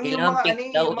 Parang yung mga,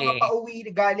 yung mga pauwi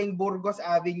galing Burgos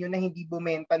Avenue na hindi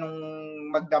bumenta nung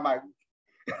magdamag.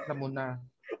 Alam mo na.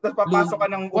 Tapos papasok ka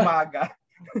ng umaga.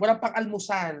 Walang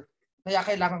pang-almusal. Kaya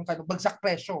kailangan ka bagsak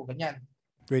presyo. Ganyan.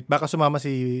 Wait, baka sumama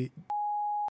si...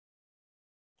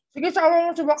 Sige, sawa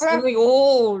mo si Bakla. Sino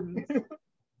yun?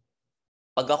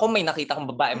 Pag ako may nakita kong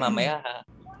babae mamaya, ha?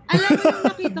 Alam mo,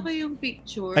 nakita ko yung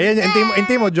picture. Ayan,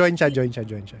 hintay mo. Join siya.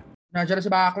 Nandiyan na si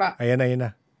Bakla. Ayan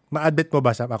na. Ma-admit mo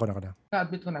ba? Ako na.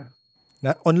 Na-admit ko na.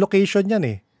 On location yan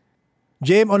eh.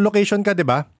 JM, on location ka, di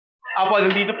ba? Apo,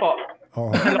 nandito po.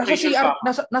 Oo.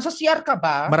 Nasa CR ka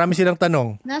ba? Marami silang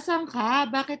tanong. Nasaan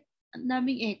ka? Bakit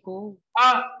naming echo?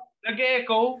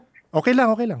 Nag-echo? Okay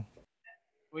lang.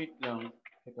 Wait lang.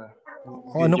 Teka.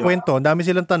 Anong kwento? Ang dami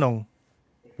silang tanong.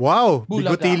 Wow,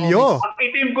 bigotilyo. Ang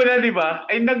itim ko na, di ba?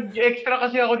 Ay, nag-extra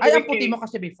kasi ako. Ay, ang puti mo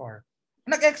kasi before.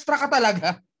 Nag-extra ka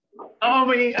talaga? Oo,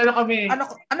 may kami. Ano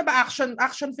ba,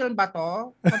 action film ba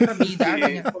to? Kontrabida?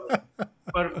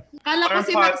 Kala ko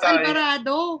si Max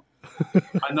Alvarado.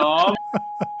 Ano?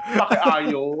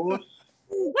 Pakiayos.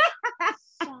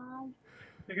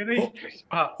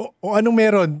 Anong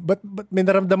meron? Ba't may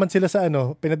naramdaman sila sa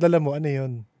pinadala mo? Ano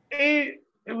yun?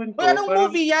 Ewan ko. Anong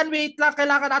movie yan? Wait lang,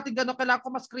 kailangan natin gano'n. Kailangan ko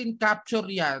ma-screen capture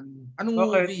yan. Anong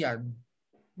movie yan?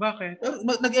 Bakit?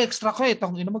 Nag-extra ko eh.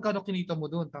 Tangina, magkano kinita mo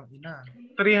doon? Tangina.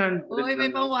 300. Uy, may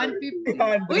pang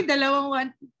 150. Uy,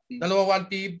 dalawang 150. Dalawang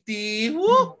 150.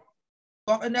 Woo!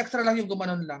 Extra lang yung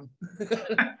gumanon lang.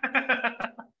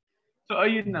 So,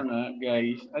 ayun na nga,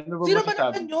 guys. Ano ba Sino ba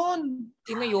naman yun?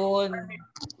 Sino yun?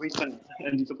 Wait lang.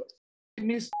 Andito ba?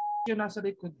 Miss yung nasa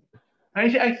likod. Ay,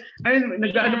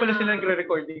 nag-ano pala sila,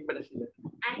 nagre-recording pala sila.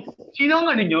 Sino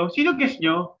ang nyo? Sino guest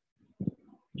nyo?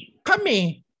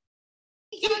 Kami.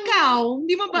 Ikaw?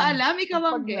 Hindi mo ba alam?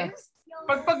 Ikaw ang guest?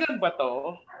 Pagpag-lang ba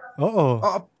to? Oo.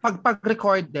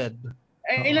 Pag-recorded.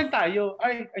 Ilan tayo?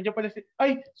 Ay, andyan pala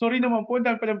ay, sorry naman po,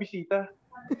 dami palang bisita.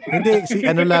 Hindi,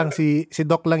 si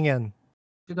Doc lang yan.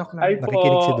 Si Doc lang. Hi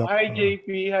Nakikinig si Doc. Hi JP,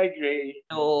 hi Gray.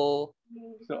 Hello.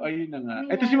 So, ayun na nga.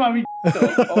 Ito si Mami.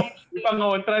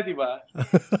 Ipangontra, di ba?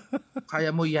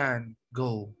 Kaya mo yan.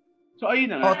 Go. So,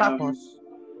 ayun na nga. Tapos?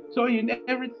 So, ayun,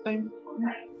 every time.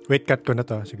 Wait, cut ko na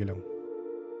to. Sige lang.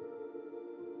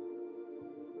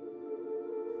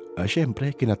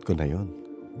 Siyempre, kinat ko na yon.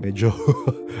 Medyo,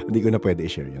 hindi ko na pwede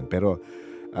i-share yun. Pero,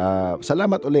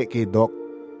 salamat ulit kay Doc,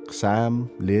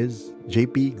 Sam, Liz,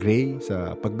 JP, Gray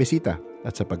sa pagbisita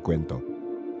at sa pagkwento.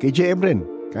 Kay JM rin,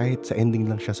 kahit sa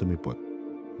ending lang siya sumipot.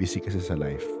 Busy kasi sa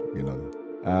life, gano'n.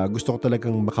 Gusto ko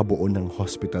talagang makabuo ng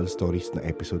hospital stories na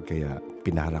episode kaya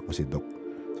pinara ko si Doc.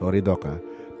 Sorry Doc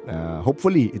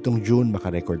hopefully, itong June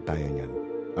makarecord tayo niyan.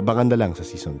 Abangan na lang sa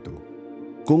season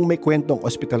 2. Kung may kwentong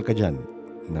hospital ka dyan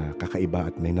na kakaiba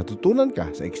at may natutunan ka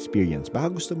sa experience,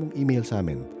 baka gusto mong email sa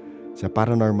amin sa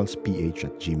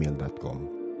paranormalsph@gmail.com.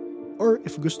 Or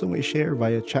if gusto mo i-share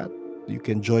via chat, you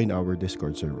can join our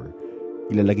Discord server.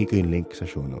 Ilalagay ko yung link sa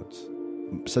show notes.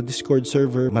 Sa Discord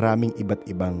server, maraming iba't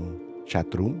ibang chat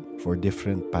room for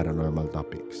different paranormal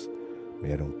topics.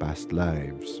 Merong past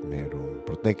lives, merong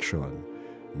protection,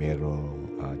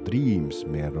 merong dreams,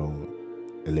 merong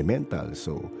elemental.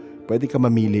 So, pwede ka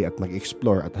mamili at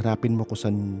mag-explore at hanapin mo kung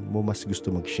saan mo mas gusto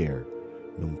mag-share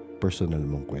ng personal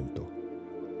mong kwento.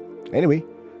 Anyway,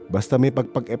 basta may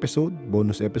pagpag-episode,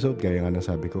 bonus episode, gaya nga ng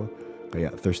sabi ko, kaya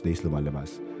Thursdays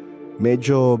lumalabas.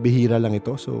 Medyo bihira lang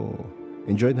ito, so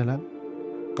enjoy na lang.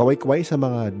 Kaway-kaway sa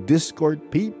mga Discord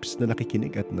peeps na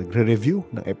nakikinig at nagre-review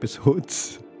ng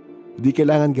episodes. Di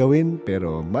kailangan gawin,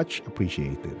 pero much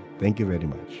appreciated. Thank you very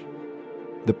much.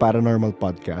 The Paranormal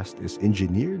Podcast is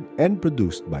engineered and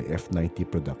produced by F90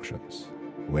 Productions.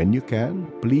 When you can,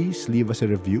 please leave us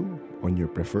a review on your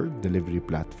preferred delivery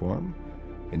platform.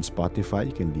 In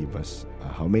Spotify, you can leave us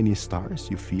how many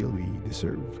stars you feel we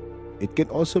deserve. It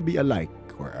can also be a like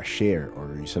or a share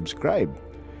or you subscribe.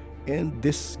 And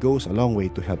this goes a long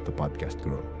way to help the podcast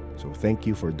grow. So thank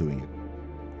you for doing it,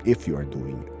 if you are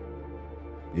doing it.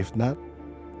 If not,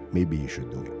 maybe you should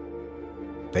do it.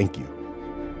 Thank you.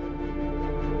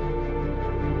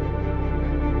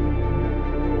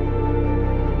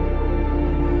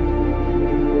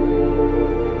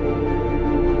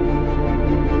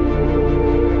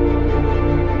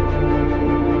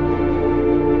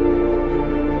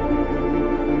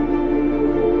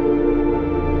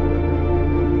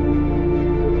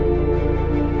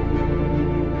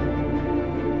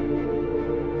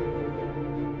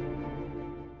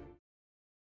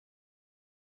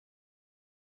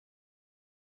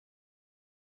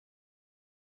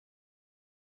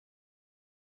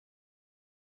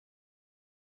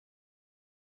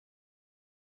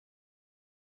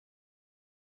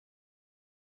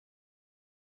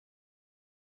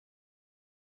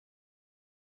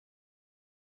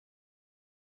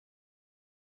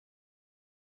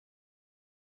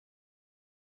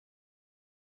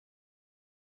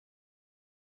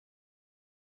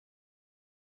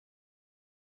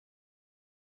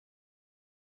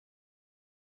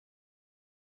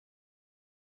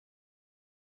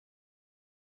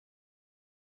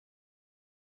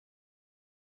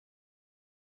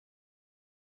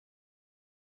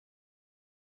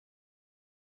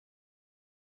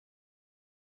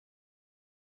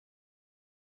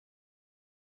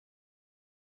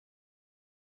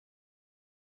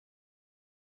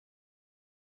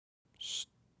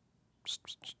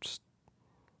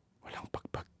 Walang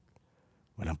pagpag.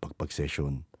 Walang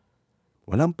pagpag-session.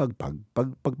 Walang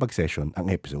pagpag-session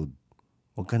ang episode.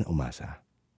 Huwag ka na umasa.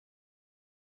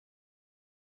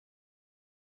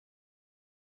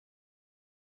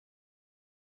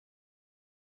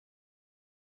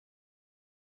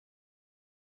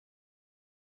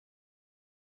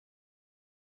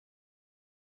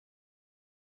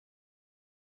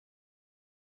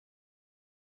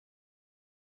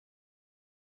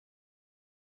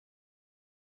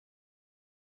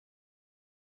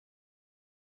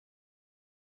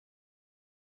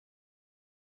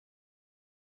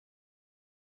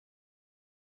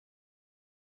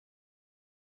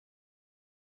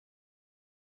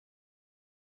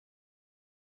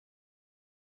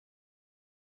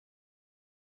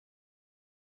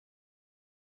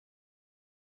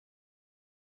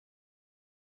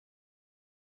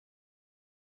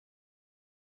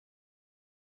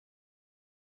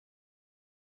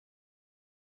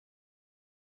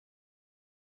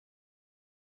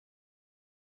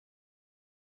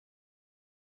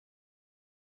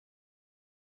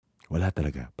 Wala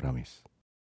talaga, promise.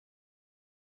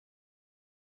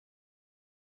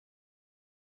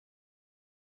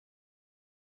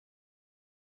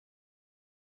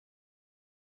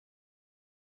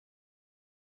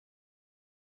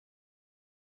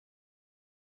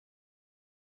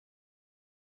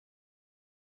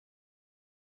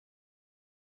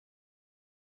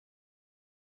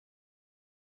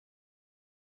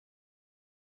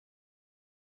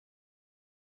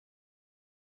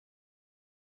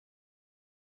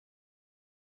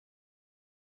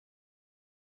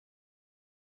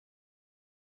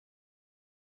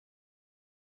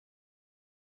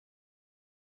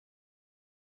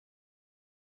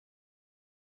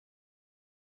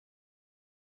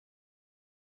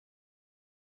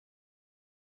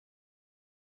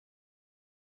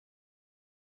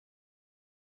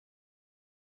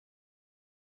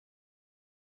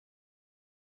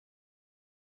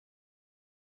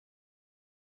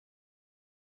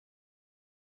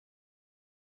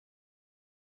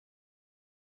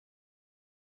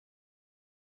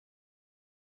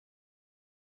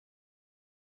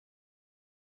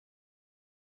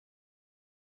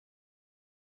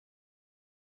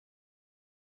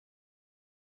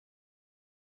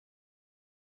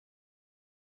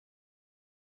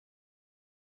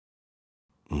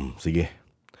 Sige.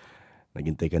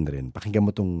 Naghintay ka na rin. Pakinggan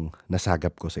mo tong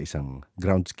nasagap ko sa isang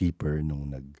groundskeeper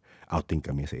nung nag-outing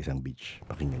kami sa isang beach.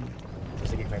 Pakinggan niyo.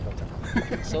 Sige, kwento ka.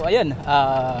 So, ayun.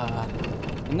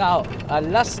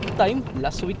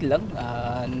 Last week lang,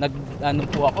 nag-ano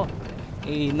po ako.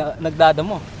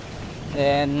 Nagdadamo.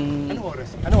 And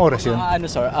Anong oras yun?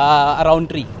 Around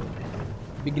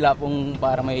 3. Bigla pong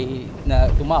para may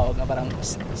tumawag na parang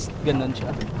ganun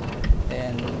siya.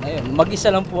 And ayun,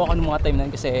 mag-isa lang po ako ng mga time na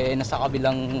yun kasi nasa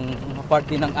kabilang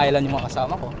party ng island yung mga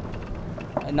kasama ko.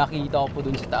 Nakita ko po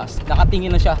dun sa taas.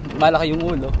 Nakatingin na siya, malaki yung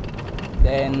ulo.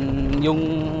 Then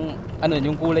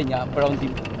yung kulay niya brown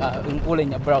din.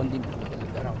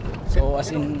 So as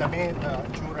in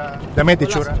damit,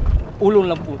 itsura. Ulo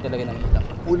lang po talaga nakita.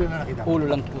 Ulo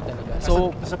lang po talaga.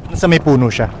 So nasa may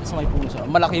puno siya. Sa may puno siya.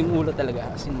 Malaki yung ulo talaga,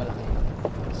 as in malaki.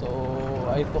 So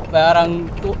ay po, parang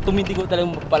tumindig ko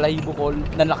talagang palahibo ko,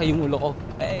 nalaki yung ulo ko.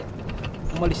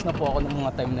 umalis na po ako ng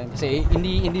mga time na yun. Kasi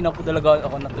hindi na po talaga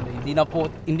ako natuloy.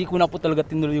 Hindi ko na po talaga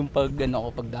tinuloy yung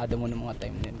pagdadamo ng mga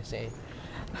time na yun. Kasi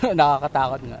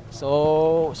nakakatakot nga.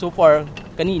 So far,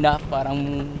 kanina, parang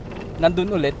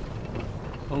nandun ulit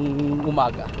ng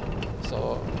umaga.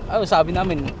 So, sabi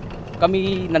namin,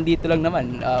 kami nandito lang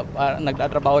naman.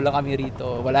 Nagtatrabaho lang kami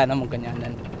rito. Wala namang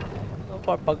ganyanan.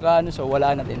 So far, wala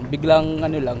na din. Biglang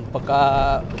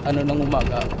pagka ng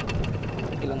umaga,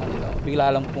 bigla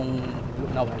lang pong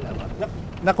nawala.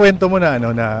 Nakwento mo na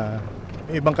na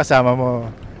ibang kasama mo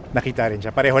nakita rin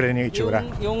siya. Pareho rin yung itsura.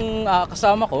 Yung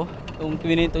kasama ko, yung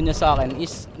kininto niya sa akin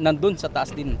is nandun sa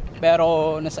taas din.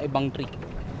 Pero nasa ibang tree.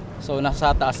 So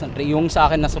nasa taas ng tree. Yung sa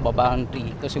akin nasa baba ng tree.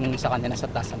 Tapos yung sa kanya nasa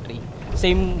taas ng tree.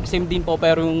 Same din po,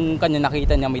 pero yung kanya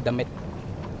nakita niya may damit.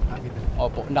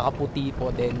 Opo, nakaputi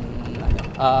po din.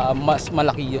 Mas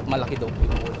malaki daw po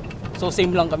yung ulo. So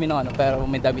same lang kami ng pero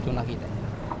may damit yung nakita niya.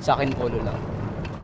 Sa akin polo lang.